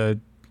Fett, the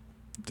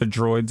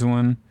droids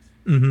one.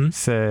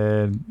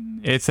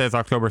 It says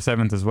October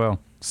 7th as well.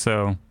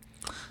 So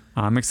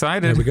I'm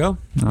excited. There we go.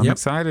 I'm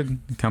excited.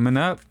 Coming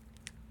up.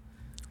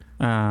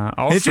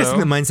 Also, interesting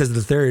that mine says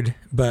the 3rd,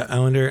 but I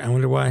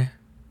wonder why.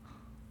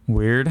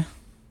 Weird.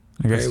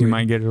 I guess you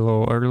might get it a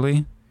little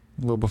early,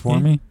 a little before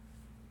me.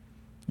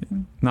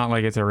 Not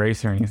like it's a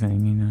race or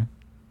anything, you know.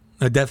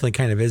 It definitely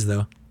kind of is,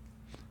 though.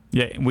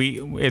 Yeah,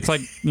 it's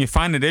like you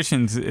find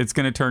editions, it's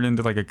going to turn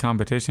into like a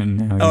competition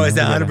now. Oh, is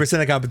that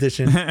 100% a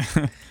competition? Yeah,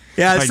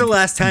 that's like, the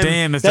last time.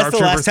 Damn, this Dark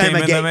Troopers came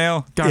in the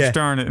mail. Gosh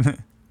darn it.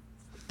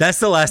 That's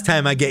the last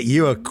time I get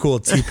you a cool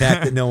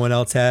T-Pack that no one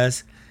else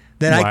has.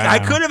 Then I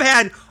could have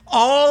had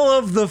all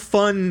of the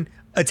fun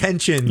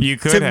attention to me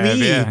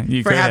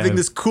for having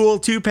this cool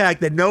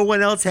 2-pack that no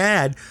one else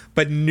had.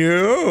 But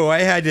no, I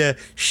had to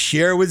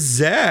share with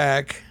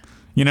Zach.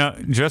 You know,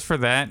 just for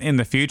that, in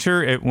the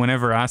future,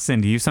 whenever I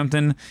send you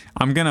something,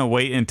 I'm going to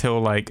wait until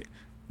like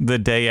the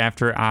day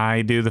after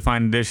I do the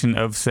fine edition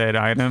of said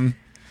item.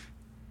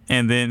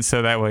 And then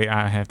so that way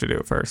I have to do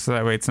it first. So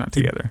that way it's not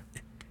together.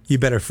 You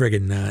better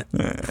friggin' not.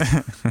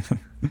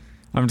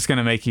 I'm just going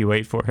to make you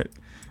wait for it.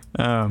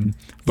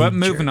 But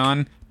moving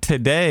on,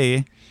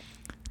 today,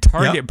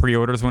 Target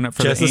pre-orders went up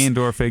for the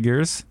Andor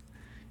figures.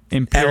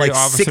 Imperial at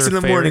like 6 in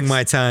the morning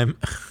my time.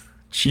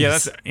 Yeah,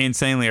 that's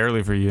insanely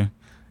early for you.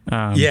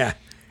 Yeah.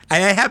 I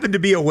happened to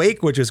be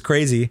awake, which was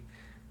crazy.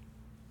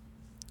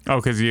 Oh,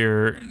 because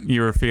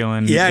you were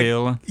feeling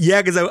ill?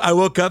 Yeah, because I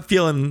woke up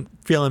feeling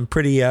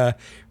pretty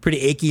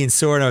achy and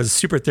sore, and I was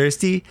super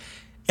thirsty.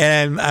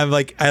 And I'm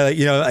like,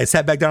 I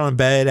sat back down on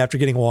bed after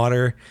getting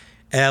water,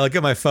 and I look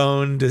at my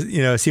phone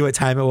to, see what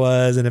time it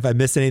was and if I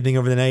missed anything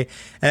over the night.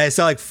 And I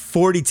saw like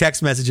 40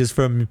 text messages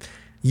from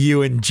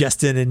you and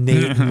Justin and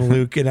Nate and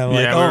Luke. And I'm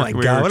like, oh my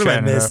God, what did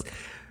I miss?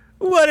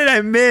 What did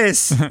I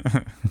miss?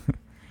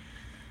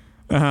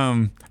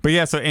 But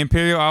yeah, so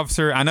Imperial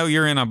Officer, I know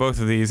you're in on both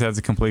of these as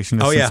a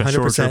completionist. Oh yeah, 100%.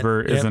 Shore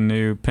Trooper is a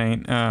new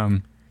paint. I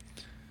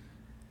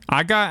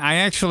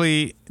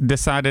actually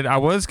decided I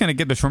was going to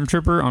get the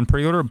Stormtrooper on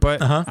pre-order,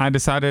 but I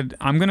decided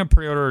I'm going to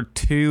pre-order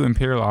 2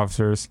 Imperial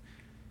Officers.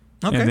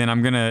 Okay. And then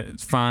I'm going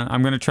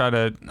to try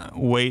to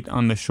wait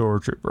on the Shore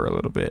Trooper a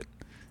little bit.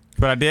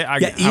 But I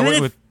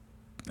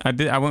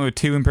went with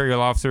 2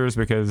 Imperial Officers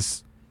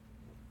because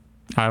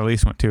I at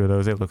least want 2 of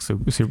those. It looks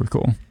super, super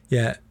cool.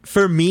 Yeah.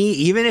 For me,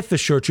 even if the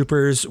Shore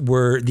Troopers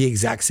were the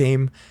exact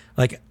same,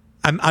 like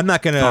I'm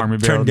not going to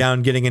turn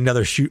down getting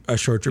another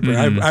Shore Trooper.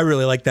 I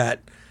really like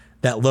that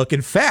look.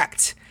 In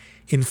fact,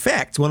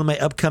 one of my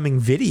upcoming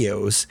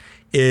videos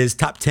is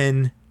top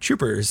 10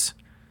 troopers.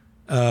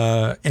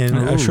 And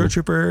a Shore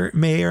Trooper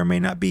may or may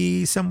not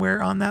be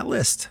somewhere on that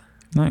list.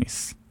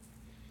 Nice.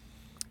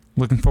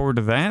 Looking forward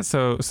to that.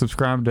 So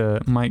subscribe to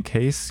Mike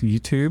Case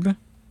YouTube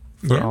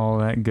for all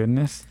that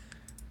goodness.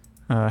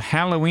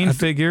 Halloween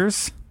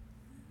figures.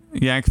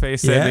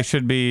 Yakface said they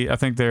should be. I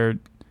think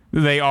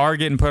they are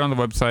getting put on the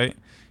website,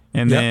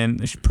 and then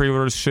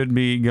pre-orders should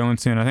be going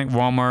soon. I think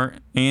Walmart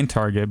and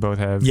Target both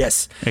have.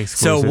 Yes. Exclusives.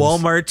 So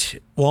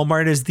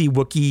Walmart is the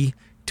Wookiee.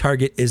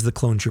 Target is the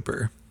Clone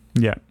Trooper.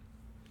 Yeah.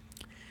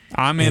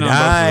 I'm in on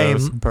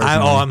both of those.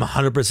 I'm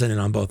 100% in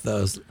on both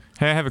those.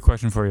 Hey, I have a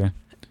question for you.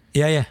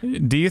 Yeah.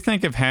 Do you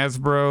think if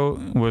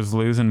Hasbro was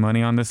losing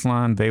money on this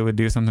line, they would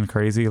do something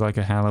crazy like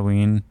a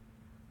Halloween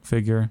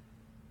figure?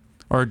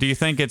 Or do you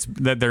think it's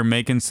that they're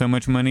making so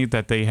much money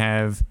that they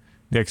have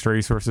the extra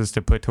resources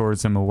to put towards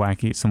some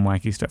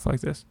wacky stuff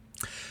like this?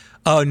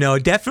 Oh no,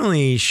 it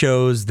definitely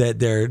shows that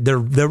they're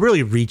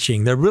really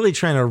reaching. They're really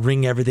trying to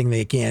wring everything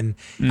they can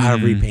out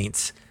of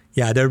repaints.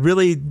 Yeah, they're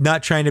really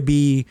not trying to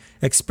be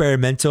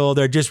experimental.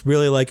 They're just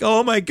really like,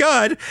 oh my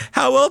God,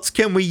 how else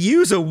can we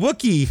use a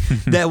Wookiee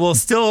that will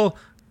still,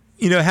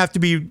 have to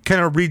be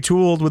kind of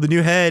retooled with a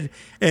new head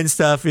and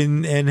stuff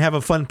and have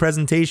a fun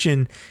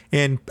presentation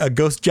and a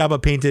Ghost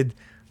Jabba painted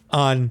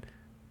on,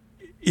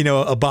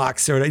 a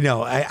box or,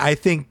 I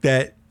think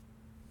that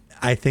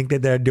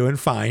they're doing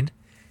fine.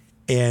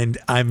 And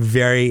I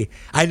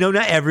know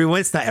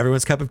it's not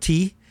everyone's cup of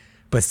tea,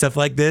 but stuff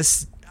like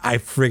this, I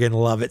friggin'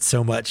 love it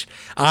so much.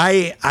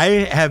 I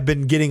have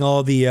been getting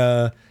all the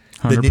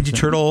Ninja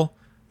Turtle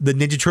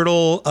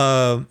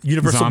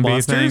Universal Zombie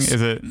Monsters. Thing,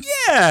 is it?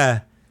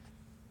 Yeah.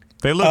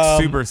 They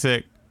look super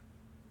sick.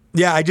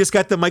 Yeah, I just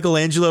got the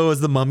Michelangelo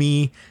as the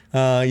mummy.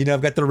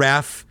 I've got the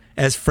Raph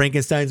as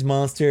Frankenstein's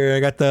monster.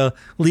 I got the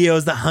Leo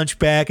as the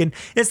Hunchback, and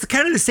it's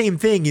kind of the same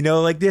thing,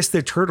 like this.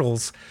 They're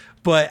turtles,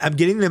 but I'm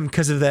getting them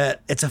because of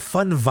that. It's a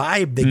fun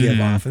vibe they give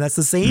off, and that's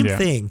the same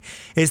thing.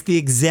 It's the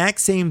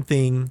exact same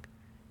thing.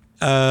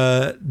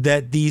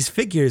 that these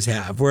figures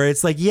have, where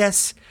it's like,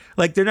 yes,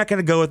 like they're not going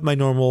to go with my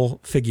normal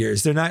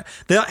figures. They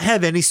don't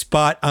have any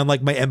spot on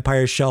like my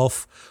Empire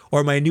shelf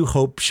or my New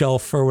Hope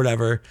shelf or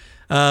whatever.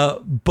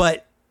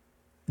 But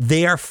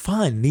they are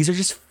fun. These are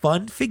just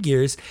fun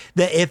figures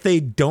that if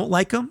you don't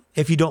like them,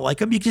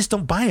 you just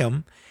don't buy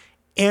them.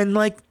 And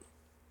like,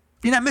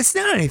 you're not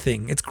missing out on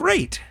anything. It's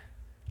great.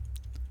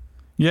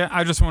 Yeah,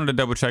 I just wanted to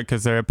double check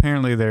because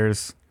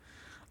there's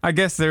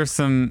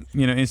some,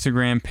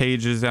 Instagram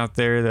pages out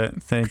there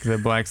that think the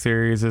Black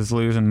Series is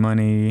losing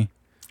money.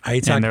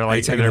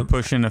 They're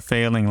pushing a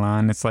failing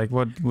line. It's like,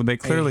 well, they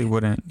clearly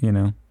wouldn't,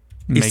 You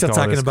still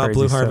talking about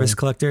Blue Harvest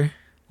Collector?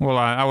 Well,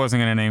 I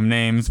wasn't going to name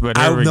names, but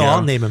I'll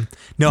name him.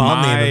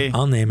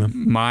 I'll name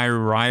him. My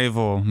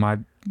rival,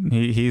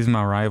 he's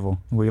my rival.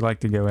 We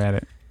like to go at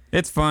it.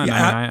 It's fun.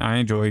 Yeah, I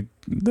enjoy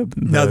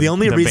the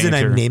only reason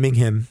banter. I'm naming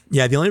him.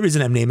 Yeah, the only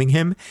reason I'm naming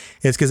him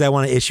is because I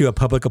want to issue a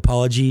public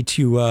apology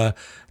to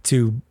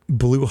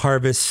Blue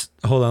Harvest.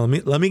 Hold on,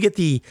 let me get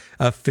the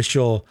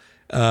official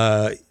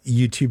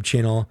YouTube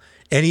channel,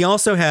 and he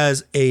also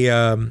has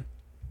an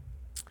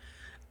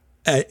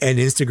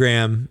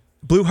Instagram,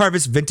 Blue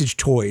Harvest Vintage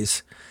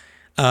Toys.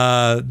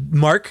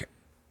 Mark,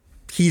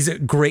 he's a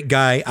great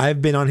guy.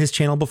 I've been on his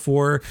channel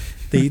before.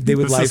 They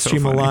would live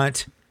stream a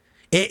lot.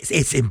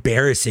 It's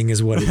embarrassing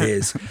is what it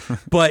is.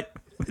 But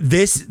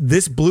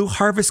this Blue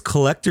Harvest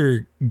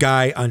Collector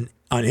guy on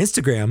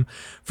Instagram,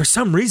 for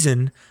some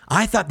reason,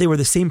 I thought they were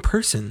the same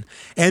person.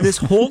 And this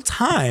whole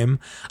time,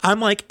 I'm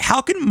like,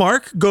 how can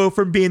Mark go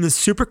from being the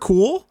super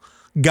cool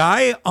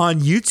guy on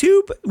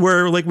YouTube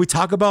where like we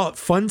talk about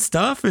fun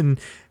stuff and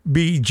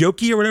be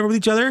jokey or whatever with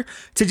each other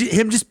to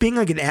him just being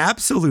like an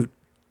absolute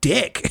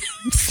dick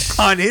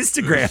on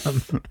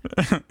Instagram?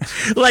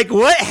 Like,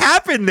 what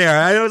happened there?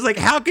 I was like,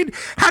 how could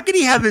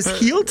he have this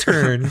heel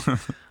turn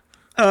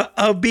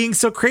of being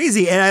so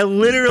crazy? And I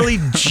literally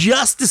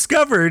just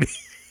discovered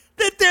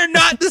that they're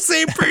not the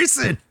same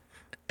person.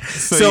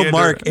 So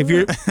Mark, if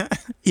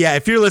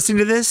you're listening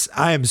to this,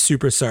 I am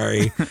super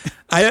sorry.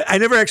 I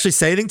never actually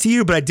say anything to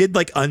you, but I did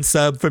like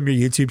unsub from your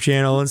YouTube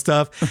channel and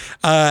stuff.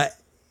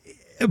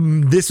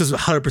 This was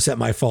 100%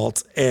 my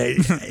fault.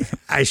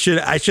 I should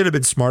have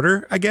been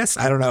smarter, I guess.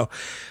 I don't know.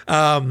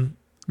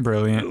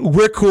 Brilliant.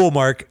 We're cool,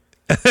 Mark.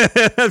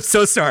 I'm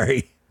so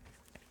sorry.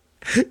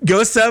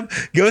 Go sub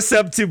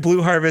to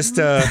Blue Harvest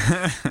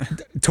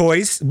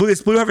Toys.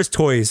 Blue Harvest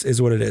Toys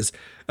is what it is.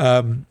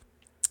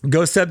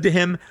 Go sub to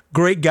him.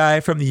 Great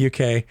guy from the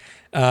UK.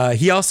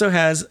 He also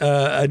has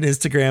an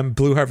Instagram,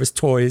 Blue Harvest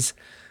Toys,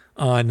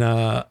 on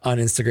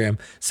Instagram.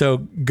 So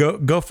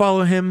go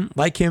follow him,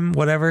 like him,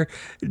 whatever.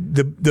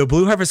 The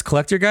Blue Harvest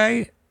Collector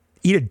guy,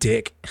 eat a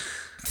dick.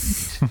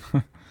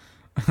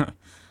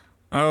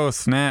 Oh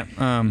snap!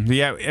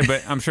 Yeah,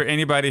 but I'm sure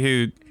anybody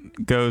who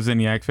goes in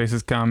Yak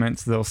Face's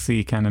comments, they'll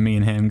see kind of me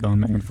and him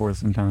going back and forth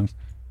sometimes.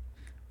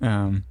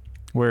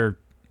 We're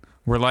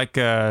like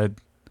I'm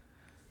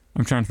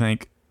trying to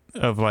think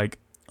of like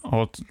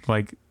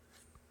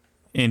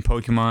in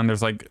Pokemon,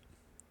 there's like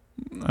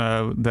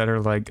that are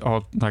like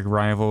all like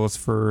rivals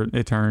for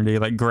eternity,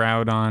 like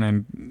Groudon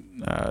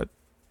and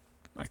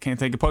I can't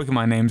think of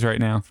Pokemon names right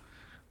now.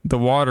 The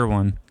water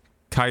one,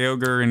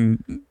 Kyogre,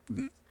 and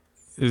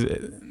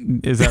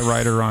is that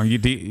right or wrong?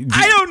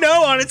 I don't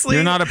know, honestly.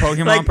 You're not a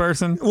Pokemon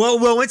person? Well,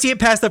 once you get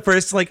past the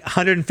first like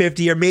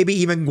 150 or maybe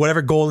even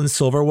whatever gold and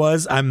silver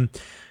was,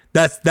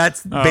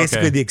 that's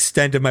basically the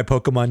extent of my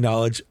Pokemon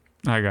knowledge.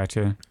 I got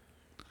you.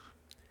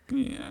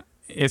 Yeah.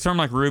 It's from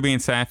like Ruby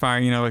and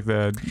Sapphire, like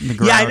the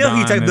Groudon. Yeah, I know who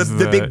you're talking about,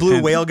 the big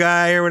blue whale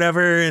guy or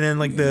whatever, and then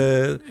like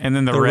the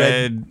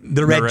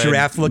red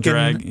giraffe looking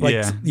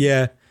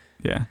yeah.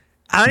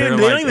 They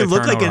don't even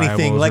look like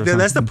anything. Like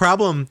that's the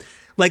problem.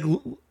 Like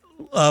with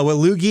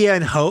Lugia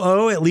and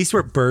Ho-Oh, at least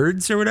were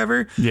birds or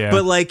whatever. Yeah.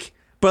 But like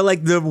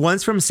the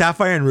ones from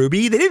Sapphire and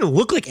Ruby, they didn't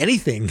look like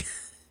anything.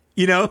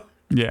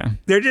 Yeah.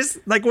 They're just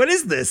like, what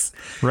is this?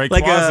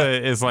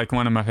 Rayquaza is like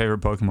one of my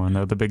favorite Pokemon,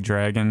 though. The big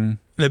dragon.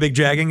 The big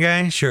dragon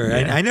guy? Sure.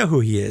 Yeah. I know who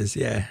he is.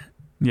 Yeah.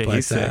 Yeah, but,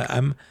 he's sick.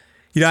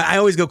 I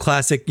always go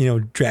classic,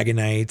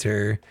 Dragonite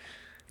or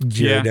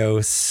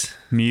Gyarados.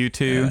 Yeah.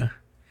 Mewtwo.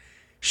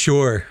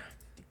 Sure.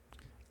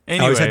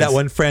 Anyways. I always had that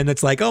one friend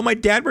that's like, oh, my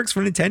dad works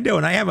for Nintendo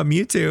and I have a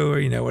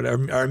Mewtwo or,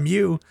 whatever, or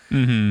Mew.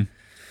 Mm-hmm.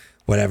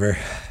 Whatever.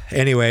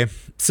 Anyway,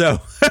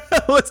 so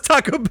let's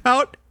talk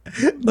about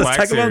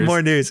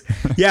more news.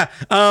 Yeah.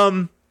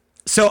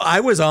 So I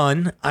was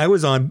on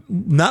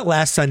not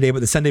last Sunday, but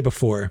the Sunday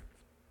before.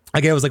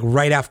 Again, it was like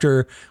right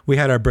after we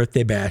had our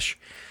birthday bash.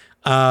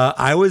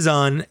 I was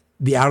on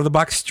the Out of the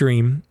Box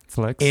stream.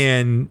 Flex.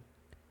 And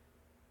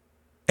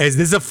as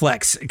this is a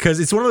flex because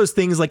it's one of those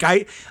things like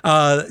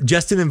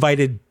Justin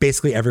invited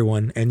basically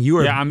everyone and you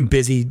were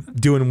busy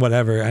doing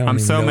whatever. I'm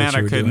so mad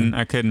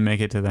I couldn't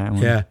make it to that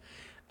one. Yeah.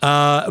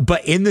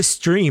 But in the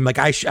stream, like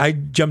I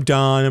jumped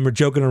on and we're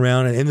joking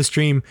around, and in the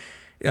stream,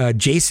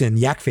 Jason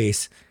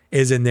Yakface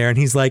is in there, and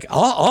he's like,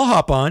 "I'll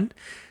hop on."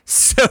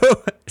 So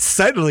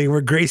suddenly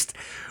we're graced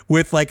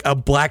with like a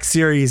Black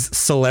Series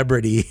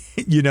celebrity,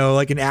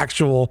 like an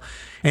actual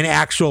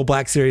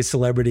Black Series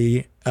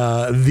celebrity.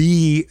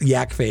 The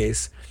Yak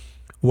Face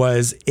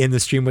was in the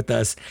stream with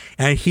us,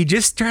 and he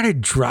just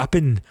started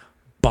dropping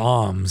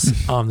bombs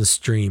on the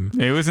stream.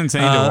 It was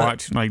insane to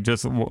watch, like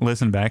just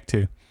listen back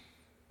to.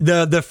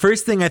 The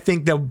first thing I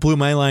think that blew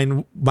my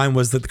mind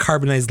was that the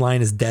carbonized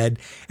line is dead,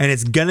 and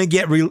it's gonna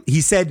get.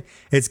 He said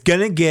it's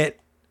gonna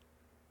get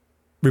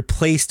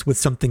replaced with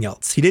something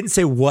else. He didn't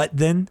say what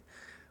then,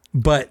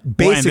 but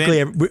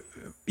basically,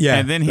 yeah.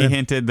 And then he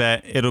hinted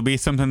that it'll be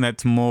something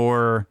that's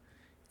more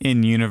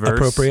in universe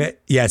appropriate.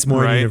 Yeah, it's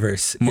more in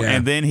universe. Yeah.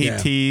 And then he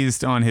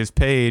teased on his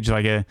page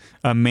like a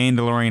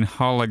Mandalorian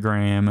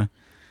hologram.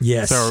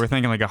 Yes. So we're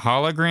thinking like a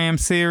hologram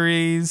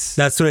series.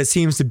 That's what it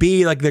seems to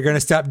be. Like they're going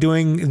to stop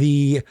doing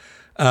the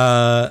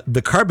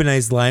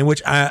carbonized line,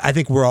 which I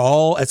think we're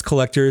all, as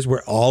collectors,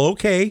 we're all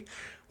okay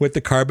with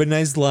the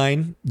carbonized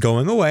line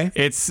going away.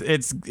 It's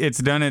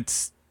done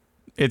its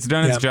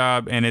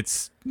job, and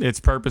its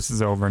purpose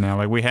is over now.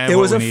 Like we have. It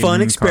was a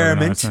fun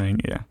experiment.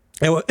 Yeah.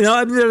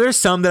 There's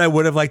some that I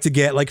would have liked to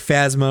get, like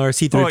Phasma or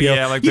C-3PO. Oh,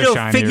 yeah, like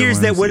the figures ones,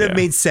 that would have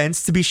made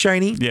sense to be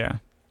shiny. Yeah.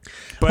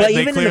 But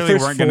they even clearly in the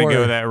first weren't going to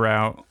go that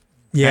route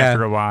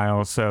after a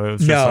while. So it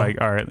was just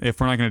like, all right, if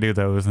we're not going to do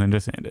those, then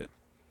just end it.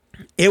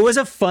 It was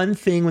a fun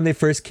thing when they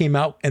first came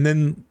out, and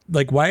then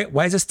like, why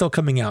is it still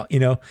coming out?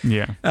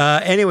 Yeah.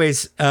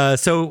 Anyways,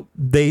 so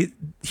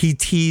he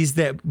teased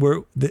that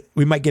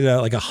we might get a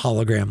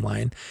hologram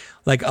line,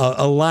 like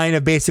a line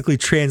of basically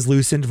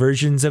translucent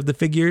versions of the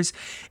figures.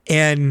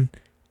 And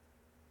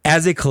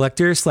as a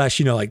collector /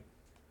 like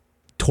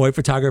toy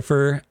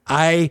photographer,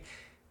 I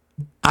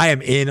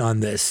am in on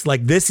this.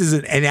 Like this is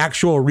an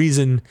actual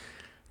reason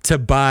to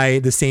buy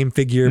the same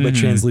figure but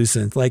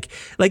translucent. Like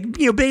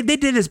they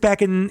did this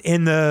back in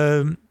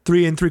the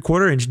 3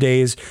 3/4 inch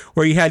days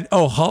where you had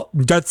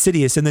Darth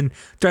Sidious and then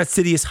Darth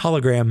Sidious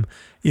hologram.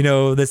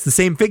 That's the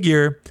same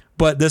figure,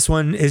 but this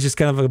one is just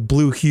kind of a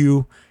blue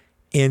hue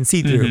and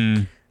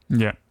see-through.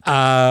 Yeah.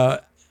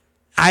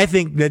 I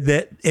think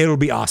that it'll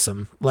be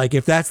awesome. Like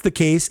if that's the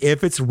case,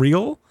 if it's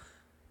real,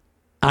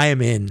 I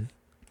am in.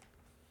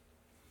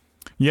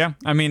 Yeah,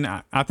 I mean,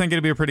 I think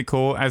it'd be pretty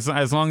cool as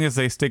long as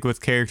they stick with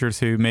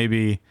characters who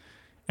maybe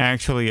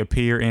actually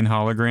appear in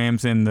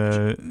holograms in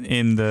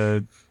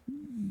the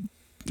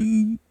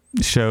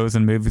shows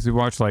and movies we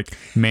watch, like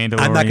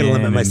Mandalorian. I'm not going to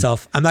limit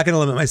myself. I'm not going to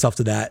limit myself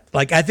to that.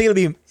 Like, I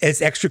think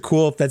it's extra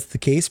cool if that's the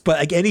case. But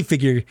like any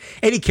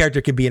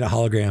character can be in a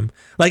hologram.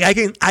 Like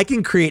I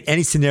can create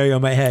any scenario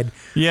in my head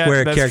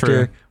where a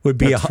character would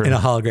be in a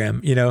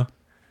hologram.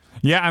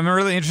 Yeah, I'm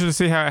really interested to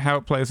see how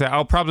it plays out.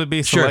 I'll probably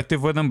be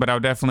selective with them, but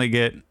I'll definitely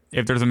get,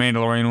 if there's a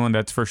Mandalorian one,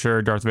 that's for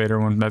sure. Darth Vader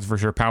one, that's for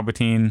sure.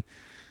 Palpatine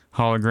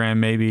hologram,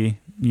 maybe,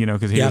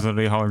 because he was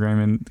literally a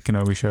hologram in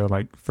Kenobi show,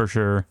 like for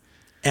sure.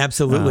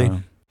 Absolutely.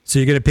 So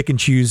you're going to pick and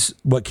choose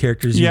what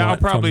characters you want? Yeah, I'll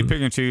probably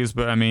pick and choose,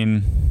 but I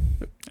mean...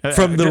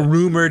 From the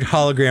rumored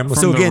hologram.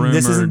 So again,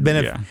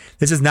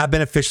 this has not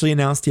been officially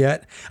announced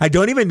yet. I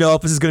don't even know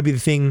if this is going to be the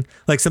thing,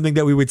 like something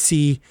that we would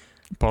see...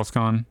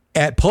 PulseCon.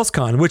 At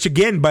PulseCon, which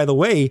again, by the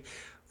way,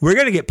 we're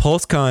going to get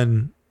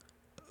PulseCon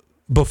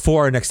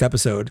before our next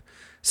episode.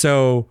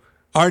 So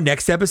our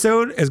next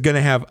episode is going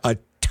to have a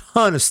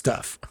ton of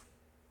stuff.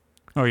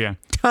 Oh, yeah.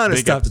 Ton of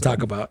stuff to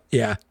talk about.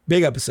 Yeah.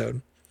 Big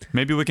episode.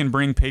 Maybe we can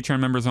bring Patreon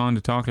members on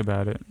to talk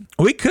about it.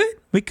 We could.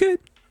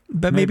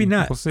 But maybe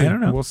not. We'll see. I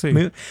don't know. We'll see.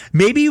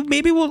 Maybe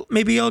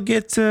we'll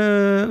get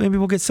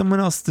someone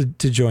else to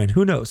join.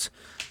 Who knows?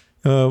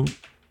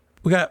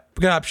 We got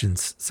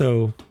options.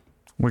 So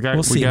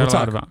we'll see.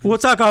 We'll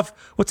talk off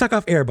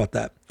air about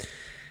that.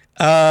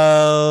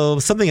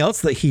 Something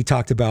else that he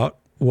talked about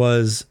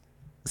was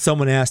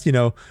someone asked,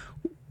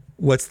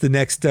 what's the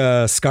next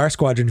Scar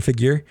Squadron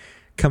figure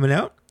coming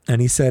out?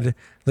 And he said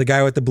the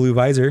guy with the blue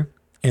visor,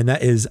 and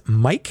that is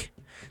Mike.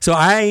 So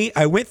I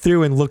went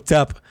through and looked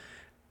up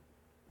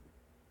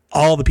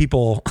all the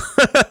people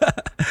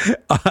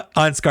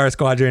on Scar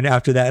Squadron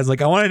after that. I was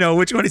like, I want to know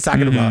which one he's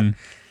talking about.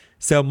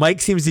 So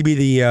Mike seems to be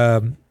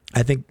the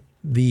I think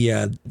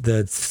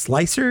the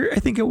slicer, I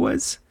think it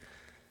was.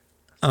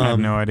 I have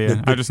no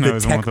idea. I just know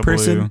he's one with the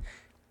blue.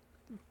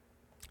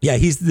 Yeah,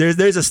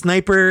 there's a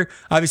sniper.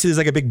 Obviously, there's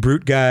like a big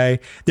brute guy.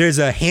 There's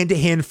a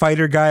hand-to-hand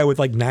fighter guy with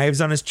like knives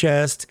on his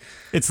chest.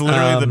 It's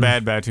literally the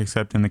Bad Batch,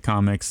 except in the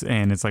comics,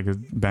 and it's like a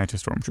batch of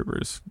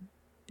stormtroopers.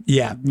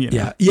 Yeah.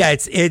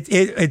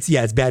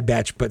 It's Bad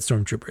Batch, but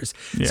stormtroopers.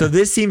 Yeah. So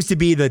this seems to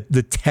be the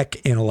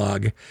tech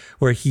analog,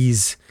 where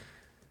he's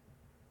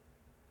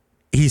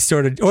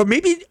sort of, or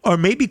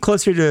maybe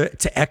closer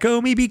to Echo,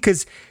 maybe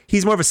because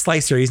he's more of a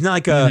slicer. He's not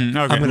like I'm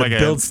going to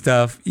build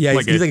stuff. Yeah,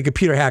 he's like a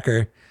computer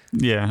hacker.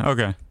 Yeah.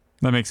 Okay.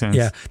 That makes sense.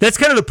 Yeah. That's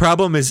kind of the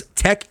problem is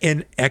Tech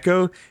and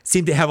Echo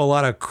seem to have a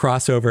lot of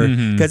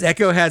crossover because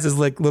Echo has his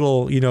like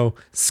little,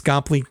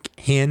 Scomp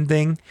hand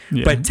thing,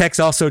 but Tech's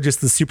also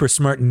just the super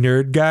smart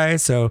nerd guy.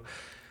 So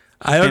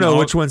I don't know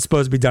which one's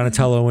supposed to be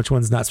Donatello and which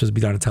one's not supposed to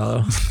be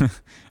Donatello.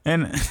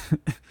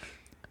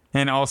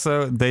 and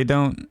also they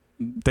don't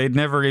they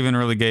never even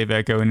really gave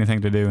Echo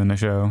anything to do in the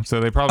show, so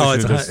they probably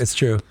it's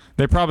true.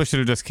 They probably should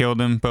have just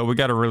killed him, but we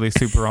got a really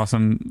super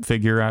awesome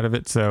figure out of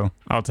it, so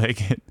I'll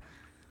take it.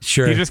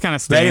 Sure. He just kind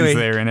of stands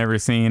there in every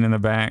scene in the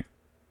back,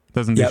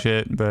 doesn't do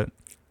shit, but.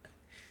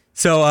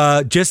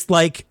 So just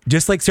like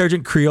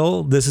Sergeant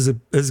Creel, this is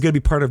going to be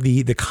part of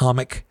the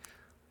comic.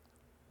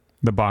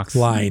 The box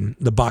line,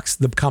 the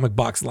comic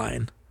box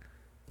line.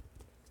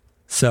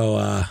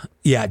 So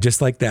yeah,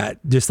 just like that,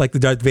 just like the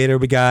Darth Vader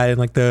we got, and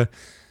like the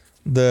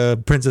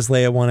Princess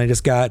Leia one I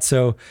just got.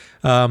 So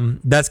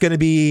that's gonna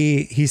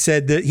be. He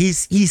said that he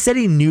said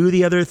he knew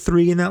the other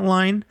three in that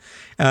line,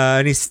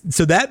 and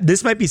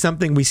this might be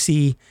something we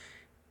see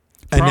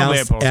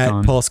announced at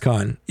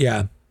PulseCon.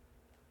 Yeah.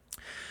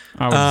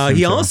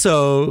 He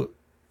also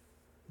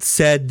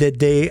said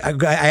that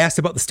I asked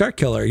about the Star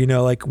Killer,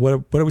 like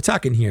what are we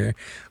talking here?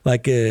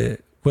 Like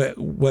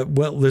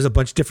what there's a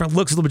bunch of different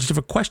looks, a little bit of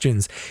different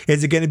questions.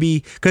 Is it going to be,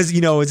 because is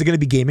it going to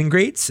be gaming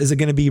greats? Is it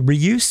going to be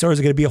reuse, or is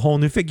it going to be a whole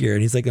new figure?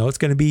 And he's like, no, it's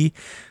going to be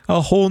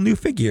a whole new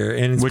figure,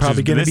 and it's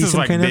probably going to be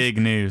some kind of big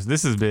news.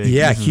 This is big.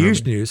 Yeah,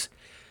 huge news.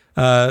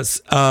 We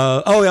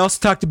also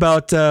talked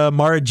about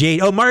Mara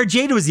Jade. Oh, Mara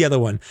Jade was the other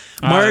one.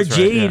 Mara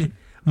Jade. Right, yeah.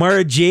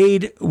 Mara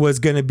Jade was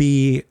going to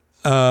be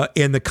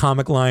in the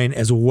comic line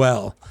as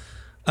well.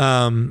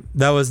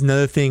 That was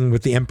another thing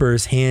with the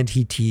Emperor's hand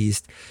he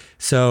teased.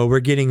 So we're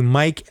getting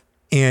Mike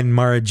and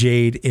Mara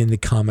Jade in the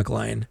comic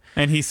line.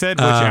 And he said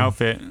which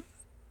outfit.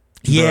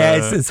 Yeah,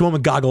 it's the one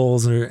with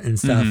goggles and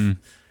stuff. Mm-hmm.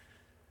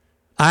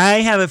 I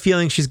have a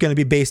feeling she's going to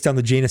be based on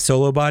the Jaina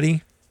Solo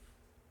body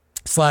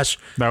 /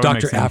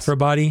 Dr. Aphra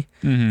body.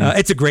 Mm-hmm.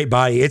 It's a great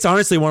body. It's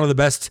honestly one of the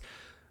best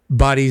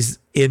bodies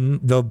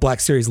in the Black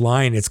Series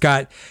line. It's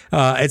got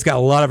a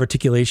lot of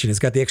articulation. It's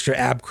got the extra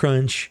ab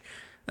crunch,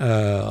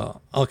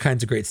 all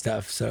kinds of great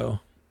stuff. So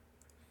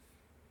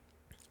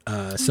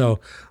a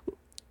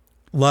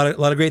lot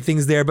of great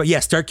things there. But yeah,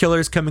 Star Killer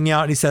is coming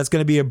out, and he said it's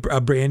going to be a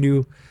brand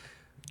new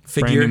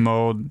figure, brand new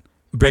mold,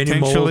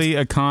 potentially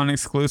a con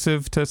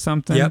exclusive to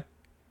something. Yep.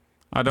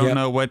 I don't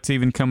know what's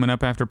even coming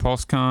up after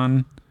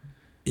PulseCon.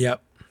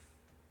 Yep.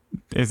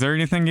 Is there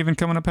anything even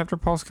coming up after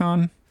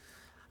PulseCon?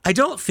 I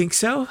don't think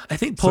so. I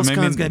think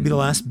PulseCon is going to be the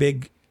last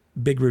big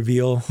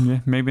reveal.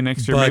 Yeah, maybe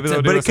next year. Maybe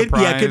they'll do a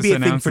surprise, it could be a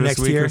thing for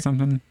next year or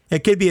something.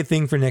 It could be a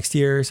thing for next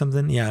year or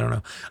something. Yeah, I don't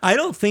know.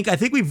 I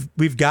think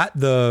we've got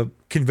the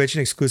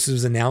convention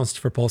exclusives announced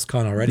for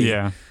PulseCon already.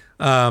 Yeah.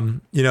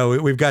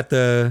 We've got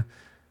the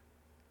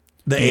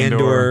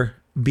Andor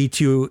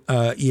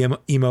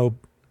B2 emo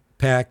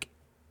pack,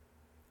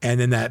 and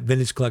then that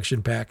vintage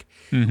collection pack,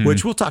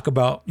 which we'll talk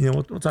about.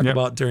 We'll talk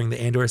about during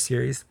the Andor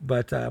series,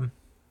 but.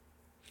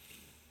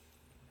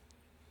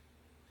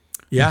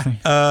 Yeah,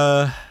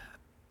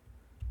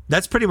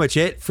 that's pretty much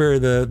it for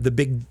the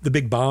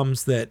big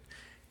bombs that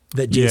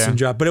Jason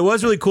dropped. But it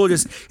was really cool.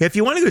 Just if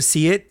you want to go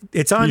see it,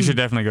 it's on. You should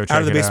definitely go check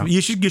out of the it basement. out.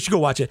 You should go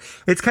watch it.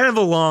 It's kind of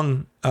a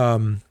long.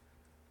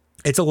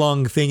 It's a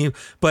long thing,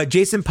 but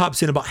Jason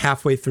pops in about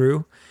halfway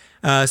through.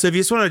 So if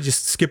you just want to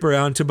just skip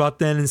around to about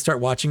then and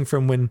start watching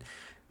from when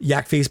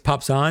Yak Face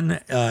pops on,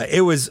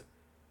 it was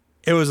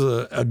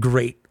a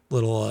great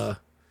little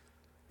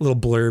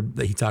blurb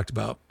that he talked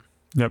about.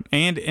 Yep,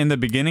 and in the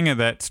beginning of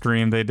that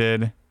stream, they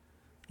did.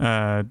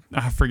 I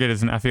forget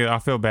his name. I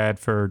feel bad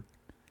for.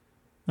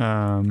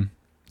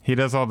 He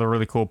does all the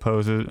really cool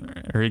poses,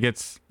 or he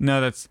gets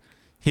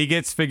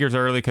figures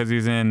early because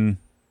he's in.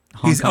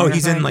 He's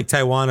in like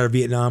Taiwan or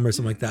Vietnam or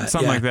something like that.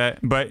 Something like that,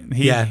 but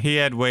he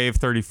had Wave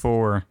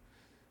 34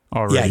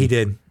 already. Yeah, he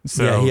did.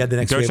 So he had the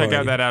next. Go check already.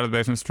 out that Out of the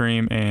Basement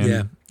stream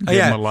and give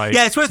him a like.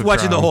 Yeah, it's worth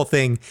watching the whole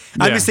thing.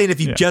 I'm just saying if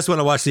you just want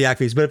to watch the Yak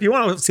Face, but if you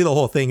want to see the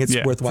whole thing, it's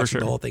worth watching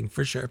the whole thing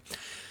for sure.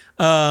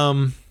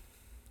 But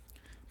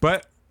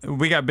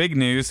we got big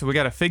news. We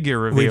got a figure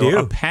reveal,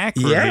 a pack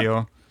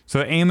reveal.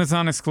 So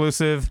Amazon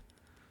exclusive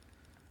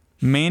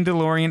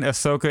Mandalorian,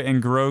 Ahsoka,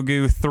 and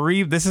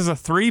Grogu. This is a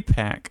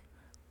 3-pack.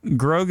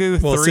 Grogu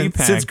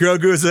 3-pack. Since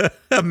Grogu is a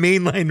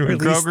mainline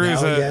release, Grogu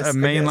is a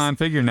mainline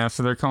figure now,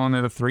 so they're calling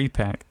it a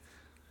 3-pack.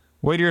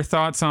 What are your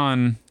thoughts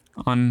on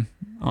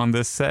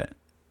this set?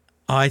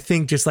 I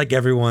think just like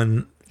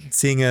everyone,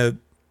 seeing a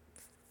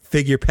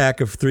figure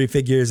pack of 3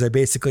 figures I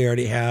basically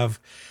already have,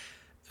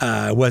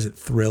 I wasn't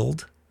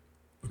thrilled,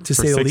 to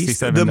say the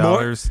least.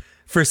 $67.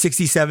 For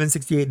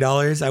 $67,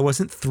 $68, I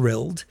wasn't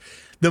thrilled.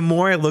 The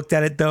more I looked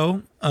at it,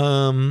 though,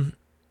 I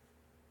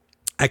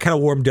kind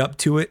of warmed up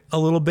to it a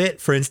little bit.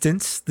 For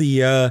instance,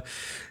 the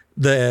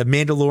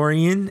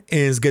Mandalorian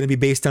is going to be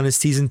based on his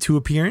season 2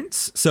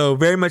 appearance, so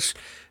very much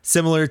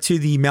similar to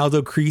the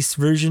Maldo Kreese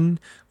version,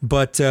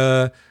 but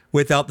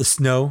without the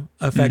snow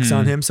effects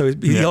on him. So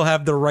he'll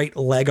have the right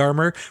leg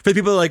armor. For the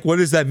people like, what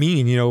does that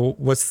mean?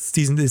 What's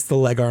season? It's the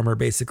leg armor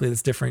basically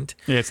that's different.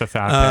 Yeah, it's a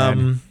thigh pad,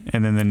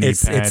 and then the knee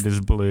pad is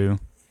blue.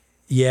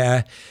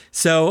 Yeah.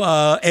 So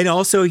and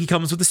also he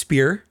comes with a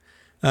spear.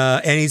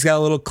 And he's got a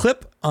little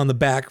clip on the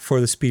back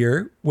for the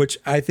spear, which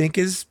I think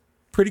is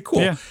pretty cool.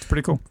 Yeah, it's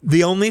pretty cool.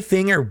 The only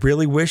thing I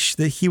really wish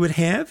that he would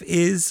have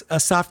is a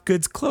soft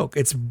goods cloak.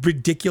 It's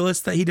ridiculous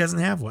that he doesn't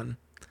have one.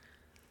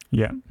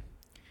 Yeah.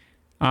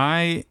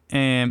 I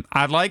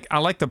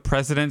like the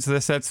precedence of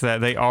the sets that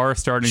they are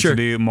starting to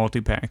do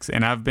multi-packs,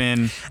 and I've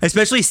been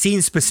especially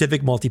scene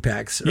specific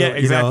multi-packs. Yeah,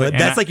 exactly. You know,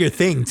 that's like your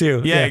thing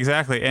too. Yeah,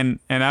 exactly. And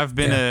I've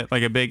been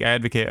a big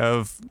advocate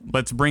of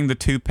let's bring the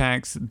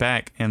 2-packs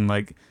back, and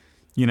like,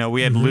 you know,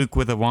 we had Luke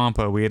with a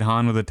Wampa, we had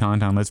Han with a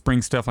Tauntaun. Let's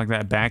bring stuff like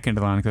that back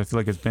into the line because I feel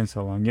like it's been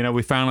so long. You know,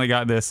 we finally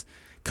got this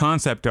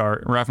concept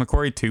art Ralph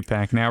McQuarrie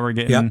 2-pack. Now we're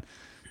getting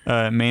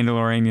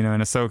Mandalorian, you know,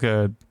 and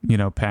Ahsoka, you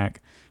know,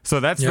 pack. So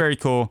that's very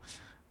cool.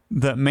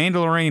 The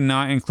Mandalorian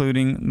not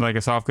including like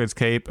a soft goods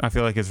cape, I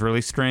feel like is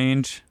really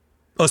strange.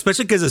 Oh,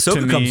 especially because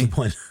Ahsoka comes with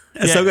one.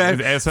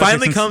 Ahsoka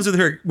finally comes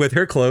with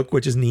her cloak,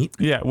 which is neat.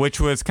 Yeah, which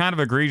was kind of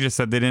egregious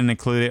that they didn't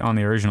include it on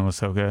the original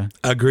Ahsoka.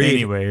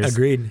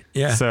 Agreed.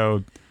 Yeah.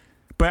 So,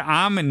 but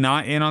I'm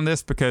not in on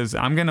this because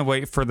I'm gonna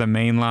wait for the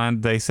main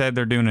line. They said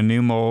they're doing a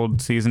new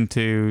mold season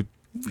 2.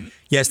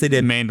 Yes, they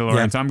did. Mandalorian.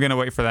 Yeah. So I'm gonna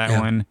wait for that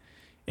one.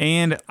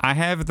 And I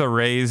have the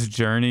Rey's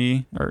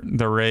Journey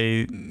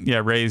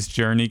Rey's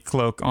Journey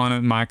cloak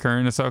on my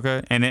current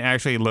Ahsoka, and it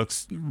actually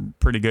looks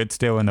pretty good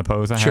still in the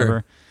pose I have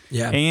her.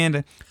 Yeah.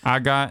 And I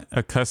got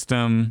a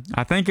custom,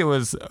 I think it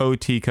was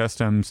OT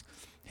Customs.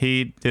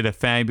 He did a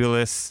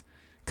fabulous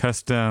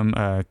custom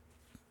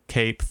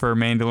cape for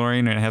Mandalorian,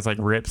 and it has like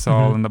rips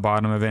all in the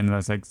bottom of it, and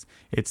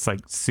it's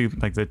like soup,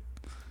 like the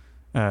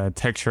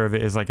texture of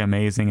it is like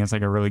amazing. It's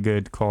like a really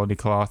good quality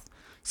cloth.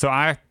 So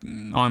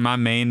on my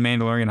main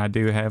Mandalorian, I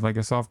do have like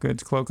a soft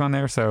goods cloak on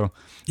there. So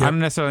I don't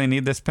necessarily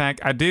need this pack.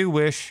 I do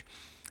wish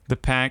the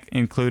pack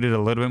included a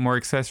little bit more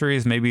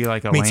accessories, maybe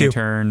like a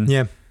lantern.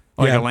 Yeah.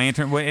 Like a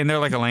lantern. Isn't there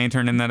like a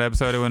lantern in that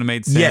episode? It would have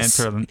made sense. Yes.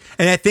 And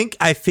I think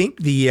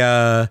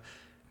the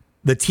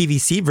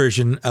TVC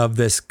version of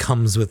this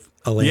comes with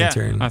a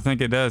lantern. Yeah, I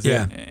think it does.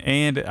 Yeah.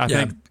 And I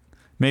think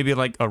maybe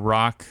like a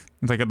rock,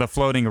 like the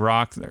floating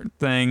rock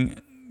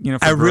thing. You know,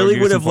 I really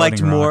would have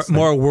liked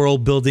more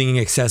world building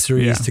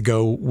accessories to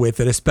go with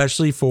it,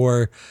 especially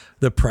for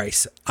the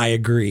price. I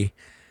agree.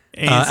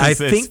 And I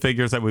think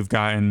figures that we've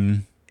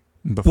gotten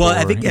before. Well,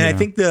 I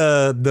think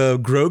the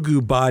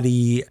Grogu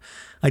body,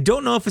 I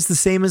don't know if it's the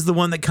same as the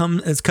one that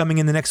is coming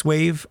in the next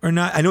wave or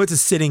not. I know it's a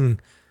sitting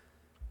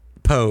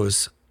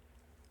pose.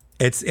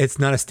 It's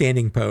not a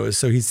standing pose,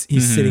 so he's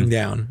sitting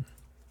down.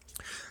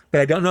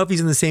 But I don't know if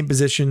he's in the same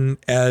position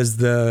as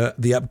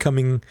the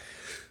upcoming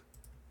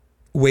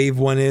wave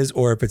one is,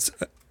 or if it's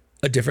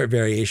a different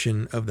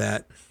variation of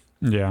that.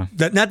 Yeah.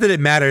 Not that it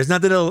matters.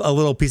 Not that a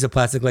little piece of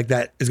plastic like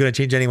that is going to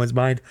change anyone's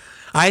mind.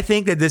 I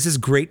think that this is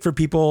great for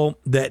people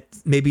that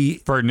maybe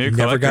for new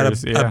never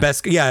collectors, got a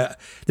best. Yeah.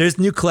 There's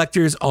new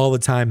collectors all the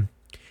time.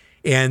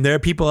 And there are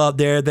people out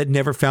there that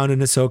never found an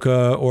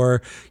Ahsoka,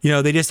 or, you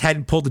know, they just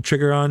hadn't pulled the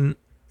trigger on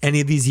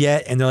any of these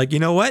yet. And they're like, you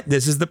know what?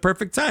 This is the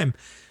perfect time.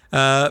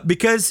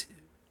 Because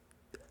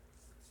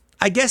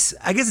I guess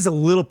it's a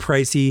little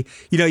pricey.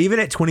 You know, even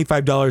at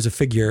 $25 a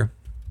figure,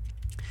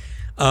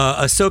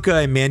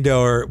 Ahsoka and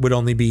Mando would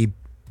only be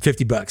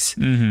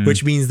 $50,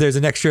 which means there's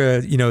an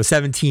extra, you know,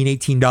 $17,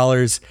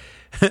 $18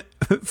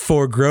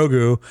 for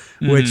Grogu,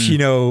 which, you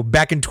know,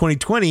 back in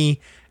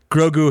 2020,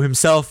 Grogu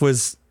himself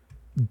was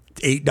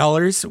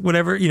 $8,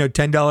 whatever, you know,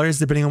 $10,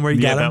 depending on where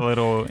you got him. Yeah, that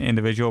little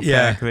individual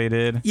pack they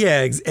did.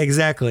 Yeah,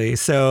 exactly.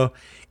 So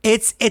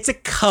it's a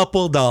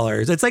couple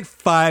dollars. It's like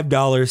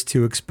 $5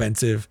 too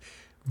expensive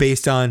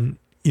based on,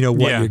 you know,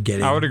 what you're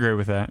getting. I would agree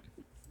with that.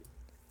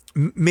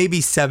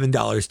 Maybe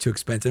 $7 too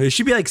expensive. It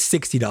should be like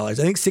 $60. I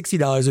think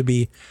 $60 would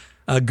be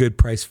a good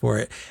price for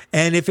it.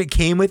 And if it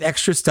came with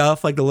extra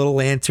stuff like the little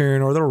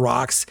lantern or the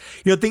rocks,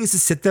 you know, things to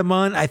sit them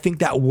on, I think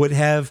that would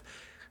have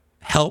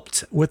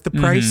helped with the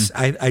price.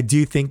 I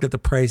do think that the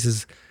price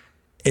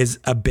is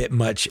a bit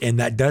much, and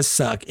that does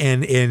suck.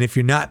 And if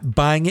you're not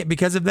buying it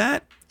because of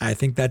that, I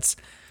think that's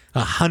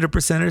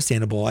 100%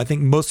 understandable. I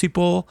think most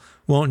people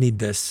won't need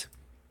this.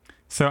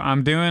 So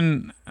I'm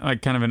doing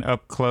like kind of an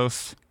up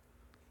close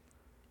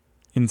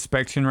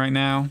inspection right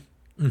now.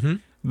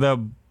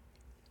 The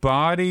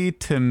body,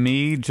 to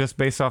me, just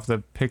based off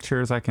the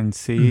pictures I can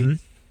see,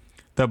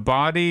 the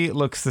body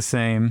looks the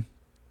same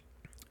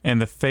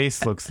and the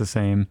face looks the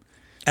same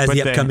as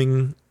the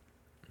upcoming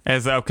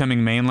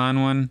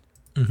mainline one.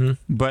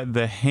 But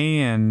the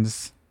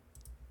hands,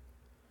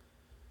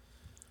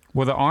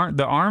 well,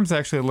 the arms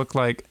actually look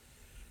like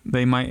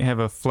they might have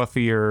a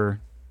fluffier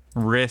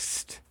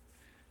wrist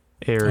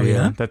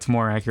area that's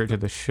more accurate to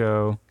the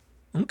show.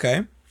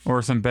 Okay.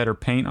 Or some better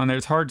paint on there.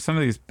 It's hard. Some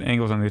of these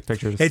angles on these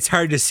pictures. It's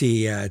hard to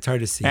see. Yeah, it's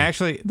hard to see.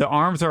 Actually, the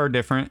arms are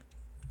different.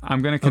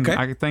 I'm gonna.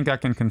 I think I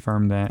can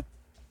confirm that.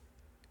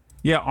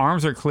 Yeah,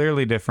 arms are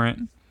clearly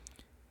different.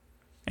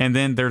 And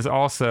then there's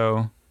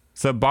also,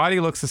 so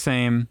body looks the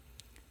same.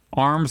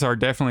 Arms are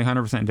definitely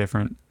 100%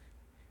 different.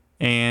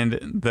 And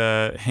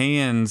the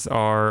hands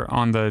are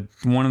on the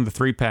one of the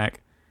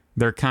 3-pack.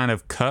 They're kind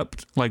of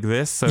cupped like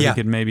this, so you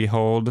could maybe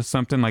hold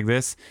something like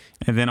this.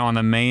 And then on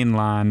the main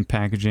line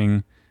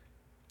packaging,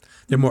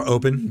 they're more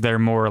open. They're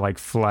more like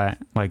flat,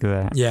 like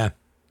that. Yeah.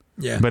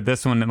 But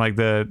this one, like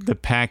the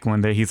pack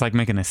one, he's like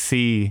making a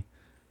C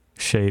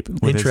shape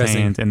with his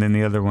hands, and then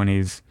the other one,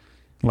 he's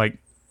like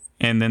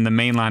and then the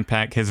mainline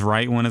pack, his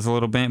right one is a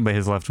little bent, but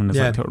his left one is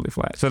like totally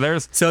flat. So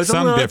there's it's a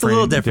little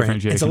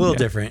different. It's a little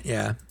different,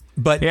 yeah.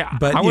 But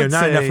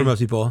not enough for most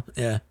people.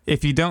 Yeah.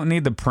 If you don't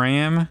need the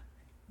Pram,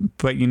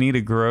 but you need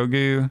a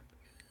Grogu,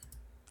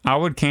 I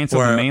would cancel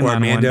the mainline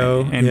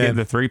Mando, one and get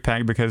the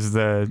 3-pack because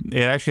it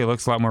actually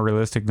looks a lot more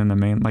realistic than the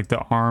main. Like the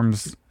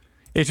arms,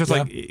 it's just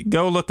like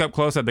go look up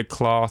close at the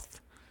cloth,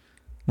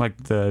 like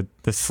the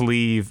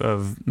sleeve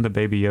of the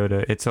Baby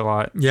Yoda. It's a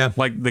lot. Yeah.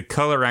 Like the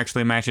color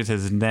actually matches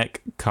his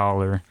neck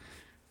collar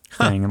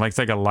thing. Like it's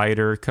like a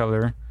lighter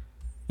color,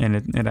 and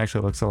it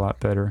actually looks a lot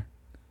better.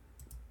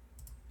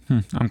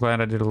 I'm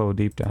glad I did a little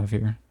deep dive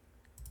here.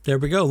 There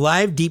we go.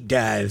 Live deep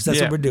dives. That's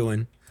what we're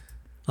doing.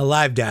 A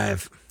live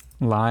dive.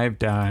 Live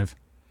dive.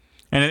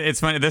 And it's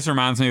funny. This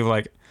reminds me of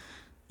like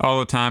all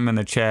the time in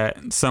the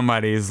chat,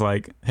 somebody's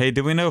like, hey,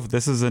 do we know if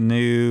this is a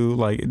new,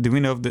 like, do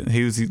we know if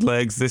whose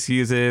legs this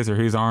uses or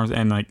whose arms?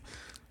 And like,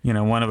 you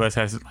know, one of us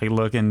has to like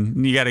look,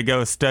 and you got to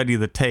go study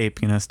the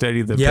tape, you know,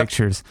 study the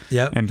pictures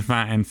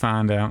and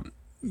find out,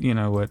 you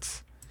know,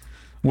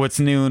 what's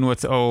new and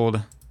what's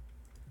old.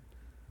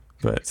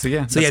 But the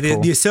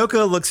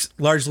Ahsoka looks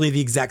largely the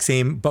exact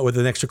same, but with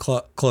an extra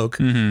cloak.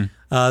 Mm-hmm.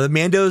 The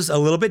Mando's a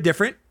little bit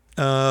different,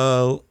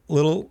 and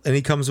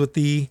he comes with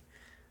the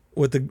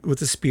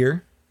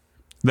spear.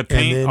 The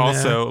paint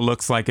also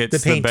looks like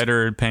it's the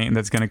better paint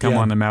that's going to come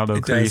on the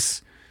Maldo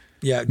Kreese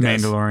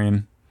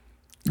Mandalorian.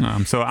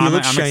 So I'm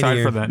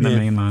excited for the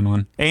mainline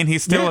one, and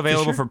he's still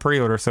available for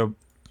pre-order. So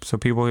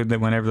people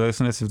whenever they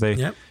listen to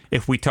this,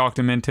 if we talked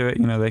them into it,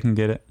 you know, they can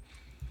get it.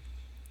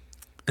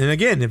 And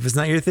again, if it's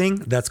not your thing,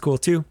 that's cool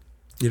too.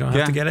 You don't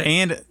have to get it.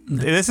 And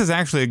this is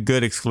actually a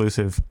good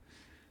exclusive.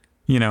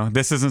 You know,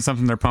 this isn't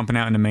something they're pumping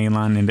out into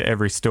mainline into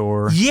every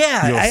store.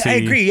 Yeah, I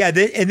agree. Yeah,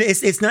 and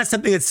it's not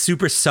something that's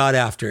super sought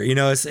after. You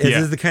know, this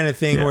is the kind of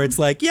thing where it's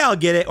like, I'll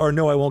get it, or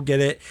no, I won't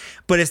get it.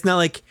 But it's not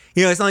like,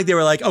 you know, it's not like they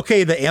were like,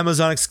 okay, the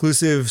Amazon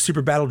exclusive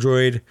Super Battle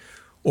Droid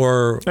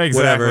or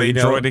whatever. You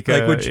know,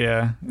 Droideka, like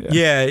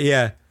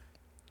yeah.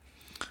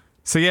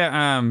 So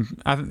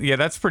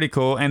that's pretty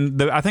cool.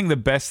 And I think the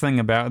best thing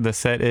about the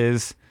set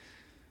is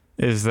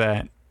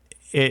that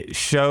it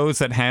shows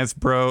that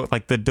Hasbro,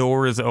 like, the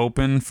door is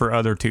open for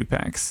other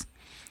 2-packs.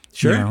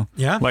 Sure. You know?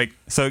 Yeah. Like,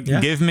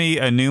 give me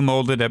a new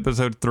molded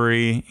Episode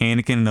 3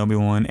 Anakin and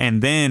Obi-Wan,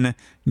 and then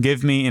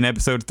give me an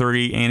Episode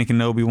 3 Anakin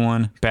and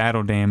Obi-Wan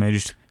battle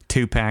damaged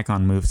 2-pack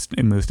on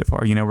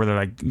Mustafar. You know, where they're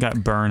like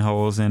got burn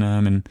holes in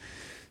them and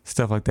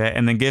stuff like that.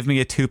 And then give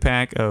me a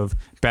 2-pack of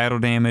battle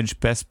damage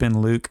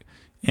Bespin Luke,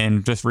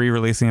 and just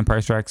re-releasing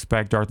Empire Strikes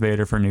Back Darth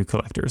Vader for new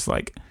collectors.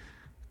 Like,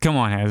 come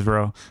on,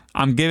 Hasbro.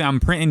 I'm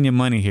printing you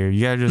money here.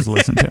 You gotta just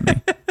listen to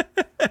me.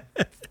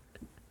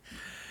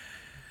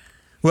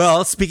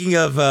 Well, speaking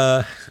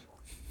of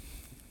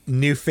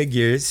new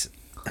figures,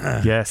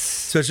 yes,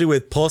 especially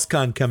with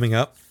PulseCon coming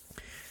up,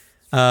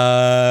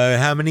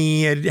 how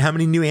many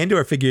new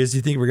Andor figures do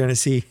you think we're gonna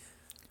see?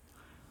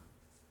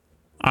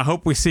 I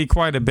hope we see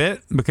quite a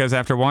bit, because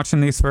after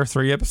watching these first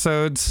 3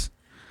 episodes,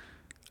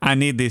 I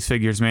need these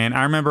figures, man.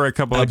 I remember a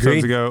couple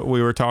episodes ago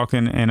we were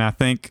talking, and I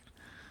think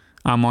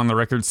I'm on the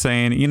record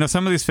saying, you know,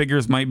 some of these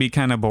figures might be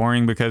kind of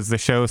boring because the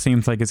show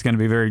seems like it's going to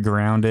be very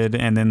grounded,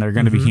 and then they're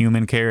going to be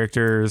human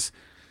characters.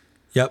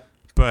 Yep.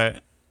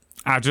 But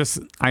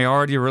I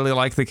already really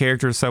like the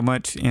characters so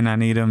much, and I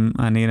need them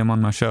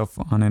on my shelf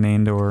on an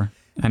Andor.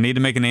 I need to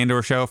make an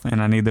Andor shelf,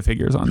 and I need the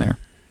figures on there.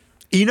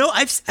 You know,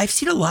 I've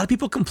seen a lot of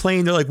people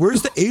complain. They're like,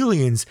 "Where's the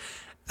aliens?"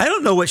 I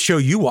don't know what show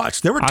you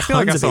watched. There were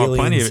tons of aliens.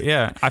 Plenty of,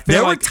 yeah,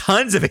 there were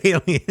tons of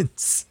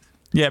aliens.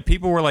 Yeah,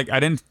 people were like, I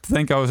didn't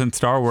think I was in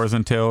Star Wars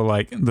until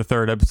like the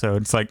 3rd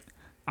episode. It's like,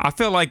 I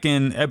feel like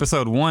in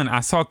episode 1, I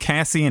saw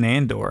Cassian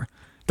Andor.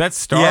 That's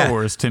Star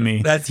Wars to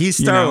me. He's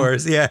Star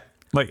Wars, yeah.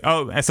 Like,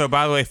 so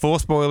by the way, full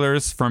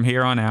spoilers from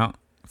here on out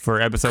for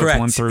episodes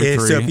 1 through 3.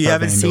 So if you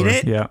haven't seen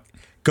it,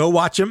 go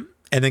watch them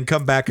and then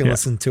come back and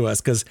listen to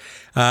us, because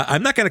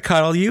I'm not going to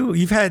coddle you.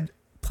 You've had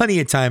plenty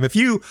of time. If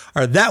you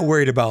are that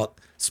worried about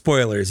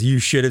spoilers, you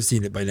should have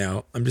seen it by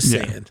now. I'm just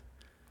saying.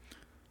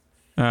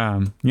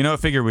 You know what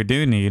figure we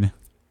do need?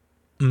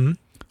 Mm-hmm.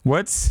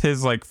 What's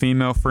his like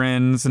female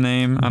friend's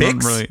name?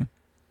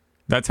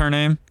 That's her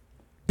name?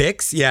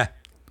 Bix? Yeah.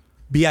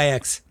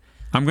 Bix.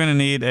 I'm gonna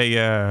need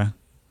an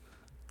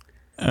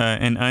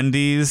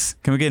undies.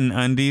 Can we get an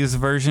undies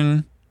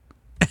version?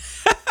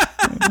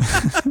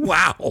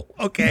 Wow.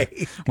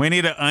 Okay. We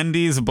need an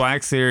undies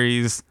Black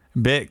Series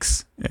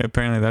Bix.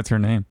 Apparently that's her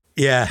name.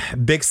 Yeah,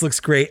 Bix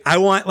looks great. I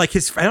want like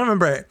his. I don't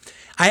remember.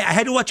 I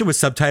had to watch it with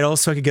subtitles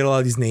so I could get a lot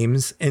of these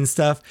names and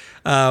stuff.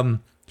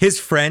 His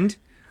friend,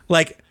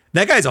 like,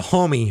 that guy's a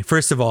homie.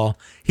 First of all,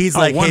 he's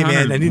like, "Hey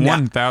man, I need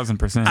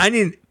 1,000%. I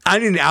need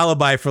an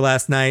alibi for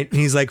last night." And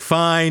he's like,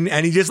 "Fine,"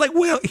 and he just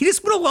he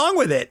just went along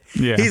with it.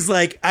 Yeah. He's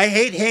like, "I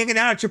hate hanging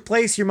out at your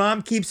place. Your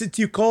mom keeps it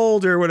too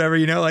cold or whatever."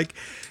 You know, like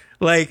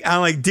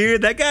I'm like,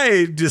 dude, that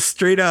guy just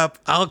straight up,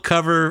 I'll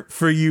cover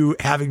for you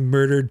having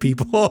murdered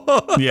people.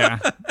 Yeah.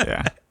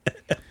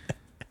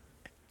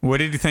 What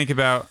did you think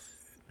about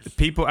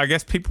people? I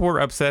guess people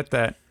were upset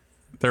that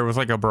there was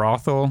like a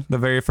brothel the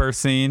very first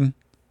scene.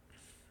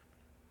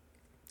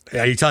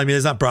 Are you telling me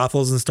there's not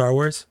brothels in Star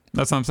Wars?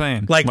 That's what I'm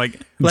saying. Like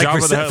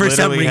Jabba the Hutt for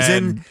some literally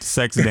reason, had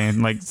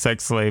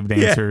sex slave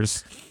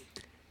dancers.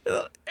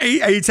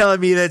 Are you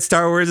telling me that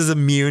Star Wars is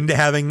immune to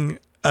having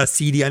a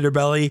seedy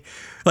underbelly?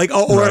 Like,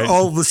 or Right.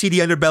 all the seedy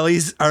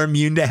underbellies are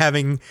immune to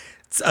having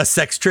a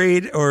sex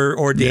trade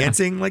or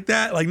dancing like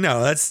that? Like,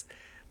 no, that's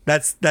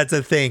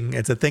a thing.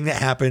 It's a thing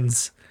that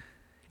happens.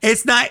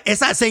 It's not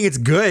saying it's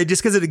good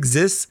just because it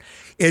exists.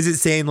 Is it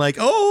saying like,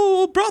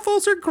 oh,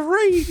 brothels are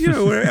great, you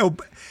know?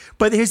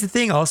 But here's the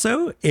thing.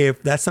 Also,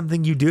 if that's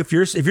something you do, if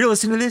you're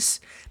listening to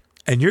this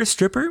and you're a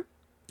stripper,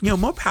 you know,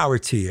 more power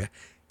to you.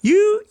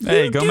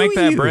 Hey, go make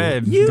that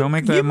bread. Go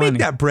make that money. Make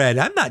that bread.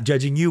 I'm not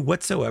judging you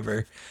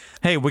whatsoever.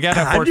 Hey, we got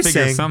to afford figures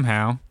saying,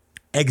 somehow.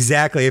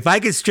 Exactly. If I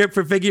could strip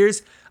for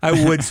figures,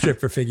 I would strip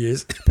for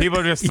figures. People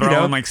are just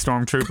throwing like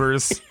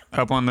stormtroopers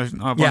up on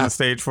the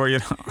stage for you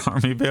to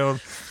army build.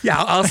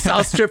 Yeah,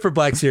 I'll strip for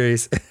Black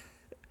Series.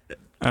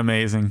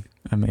 Amazing.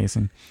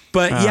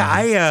 But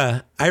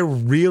yeah, I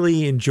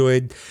really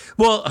enjoyed.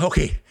 Well,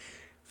 okay.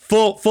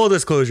 Full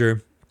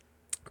disclosure.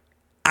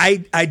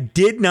 I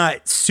did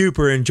not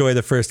super enjoy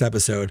the first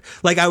episode.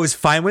 Like, I was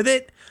fine with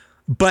it,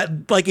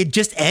 but like it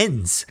just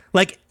ends.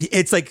 Like,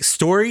 it's like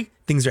story,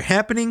 things are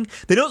happening.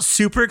 They don't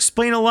super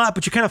explain a lot,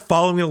 but you're kind of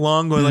following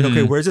along, going like,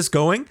 okay, where's this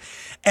going?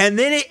 And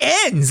then it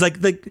ends.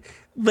 Like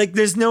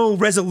there's no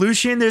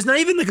resolution. There's not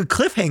even like a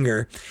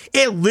cliffhanger.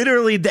 It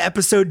literally, the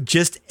episode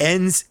just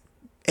ends,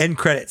 end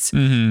credits.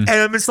 And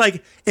I'm just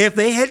like, if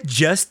they had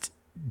just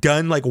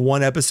done like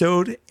one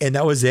episode and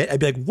that was it, I'd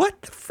be like,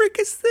 what the frick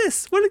is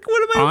this? What am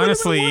I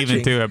honestly what am I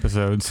even 2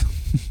 episodes?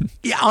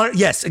 Yeah,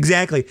 yes,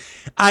 exactly.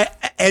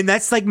 And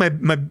that's like my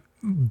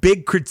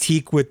big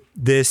critique with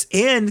this,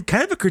 and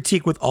kind of a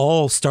critique with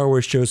all Star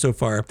Wars shows so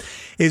far,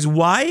 is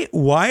why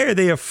are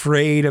they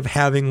afraid of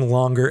having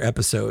longer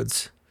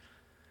episodes?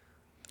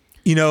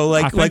 You know,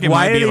 like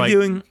why are they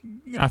doing?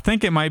 I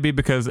think it might be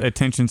because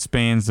attention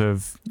spans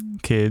of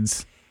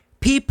kids.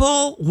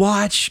 People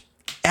watch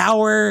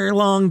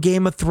hour-long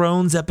Game of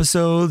Thrones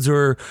episodes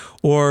or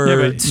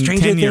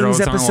Stranger Things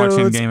episodes. Aren't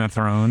watching Game of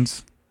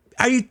Thrones.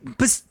 Are you?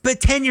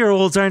 But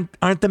 10-year-olds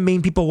aren't the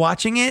main people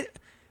watching it.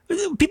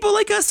 People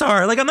like us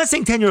are. Like, I'm not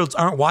saying 10-year-olds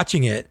aren't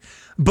watching it,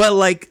 but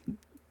like,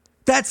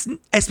 that's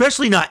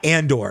especially not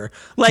Andor.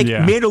 Like,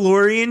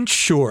 Mandalorian,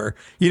 sure.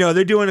 You know,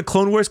 they're doing a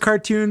Clone Wars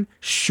cartoon,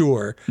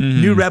 sure.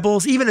 New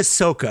Rebels, even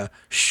Ahsoka,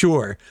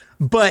 sure.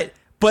 But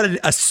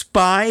a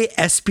spy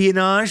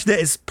espionage that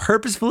is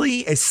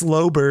purposefully a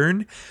slow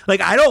burn.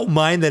 Like, I don't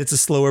mind that it's a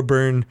slower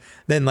burn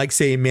than, like,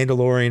 say,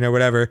 Mandalorian or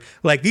whatever.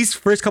 Like, these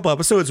first couple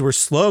episodes were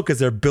slow because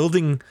they're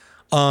building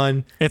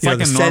on it's like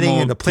the a setting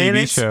normal and the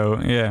planet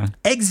show. Yeah,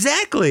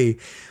 exactly.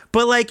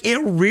 But like, it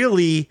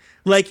really,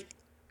 like,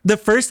 the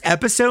first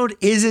episode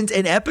isn't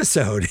an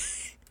episode.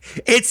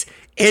 It's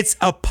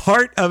a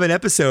part of an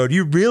episode.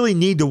 You really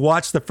need to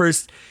watch the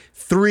first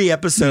 3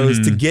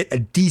 episodes to get a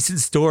decent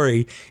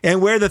story.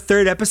 And where the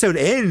 3rd episode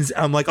ends,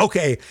 I'm like,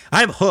 okay,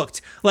 I'm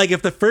hooked. Like,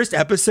 if the first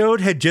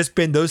episode had just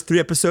been those 3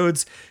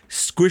 episodes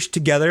squished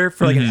together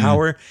for like an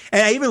hour,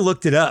 and I even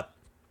looked it up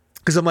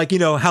because I'm like, you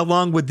know, how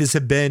long would this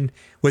have been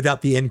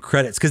without the end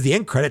credits? Because the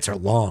end credits are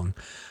long.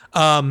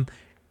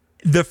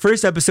 The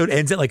first episode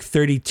ends at like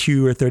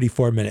 32 or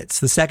 34 minutes.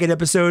 The second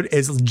episode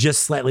is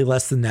just slightly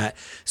less than that.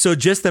 So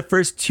just the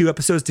first 2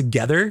 episodes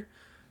together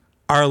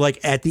are like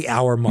at the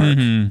hour mark,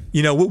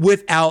 you know,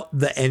 without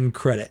the end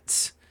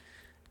credits.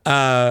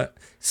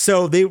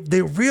 So they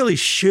really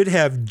should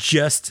have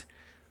just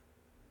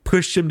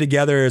pushed them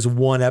together as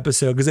one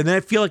episode, because then I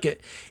feel like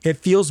it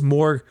feels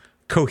more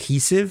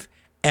cohesive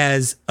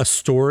as a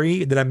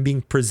story that I'm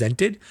being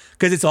presented,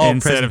 because it's all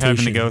instead of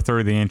having to go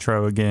through the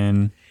intro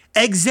again.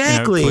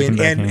 Exactly, you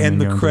know,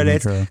 and the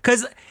credits,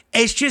 because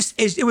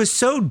it was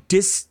so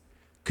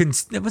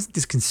it wasn't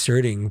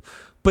disconcerting,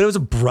 but it was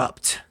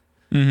abrupt.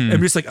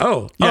 I'm just like,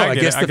 I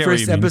guess the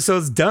first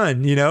episode's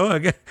done. You know,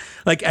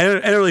 like I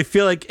don't really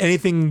feel like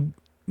anything.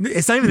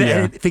 It's not even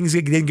that things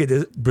didn't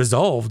get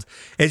resolved.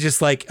 It's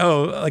just like,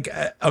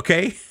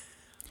 okay,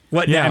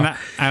 what now?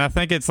 And I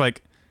think it's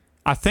like,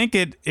 I think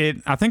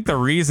the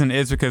reason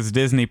is because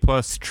Disney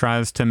Plus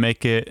tries to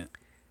make it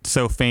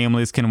so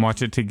families can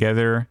watch it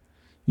together.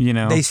 You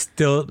know, they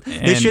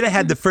should have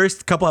had the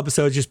first couple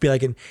episodes just be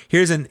like,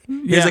 here's like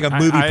a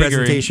movie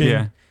presentation.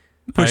 Yeah.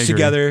 Pushed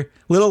together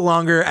a little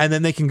longer, and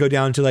then they can go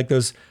down to like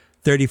those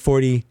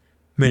 30-40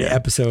 minute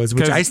episodes,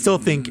 which I still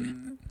think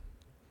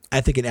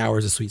an hour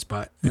is a sweet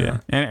spot. Yeah.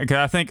 And cause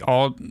I think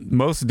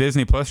most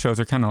Disney Plus shows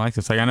are kind of like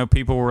this. Like, I know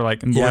people were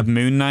like, with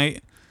Moon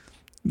Knight,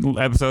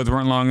 episodes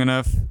weren't long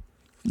enough.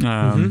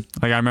 Like,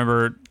 I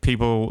remember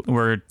people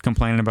were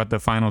complaining about the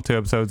final 2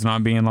 episodes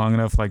not being long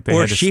enough. Like, they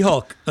or had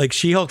She-Hulk,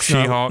 She-Hulk,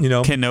 you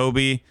know,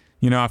 Kenobi.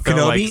 You know, I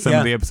felt like some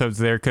of the episodes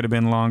there could have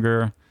been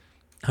longer.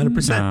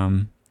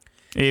 100%.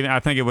 I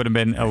think it would have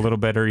been a little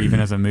better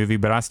even as a movie,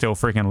 but I still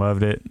freaking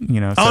loved it.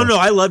 You know. So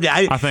I loved it.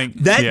 I think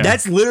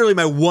that's literally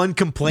my one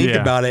complaint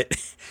about it.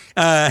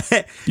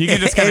 You can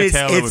just kind of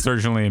tell it was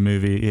originally a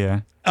movie.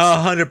 Yeah.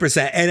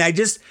 100%. And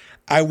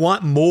I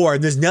want more.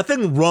 And there's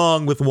nothing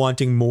wrong with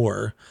wanting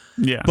more.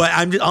 Yeah. But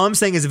all I'm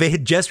saying is if it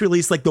had just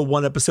released like the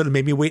one episode and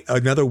made me wait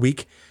another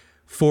week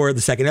for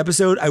the second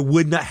episode, I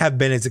would not have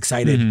been as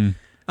excited.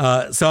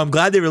 So I'm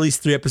glad they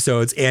released 3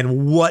 episodes,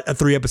 and what a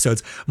 3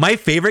 episodes. My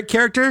favorite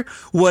character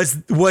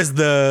was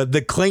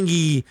the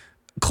clingy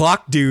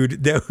clock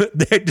dude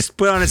that just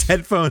put on his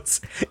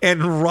headphones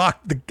and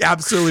rocked the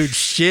absolute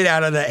shit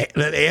out of that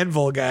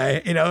anvil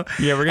guy, you know?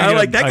 Yeah, we're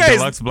gonna get a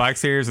deluxe Black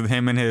Series with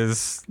him and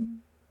his.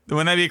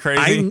 Wouldn't that be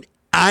crazy?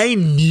 I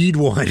need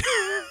one.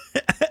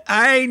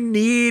 I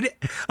need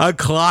a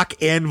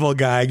clock anvil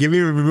guy. Give me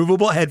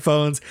removable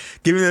headphones.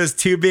 Give me those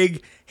 2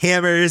 big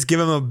hammers. Give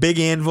him a big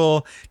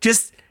anvil.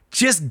 Just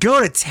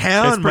go to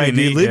town, my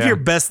dude. Live your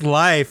best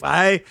life.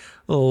 I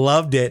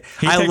loved it.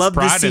 I loved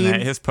the scene. In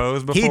that, his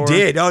pose before. He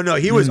did. Oh no,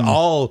 he was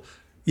all.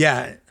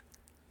 Yeah.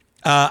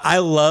 I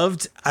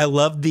loved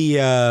the.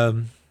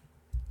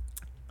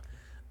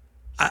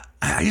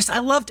 I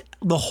loved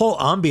the whole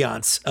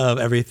ambiance of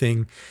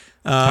everything.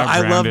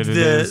 I loved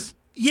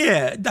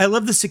I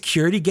love the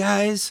security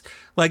guys.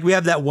 Like we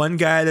have that one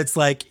guy that's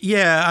like,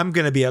 yeah, I'm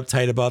going to be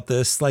uptight about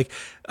this. Like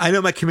I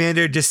know my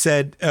commander just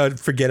said,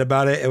 forget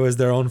about it. It was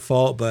their own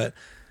fault, but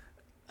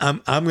I'm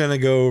going to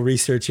go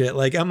research it.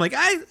 Like, I'm like,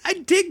 I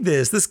dig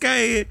this. This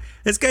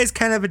guy's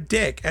kind of a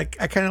dick. I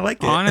kind of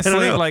like it.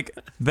 Honestly, like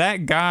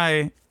that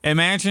guy,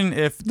 imagine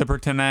if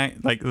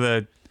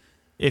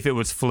if it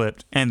was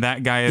flipped and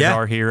that guy is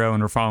our hero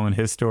and we're following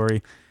his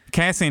story.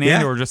 Cassian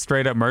Andor just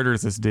straight up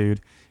murders this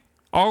dude.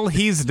 All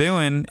he's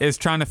doing is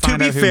trying to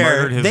find out who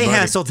murdered his buddy. They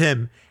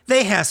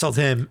hassled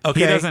him. Okay.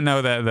 He doesn't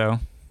know that, though.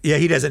 Yeah,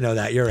 he doesn't know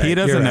that. You're right. He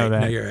doesn't know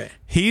that. No, you're right.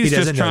 He's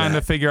just trying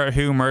to figure out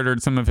who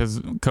murdered some of his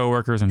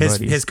coworkers and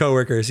buddies. His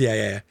coworkers,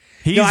 yeah.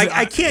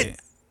 I can't,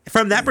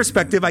 from that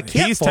perspective, I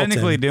can't He's fault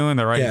technically him. doing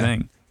the right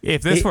thing.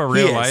 If this were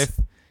real life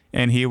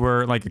and he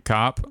were like a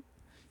cop,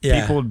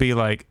 people would be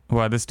like,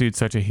 wow, this dude's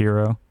such a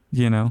hero.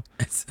 You know,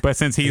 but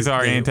since he's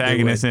our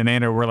antagonist in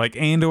Andor, we're like,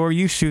 Andor,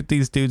 you shoot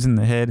these dudes in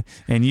the head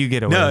and you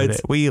get away with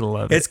it. We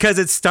love it. It's because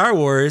it's Star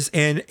Wars,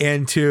 and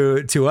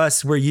to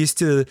us, we're used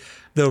to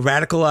the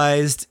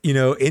radicalized,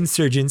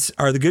 insurgents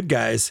are the good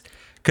guys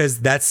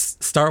because that's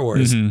Star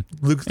Wars.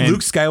 Luke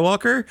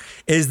Skywalker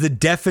is the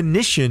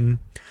definition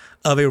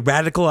of a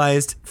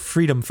radicalized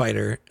freedom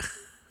fighter.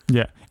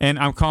 Yeah, and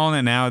I'm calling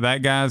it now.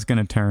 That guy's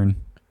gonna turn.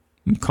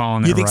 I'm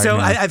calling it. You think right so?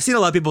 now. I've seen a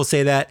lot of people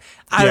say that.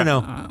 I don't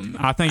know.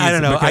 I think I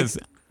don't know because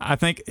I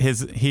think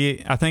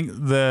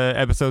the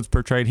episodes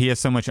portrayed he has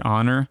so much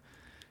honor.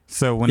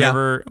 So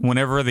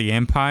whenever the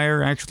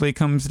Empire actually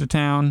comes to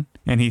town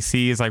and he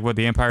sees like what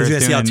the Empire is doing,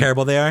 he's gonna see how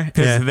terrible they are.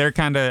 Because they're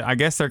kind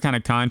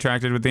of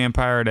contracted with the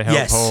Empire to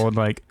help hold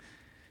like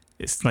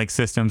it's like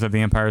systems of the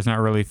Empire is not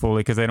really fully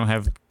because they don't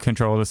have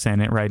control of the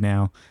Senate right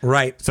now.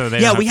 Right. So they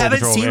don't have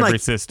full control of every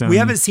system. We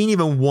haven't seen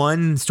even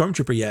one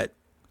stormtrooper yet.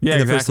 Yeah,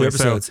 in exactly. The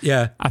first 2 episodes.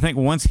 So I think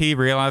once he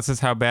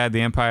realizes how bad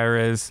the Empire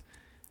is,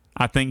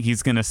 I think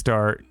he's gonna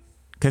start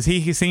because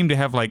he seemed to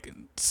have like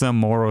some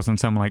morals and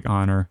some like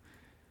honor.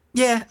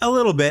 Yeah, a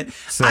little bit.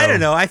 So, I don't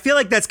know. I feel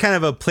like that's kind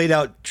of a played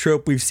out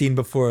trope we've seen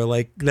before.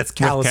 Like that's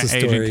Kallus'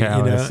 story.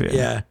 Kallus,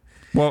 Yeah.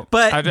 Well,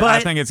 but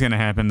I think it's gonna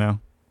happen though.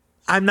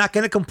 I'm not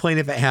gonna complain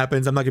if it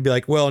happens. I'm not gonna be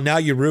like, well, now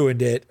you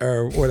ruined it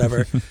or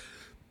whatever.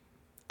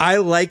 I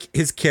like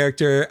his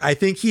character. I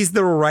think he's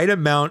the right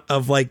amount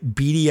of like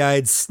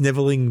beady-eyed,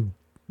 sniveling,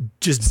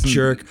 just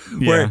jerk.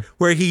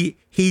 Where he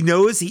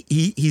knows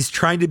he's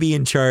trying to be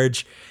in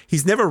charge.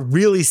 He's never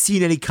really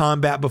seen any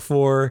combat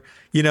before.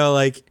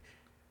 I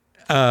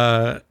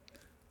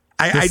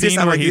just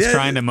where he's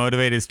trying to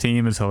motivate his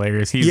team is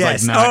hilarious. He's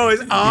it's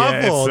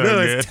awful.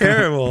 It's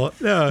terrible.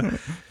 No.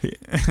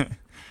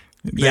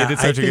 They did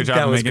such a good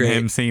job of making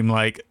him seem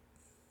like.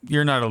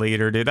 You're not a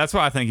leader, dude. That's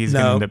why I think he's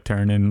going to end up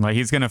turning. Like,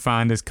 he's going to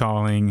find his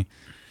calling.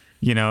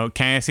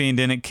 Cassian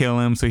didn't kill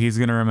him, so he's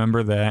going to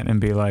remember that and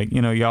be like,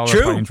 y'all are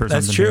fighting for something.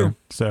 That's true. Here.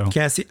 So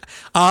Cassian.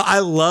 I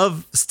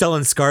love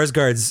Stellan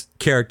Skarsgård's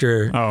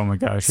character. Oh, my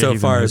gosh. So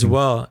far amazing. As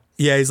well.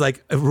 Yeah, he's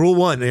like, rule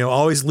 1,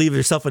 always leave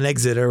yourself an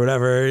exit or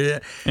whatever.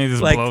 And he just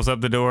blows up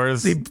the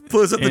doors. He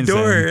blows up the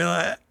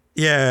door.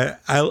 Yeah,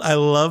 I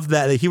love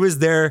that. He was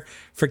there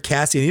for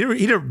Cassian.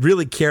 He didn't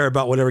really care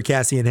about whatever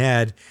Cassian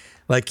had.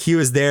 Like, he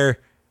was there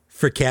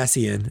for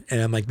Cassian, and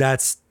I'm like,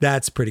 that's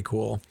pretty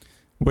cool.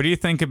 What do you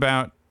think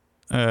about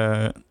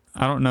I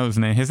don't know his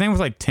name. His name was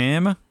like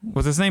Tim.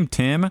 Was his name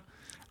Tim?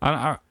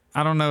 I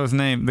don't know his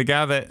name. The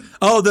guy that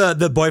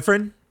the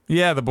boyfriend?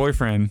 Yeah, the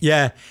boyfriend.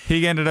 Yeah.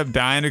 He ended up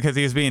dying because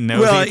he was being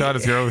nosy. He thought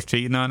his girl was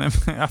cheating on him.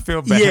 I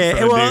feel bad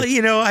for him.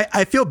 Dude.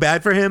 I feel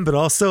bad for him, but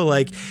also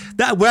like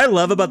that. What I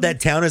love about that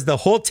town is the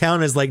whole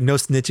town is like no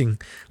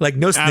snitching, like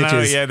no snitches. I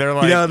know, yeah, they're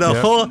like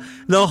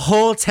the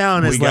whole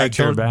town is like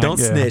don't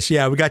snitch.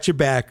 Yeah, we got your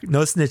back.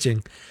 No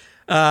snitching.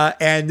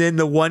 And then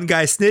the one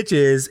guy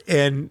snitches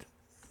and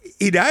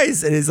he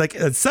dies, and it's like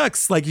it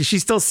sucks. Like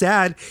she's still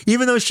sad,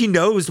 even though she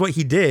knows what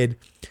he did.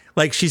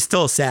 Like she's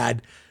still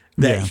sad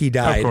that he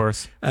died. Of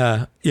course.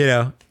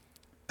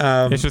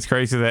 It's just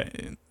crazy that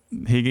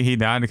he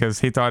died because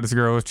he thought his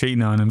girl was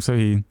cheating on him. So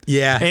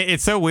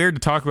it's so weird to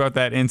talk about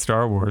that in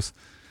Star Wars,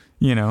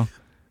 you know.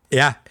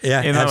 Yeah,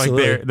 and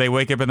absolutely. Like they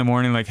wake up in the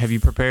morning like, have you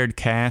prepared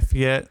calf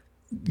yet?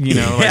 You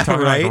know, like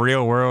talking like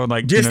real world,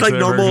 like just like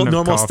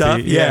normal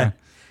stuff. Yeah.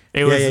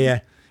 It was,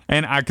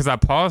 and because I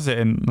paused it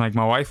and like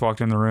my wife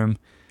walked in the room.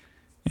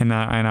 And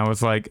I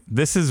was like,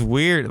 this is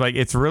weird. Like,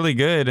 it's really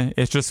good.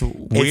 It's just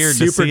weird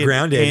to see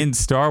grounded. It in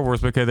Star Wars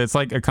because it's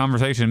like a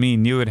conversation me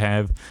and you would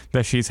have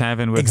that she's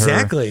having with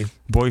her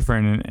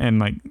boyfriend. And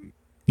like,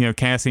 you know,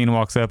 Cassian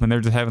walks up and they're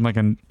just having like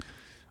a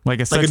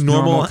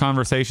normal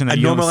conversation. That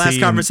a normal ass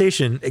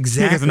conversation.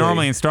 Exactly. Because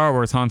normally in Star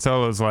Wars, Han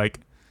Solo's like,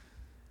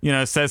 you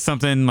know, says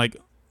something like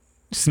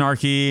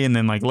snarky and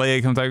then like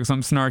Leia comes out with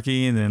something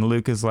snarky and then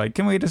Luke is like,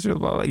 can we just, you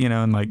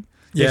know, and like,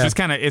 it's just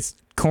kind of, it's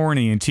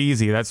corny and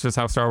cheesy. That's just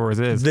how Star Wars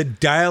is. The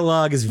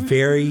dialogue is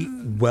very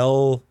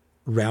well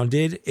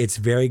rounded. It's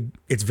very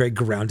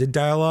grounded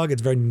dialogue.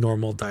 It's very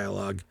normal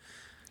dialogue.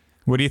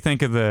 What do you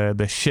think of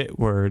the shit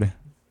word?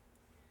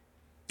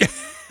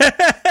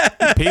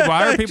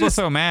 Why are people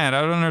so mad? I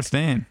don't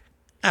understand.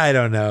 I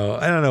don't know.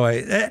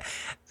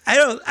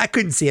 I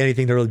couldn't see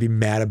anything to really be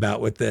mad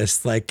about with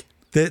this. Like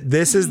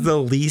this is the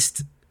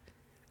least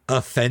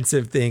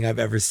offensive thing I've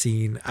ever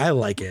seen. I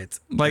like it.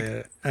 Like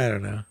I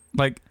don't know.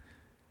 Like,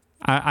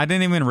 I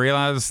didn't even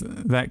realize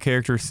that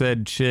character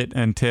said shit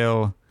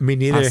until me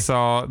neither. I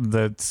saw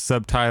the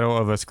subtitle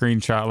of a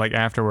screenshot like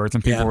afterwards,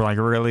 and people were like,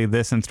 "Really,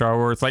 this in Star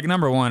Wars?" Like,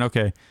 number one,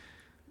 okay.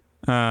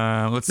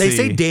 Let's see. They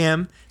say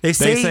damn. They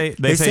say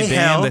damn.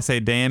 hell. They say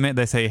damn it.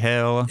 They say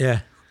hell.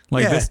 Yeah.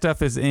 Like this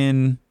stuff is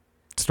in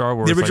Star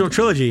Wars. The original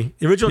trilogy.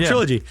 The original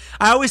trilogy.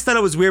 I always thought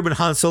it was weird when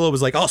Han Solo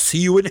was like, "I'll see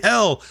you in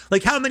hell."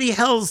 Like, how many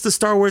hells does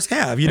Star Wars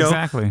have? You know,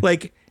 exactly.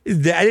 Like, I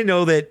didn't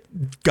know that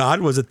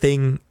God was a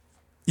thing.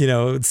 You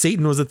know,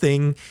 Satan was a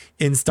thing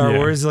in Star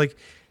Wars. Like,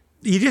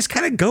 you just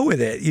kind of go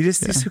with it. You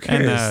just who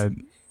cares?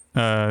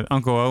 And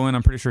Uncle Owen,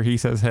 I'm pretty sure he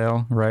says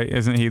hell, right?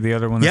 Isn't he the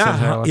other one that says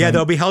hell? Yeah,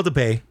 there'll be hell to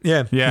pay.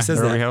 Yeah, he says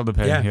there'll be hell to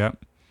pay. Yeah.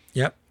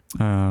 Yep.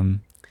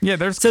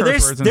 There's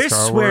curse words in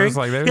Star swearing. Wars.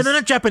 Like, they're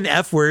not dropping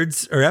F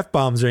words or F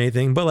bombs or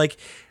anything, but like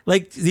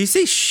you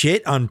say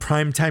shit on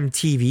primetime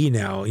TV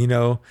now. You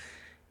know,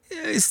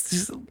 it's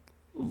just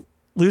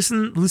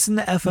loosen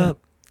the F up.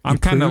 I'm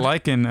kind of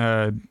liking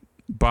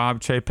Bob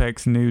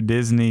Chapek's new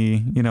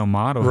Disney, you know,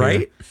 model. Right.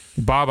 Here.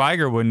 Bob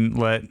Iger wouldn't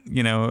let,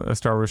 you know, a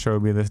Star Wars show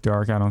be this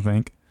dark, I don't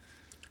think.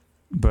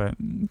 But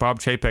Bob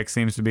Chapek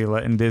seems to be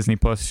letting Disney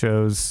Plus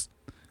shows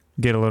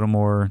get a little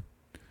more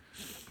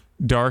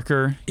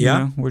darker, you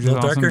know, which is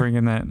awesome, darker.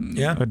 Bringing that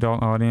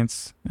adult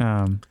audience.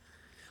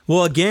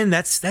 Well, again,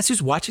 that's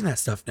just watching that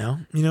stuff now,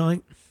 you know,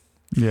 like.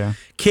 Yeah.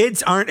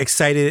 Kids aren't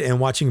excited and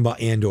watching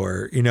about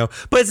Andor, you know,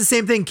 but it's the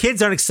same thing.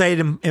 Kids aren't excited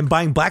in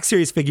buying Black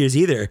Series figures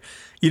either.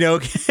 You know,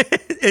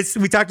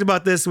 we talked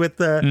about this with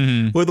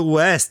the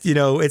West, you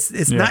know,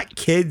 it's not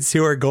kids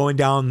who are going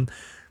down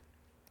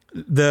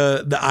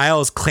the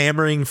aisles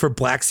clamoring for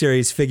Black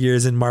Series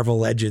figures in Marvel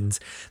Legends.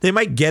 They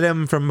might get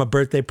them from a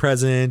birthday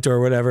present or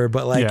whatever,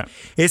 but like,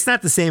 it's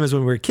not the same as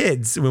when we were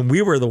kids, when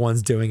we were the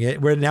ones doing it.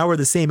 We're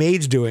the same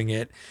age doing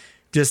it,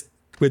 just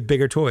with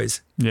bigger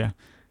toys. Yeah.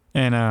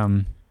 And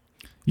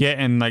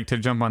and like to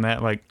jump on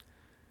that, like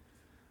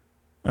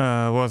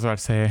what was I about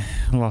to say?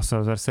 I lost what I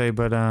was about to say,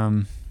 but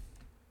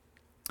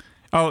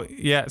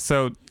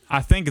so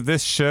I think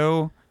this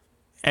show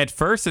at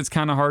first it's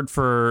kind of hard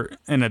for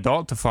an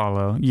adult to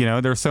follow. You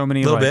know, there's so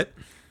many bit.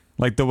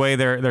 Like the way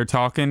they're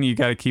talking, you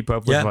got to keep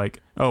up with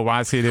like, oh, why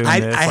is he doing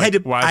this? I had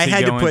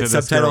to put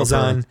subtitles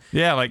on.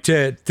 Yeah, like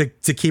to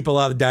keep a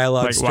lot of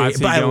dialogue like, straight. Why is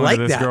he going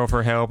to this girl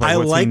for help? Like,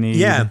 what's he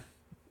need?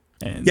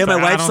 My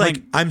wife's like,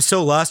 I'm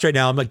so lost right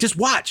now. I'm like, just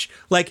watch.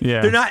 Like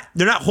they're not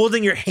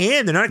holding your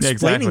hand. They're not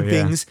explaining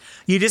things.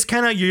 You just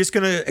you're just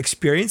gonna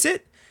experience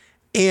it,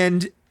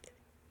 and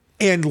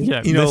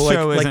you know,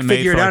 like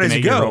figure it out as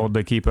you go.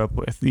 To keep up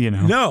with, you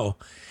know. No.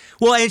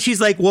 Well, and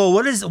she's like, well,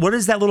 what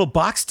does that little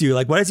box do?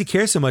 Like, why does he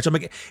care so much? I'm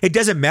like, it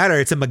doesn't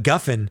matter. It's a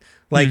MacGuffin.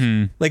 Like,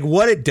 like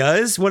what it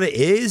does, what it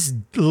is,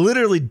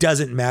 literally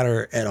doesn't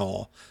matter at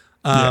all.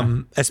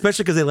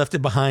 Especially because they left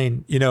it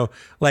behind. You know,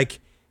 like.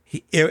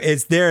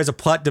 It's there as a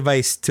plot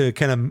device to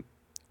kind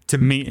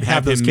of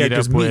have those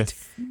characters meet.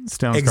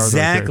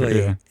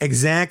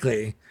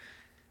 Exactly.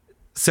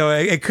 So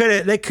they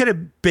could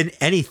have been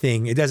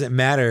anything. It doesn't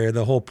matter.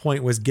 The whole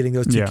point was getting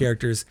those two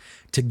characters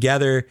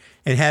together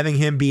and having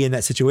him be in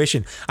that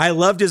situation. I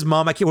loved his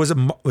mom. Was it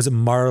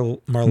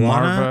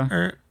Marlana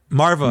or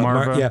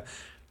Marva? Yeah,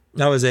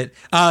 that was it.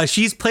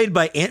 She's played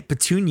by Aunt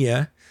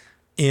Petunia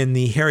in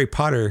the Harry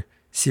Potter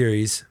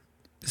series.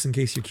 Just in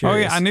case you're curious. Oh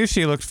yeah, I knew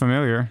she looked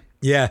familiar.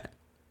 Yeah.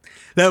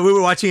 No, we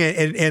were watching it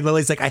and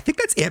Lily's like, I think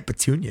that's Aunt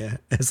Petunia.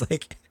 It's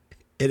like,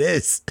 it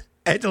is.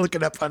 I had to look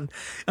it up on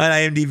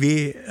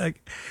IMDb.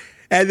 Like,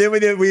 and then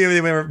when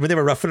they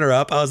were roughing her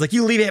up, I was like,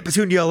 you leave Aunt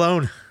Petunia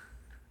alone.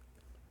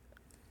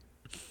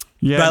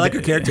 Yeah. But I like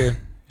her character.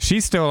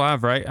 She's still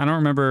alive, right? I don't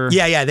remember.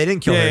 Yeah, they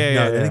didn't kill her.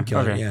 They didn't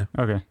kill her. Yeah.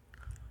 Okay.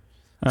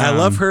 I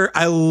love her.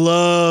 I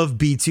love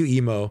B2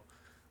 Emo.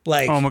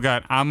 Like, oh my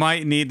god, I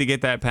might need to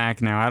get that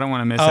pack now. I don't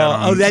want to miss out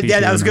on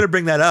I was gonna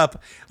bring that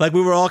up. Like,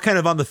 we were all kind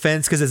of on the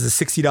fence because it's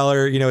a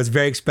 $60, it's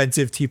very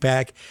expensive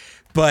 2-pack,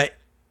 but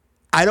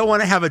I don't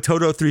want to have a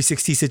Toto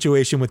 360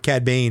 situation with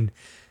Cad Bane.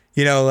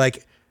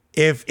 Like,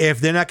 if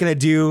they're not gonna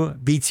do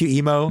B2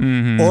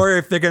 emo, or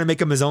if they're gonna make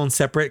him his own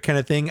separate kind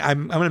of thing,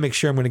 I'm gonna make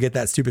sure I'm gonna get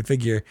that stupid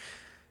figure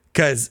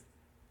because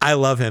I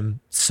love him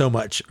so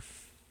much.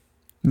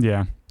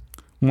 Yeah,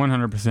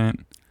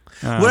 100%.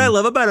 What I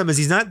love about him is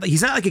he's not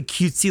like a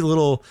cutesy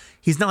little.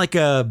 He's not like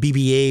a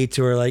BB-8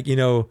 or like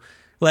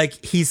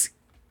like he's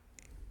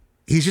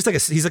just like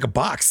he's like a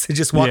box. He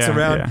just walks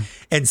around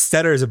and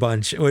stutters a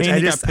bunch, which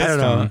I don't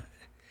know.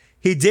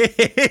 He did.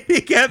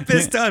 He got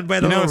pissed on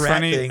by the little rat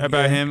funny thing.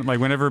 About him? Like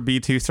whenever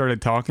B2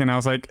 started talking, I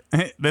was like,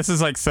 "This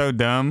is like so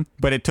dumb,"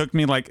 but it took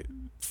me like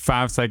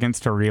 5 seconds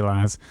to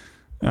realize.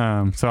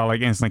 So I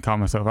like instantly caught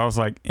myself. I was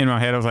like, in my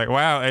head, I was like,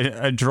 wow,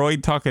 a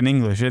droid talking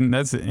English, and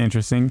that's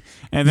interesting.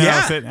 And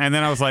then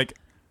I was like,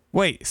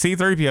 wait,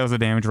 C-3PO is a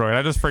damn droid.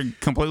 I just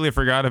completely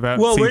forgot about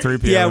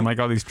C-3PO and like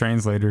all these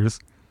translators.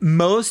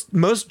 Most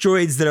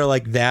droids that are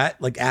like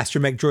that, like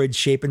astromech droid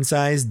shape and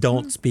size,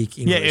 don't speak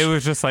English. Yeah, it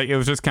was just kind of it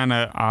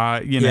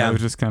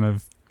was just kind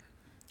of.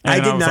 I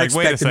did not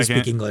expect him to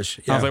speak English.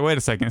 Yeah. I was like, wait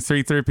a second,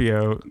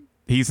 C-3PO,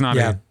 he's not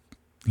a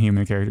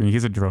human character.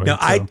 He's a droid. No,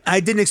 so. I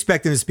didn't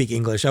expect him to speak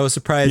English. I was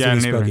surprised when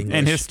he spoke English.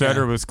 And his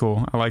stutter was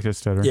cool. I liked his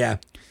stutter. Yeah.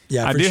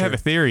 I do have a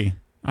theory.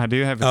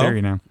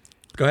 Theory now.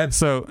 Go ahead.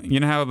 So, you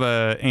know how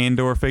the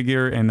Andor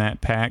figure in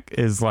that pack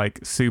is like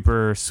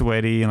super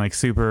sweaty and like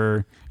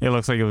super, it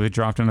looks like it was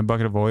dropped in a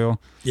bucket of oil?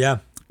 Yeah.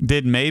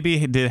 Did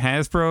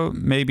Hasbro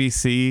maybe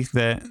see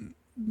that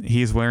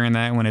he's wearing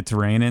that when it's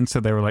raining? So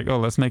they were like, oh,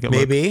 let's make it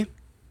maybe.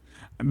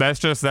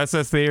 That's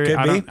a theory.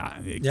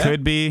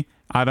 Could be.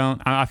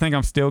 I think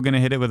I'm still going to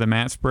hit it with a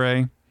matte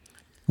spray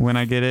when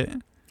I get it.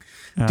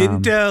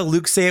 Didn't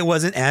Luke say it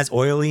wasn't as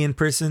oily in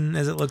person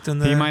as it looked in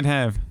the... He might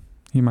have.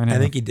 I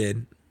think he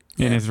did.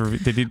 In his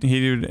did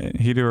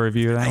he do a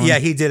review of that one? Yeah,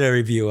 he did a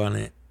review on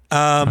it. Okay,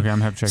 I'm going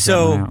to have to check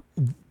that one out.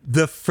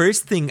 The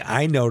first thing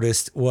I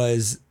noticed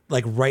was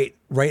like right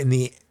in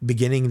the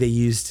beginning, they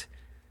used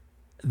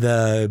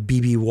the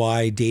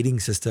BBY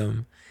dating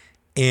system.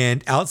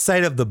 And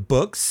outside of the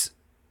books,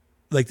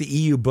 like the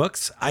EU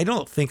books, I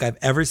don't think I've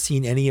ever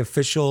seen any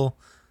official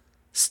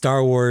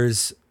Star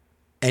Wars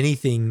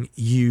anything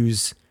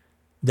use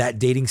that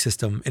dating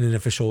system in an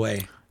official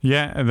way.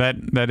 Yeah,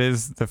 that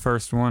is the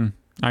first one.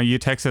 You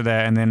texted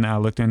that, and then I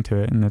looked into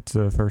it, and that's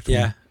the first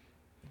one.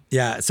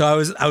 Yeah. So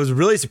I was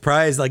really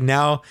surprised. Like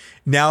now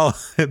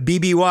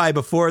BBY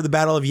before the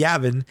Battle of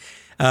Yavin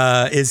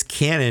is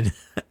canon,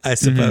 I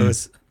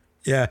suppose.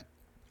 Yeah.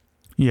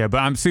 Yeah, but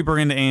I'm super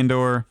into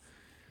Andor.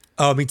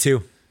 Oh, me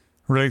too.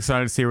 Really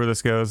excited to see where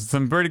this goes.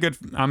 Some pretty good.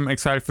 I'm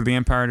excited for the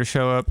Empire to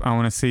show up. I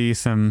want to see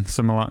some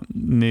a lot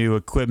new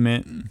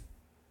equipment.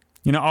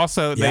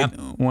 Also,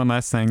 one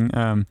last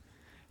thing.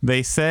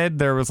 They said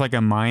there was like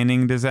a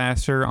mining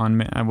disaster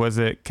on, was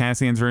it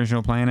Cassian's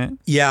original planet?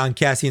 Yeah, on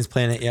Cassian's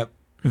planet. Yep.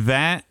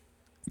 That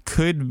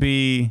could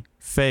be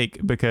fake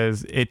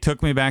because it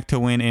took me back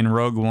to when in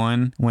Rogue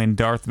One, when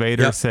Darth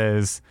Vader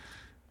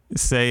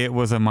say it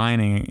was a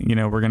mining,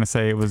 we're going to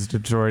say it was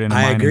destroyed in a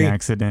mining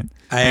accident.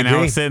 I agree.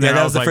 I was sitting there,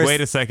 I was like, wait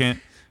a second.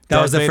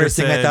 That was the first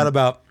thing I thought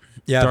about.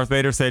 Yeah. Darth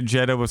Vader said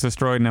Jedha was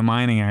destroyed in a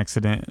mining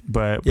accident,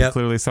 but we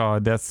clearly saw a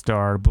Death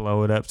Star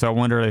blow it up. So I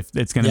wonder if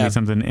it's going to be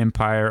something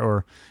Empire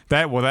or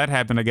that. Well, that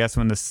happened, I guess,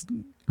 when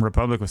the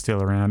Republic was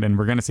still around, and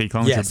we're going to see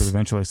clone troopers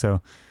eventually.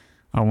 So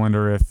I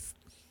wonder if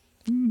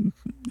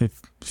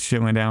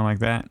shit went down like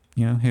that.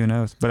 Who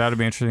knows? But that would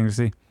be interesting to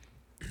see.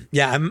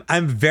 Yeah,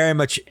 I'm very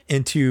much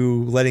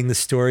into letting the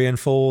story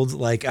unfold.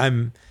 Like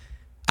I'm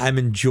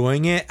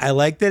enjoying it. I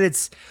like that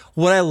it's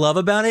what I love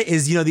about it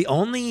is, the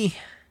only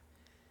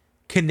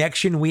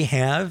connection we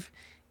have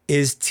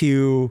is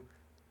to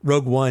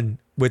Rogue One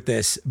with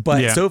this,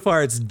 but so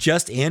far it's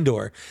just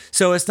Andor.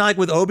 So it's not like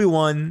with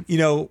Obi-Wan,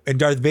 and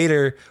Darth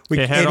Vader, and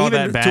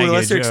even to a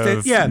lesser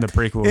extent, the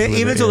prequels,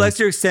 even to a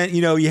lesser extent,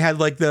 you had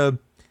like the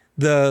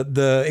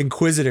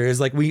Inquisitors,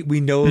 like we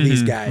know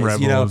these guys,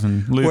 Rebels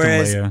and Luke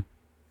and Leia.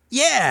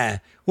 Yeah.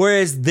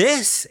 Whereas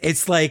this,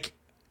 it's like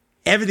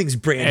everything's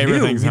brand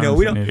new.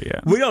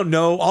 We don't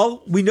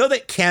know we know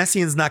that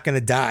Cassian's not going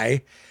to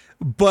die,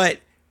 but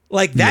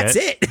like that's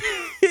it.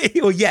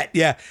 Well,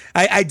 yeah.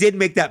 I did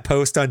make that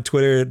post on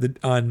Twitter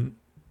on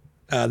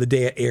the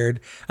day it aired.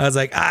 I was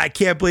like, I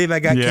can't believe I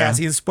got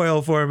Cassian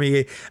spoiled for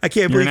me. I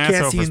can't believe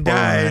Cassian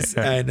dies.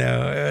 Right? I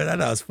know. I thought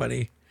that was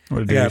funny.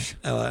 What a douche.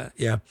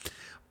 Yeah.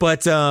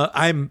 But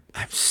I'm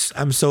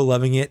so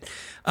loving it.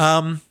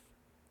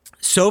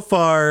 So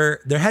far,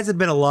 there hasn't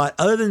been a lot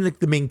other than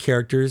the main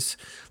characters.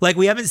 Like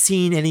we haven't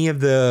seen any of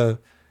the.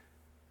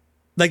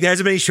 Like there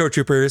hasn't been any shore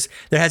troopers.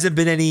 There hasn't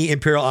been any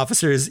Imperial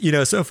officers,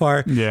 so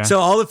far. Yeah. So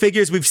all the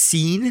figures we've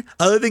seen,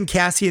 other than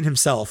Cassian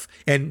himself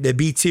and the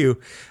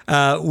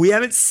B2, we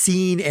haven't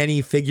seen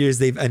any figures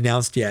they've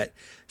announced yet.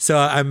 So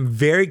I'm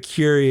very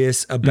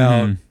curious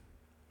about,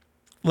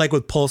 like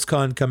with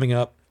PulseCon coming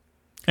up.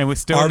 And we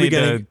still need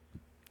to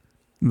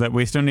that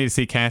we still need to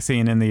see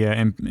Cassian in the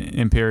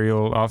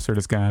Imperial officer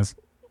disguise.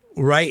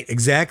 Right,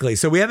 exactly.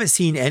 So we haven't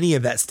seen any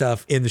of that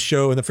stuff in the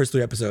show in the first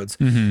 3 episodes.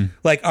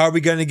 Like, are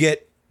we going to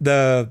get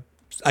I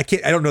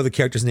don't know the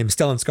character's name,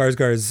 Stellan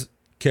Skarsgård's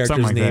character's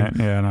Something like name. that.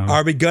 Yeah, I don't know.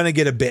 Are we going to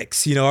get a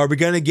Bix? You know, are we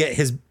going to get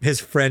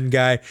his friend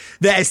guy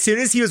that as soon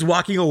as he was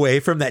walking away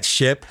from that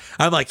ship,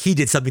 I'm like, he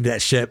did something to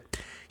that ship.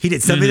 He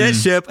did something to that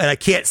ship, and I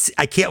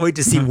can't wait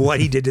to see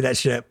what he did to that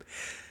ship.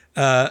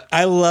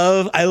 I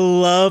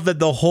love that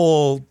the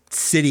whole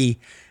city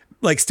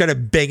like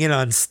started banging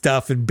on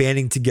stuff and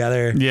banding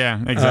together. Yeah,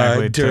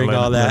 exactly. During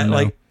all that,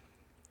 like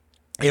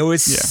it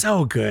was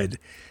so good.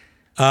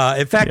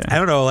 In fact, I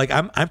don't know. Like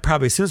I'm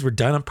probably, as soon as we're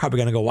done, I'm probably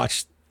gonna go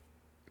watch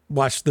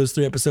those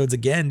 3 episodes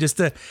again just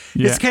to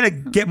kind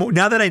of get more.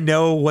 Now that I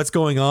know what's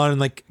going on in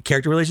like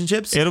character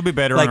relationships, it'll be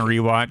better like, on a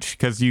rewatch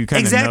because you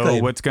kind of know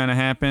what's gonna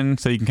happen,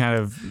 so you can kind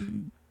of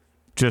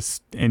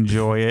just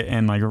enjoy it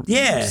and like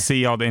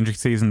see all the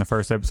intricacies in the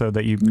first episode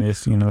that you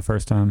missed, the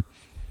first time.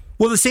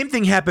 Well, the same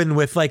thing happened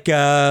with like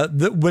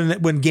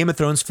when Game of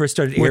Thrones first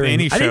started airing. With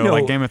any show,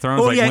 like Game of Thrones.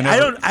 Oh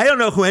yeah, I don't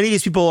know who any of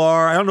these people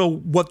are. I don't know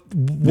what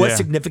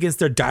significance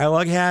their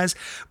dialogue has.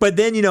 But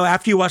then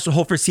after you watch the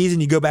whole first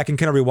season, you go back and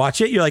kind of rewatch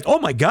it. You're like, oh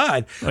my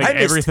god, like I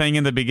missed everything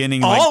in the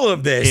beginning, all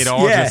of this. It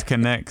all just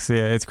connects.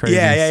 Yeah, it's crazy.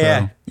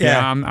 Yeah.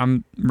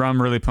 I'm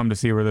really pumped to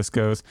see where this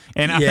goes,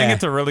 and I think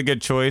it's a really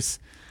good choice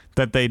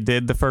that they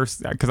did the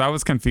first, because I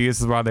was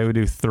confused as why they would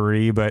do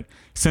 3, but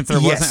since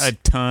there wasn't a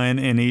ton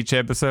in each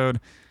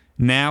episode.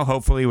 Now,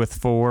 hopefully, with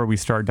 4, we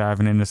start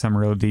diving into some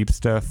real deep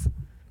stuff.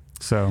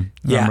 So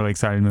I'm really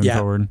excited moving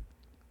forward.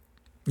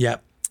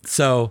 Yep.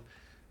 So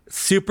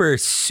super,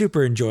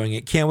 super enjoying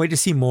it. Can't wait to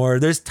see more.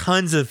 There's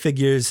tons of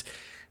figures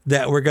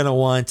that we're going to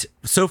want.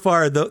 So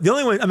far, the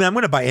only one, I mean, I'm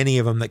going to buy any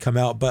of them that come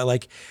out, but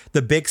like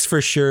the Bix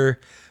for sure.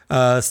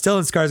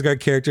 Stellan Skarsgård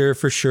character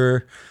for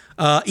sure.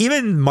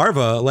 Even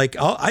Marva, like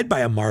I'd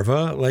buy a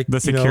Marva. Like the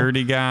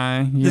security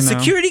guy.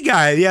 Security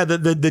guy. Yeah,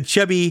 the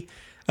chubby...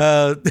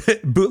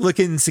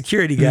 boot-looking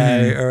security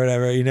guy or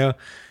whatever,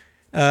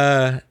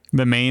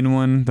 the main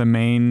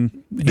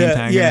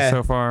antagonist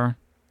so far.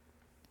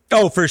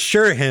 Oh, for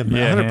sure, him,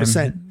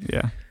 100%.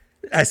 Yeah,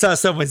 I saw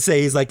someone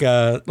say he's like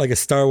a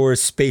Star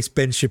Wars space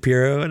Ben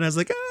Shapiro, and I was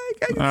like, I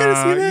gotta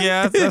see that.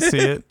 Yeah, I see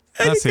it.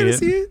 I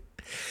see it.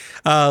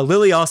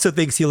 Lily also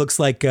thinks he looks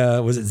like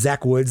was it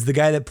Zach Woods, the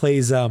guy that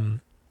plays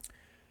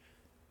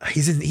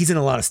he's in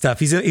a lot of stuff.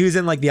 He was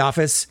in like The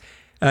Office.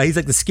 He's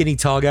like the skinny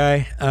tall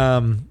guy,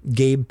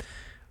 Gabe.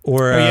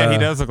 Or he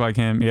does look like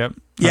him. Yep.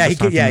 He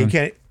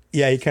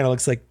kind of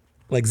looks like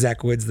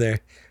Zach Woods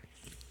there.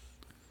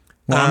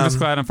 Well, I'm just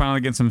glad I'm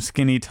finally getting some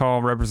skinny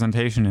tall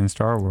representation in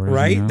Star Wars.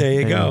 Right, there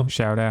you go.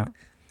 Shout out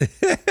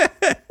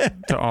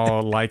to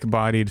all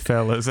like-bodied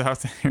fellas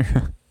out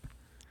there.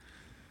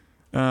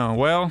 Oh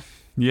well,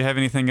 you have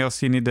anything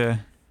else you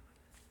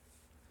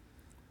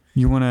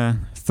want to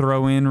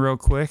throw in real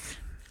quick?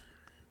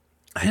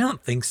 I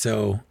don't think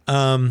so.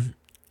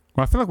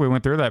 Well, I feel like we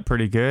went through that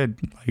pretty good.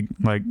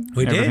 Like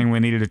everything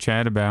we needed to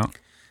chat about.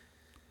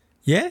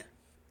 Yeah.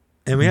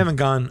 And we haven't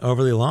gone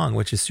overly long,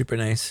 which is super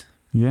nice.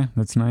 Yeah,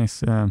 that's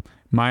nice. I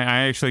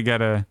actually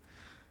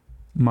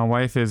my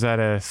wife is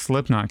at a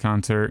Slipknot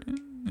concert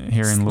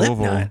here in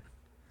Louisville.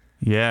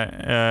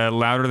 Yeah.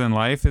 Louder Than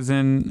Life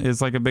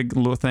is like a big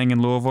thing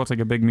in Louisville. It's like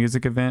a big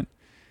music event.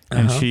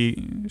 And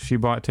she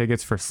bought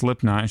tickets for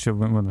Slipknot, and she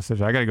went with us.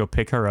 I got to go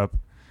pick her up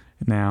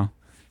now.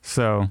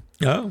 So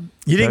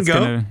you didn't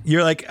go?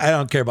 You're like, I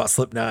don't care about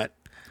Slipknot.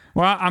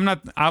 Well, I'm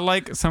not. I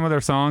like some of their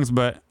songs,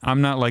 but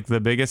I'm not like the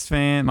biggest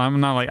fan. I'm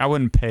not like, I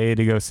wouldn't pay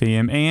to go see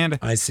him. And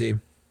I see.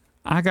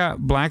 I got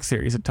Black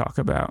Series to talk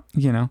about.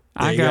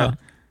 I got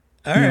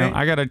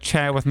to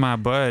chat with my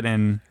bud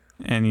and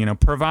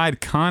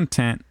provide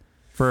content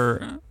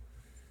for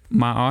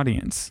my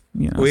audience.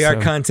 We are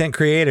content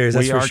creators.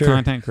 That's for sure. We are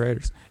content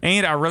creators.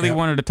 And I really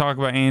wanted to talk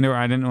about Andor.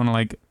 I didn't want to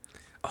like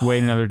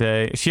wait another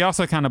day. She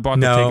also kind of bought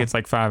the tickets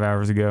like 5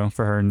 hours ago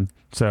for her, and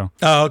so.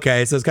 Oh,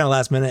 okay. So it's kind of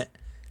last minute.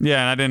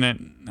 Yeah, and I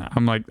didn't.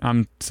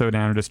 I'm so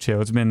down to just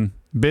chill. It's been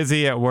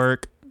busy at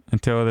work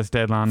until this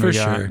deadline we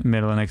got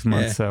middle of next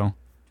month. So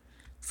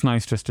it's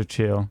nice just to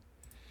chill.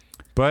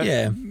 But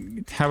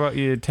how about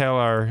you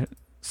tell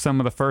some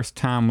of the first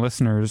time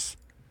listeners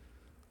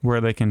where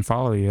they can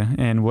follow you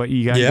and what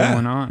you got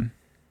going on?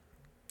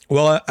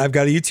 Well, I've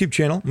got a YouTube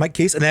channel, Mike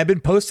Case, and I've been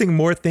posting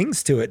more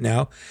things to it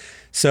now.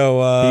 So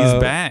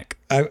he's back.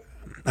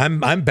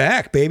 I'm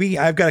back, baby.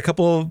 I've got a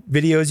couple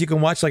videos you can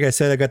watch. Like I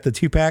said, I got the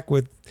 2-pack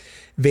with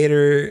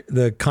Vader,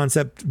 the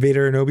concept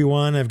Vader and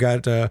Obi-Wan. I've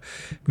got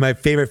my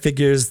favorite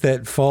figures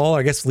that fall,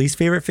 I guess least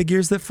favorite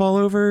figures that fall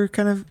over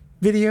kind of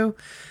video.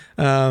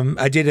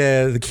 I did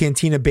the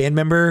Cantina band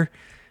member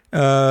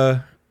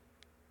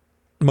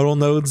modal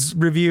nodes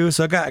review.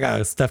 So I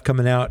got stuff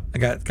coming out. I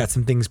got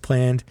some things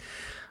planned.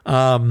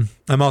 I'm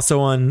also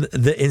on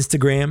the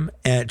Instagram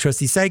at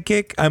Trusty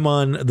Sidekick. I'm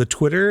on the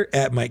Twitter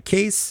at Mike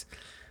Case.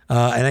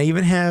 And I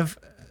even have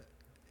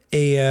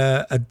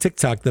a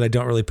TikTok that I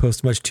don't really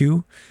post much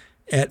to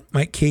at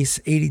Mike Case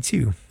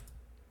 82.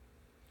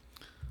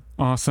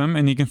 Awesome.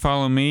 And you can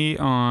follow me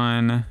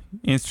on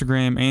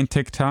Instagram and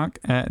TikTok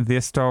at the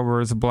Star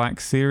Wars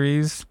Black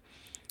Series.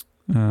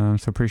 So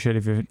appreciate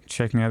if you're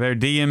checking out there.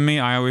 DM me.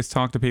 I always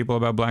talk to people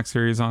about Black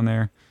Series on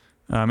there.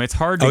 It's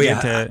hard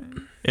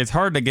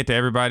to get to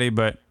everybody,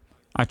 but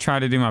I try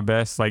to do my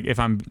best. Like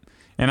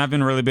and I've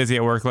been really busy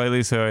at work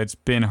lately, so it's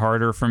been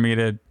harder for me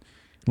to,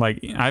 like,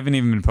 I haven't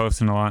even been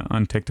posting a lot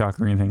on TikTok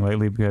or anything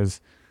lately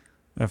because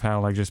of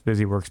how, like, just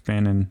busy work's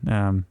been.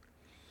 And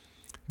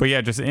but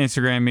yeah, just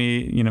Instagram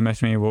me,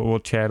 message me. We'll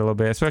chat a little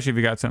bit, especially if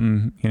you got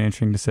something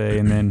interesting to say.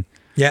 And then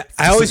I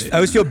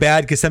always feel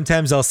bad because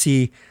sometimes I'll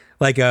see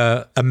like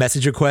a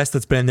message request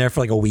that's been in there for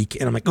like a week,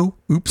 and I'm like, oh,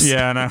 oops.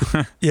 Yeah, I know.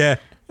 Yeah.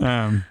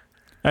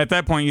 At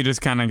that point, you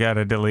just kind of got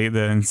to delete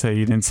that and say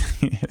you didn't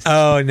see it.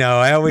 Oh no,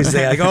 I always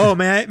say like, oh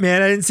man,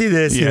 I didn't see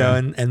this,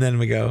 and then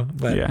we go.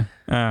 But yeah.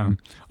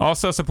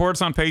 Also, support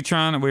us on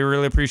Patreon. We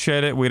really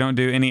appreciate it. We don't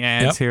do any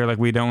ads here. Like,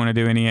 we don't want to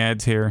do any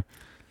ads here.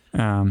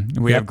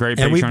 We have great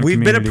Patreon and we've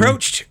community. been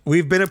approached.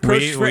 We've been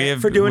approached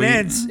for doing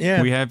ads.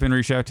 Yeah, we have been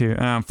reached out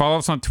to. Follow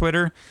us on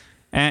Twitter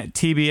at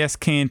TBS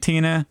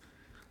Cantina.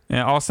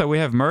 Also, we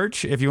have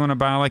merch. If you want to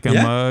buy like a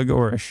mug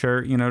or a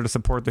shirt, to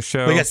support the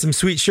show. We got some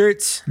sweet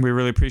shirts. We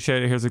really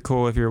appreciate it.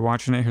 If you're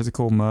watching it, here's a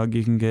cool mug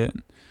you can get.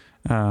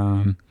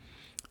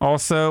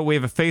 Also, we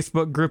have a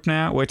Facebook group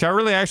now, which I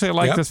really actually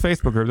like this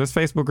Facebook group. This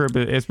Facebook group,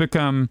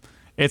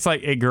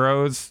 it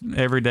grows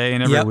every day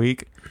and every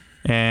week.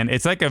 And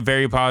it's like a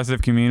very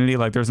positive community.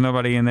 Like, there's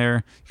nobody in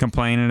there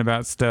complaining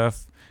about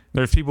stuff.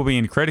 There's people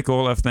being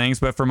critical of things,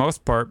 but for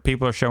most part,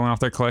 people are showing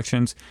off their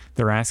collections.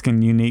 They're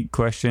asking unique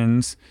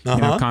questions,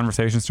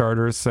 conversation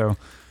starters. So,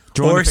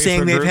 or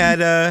saying they've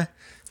had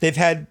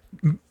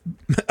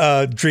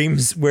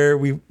dreams where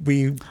we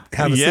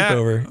have a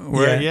sleepover.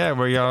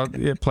 Where y'all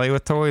play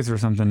with toys or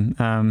something.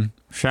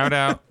 Shout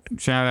out,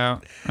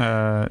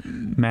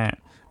 Matt.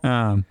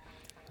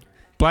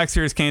 Black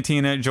Series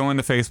Cantina. Join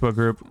the Facebook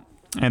group.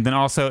 And then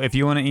also, if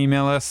you want to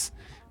email us,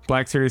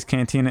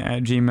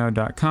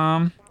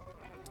 blackseriescantina@gmail.com.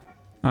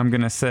 I'm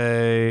going to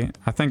say,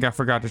 I think I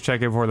forgot to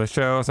check it before the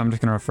show, so I'm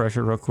just going to refresh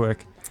it real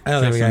quick. I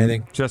don't think we got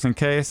anything. Just in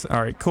case.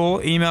 All right,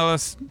 cool. Email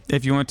us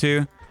if you want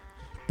to.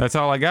 That's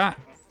all I got.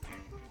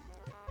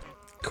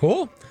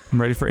 Cool.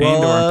 I'm ready for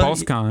Andor and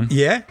PulseCon.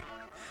 Yeah.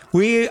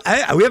 We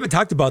haven't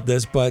talked about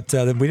this, but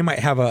we might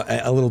have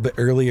a little bit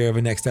earlier of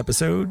a next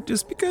episode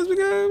just because we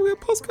got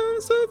PulseCon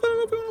and stuff. I don't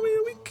know if we want to wait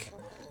a week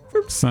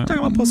for talking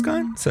about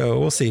PulseCon. So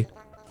we'll see.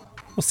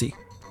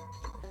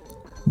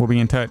 We'll be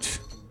in touch.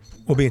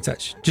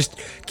 Just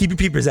keep your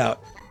peepers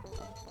out.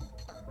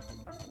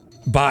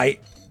 Bye.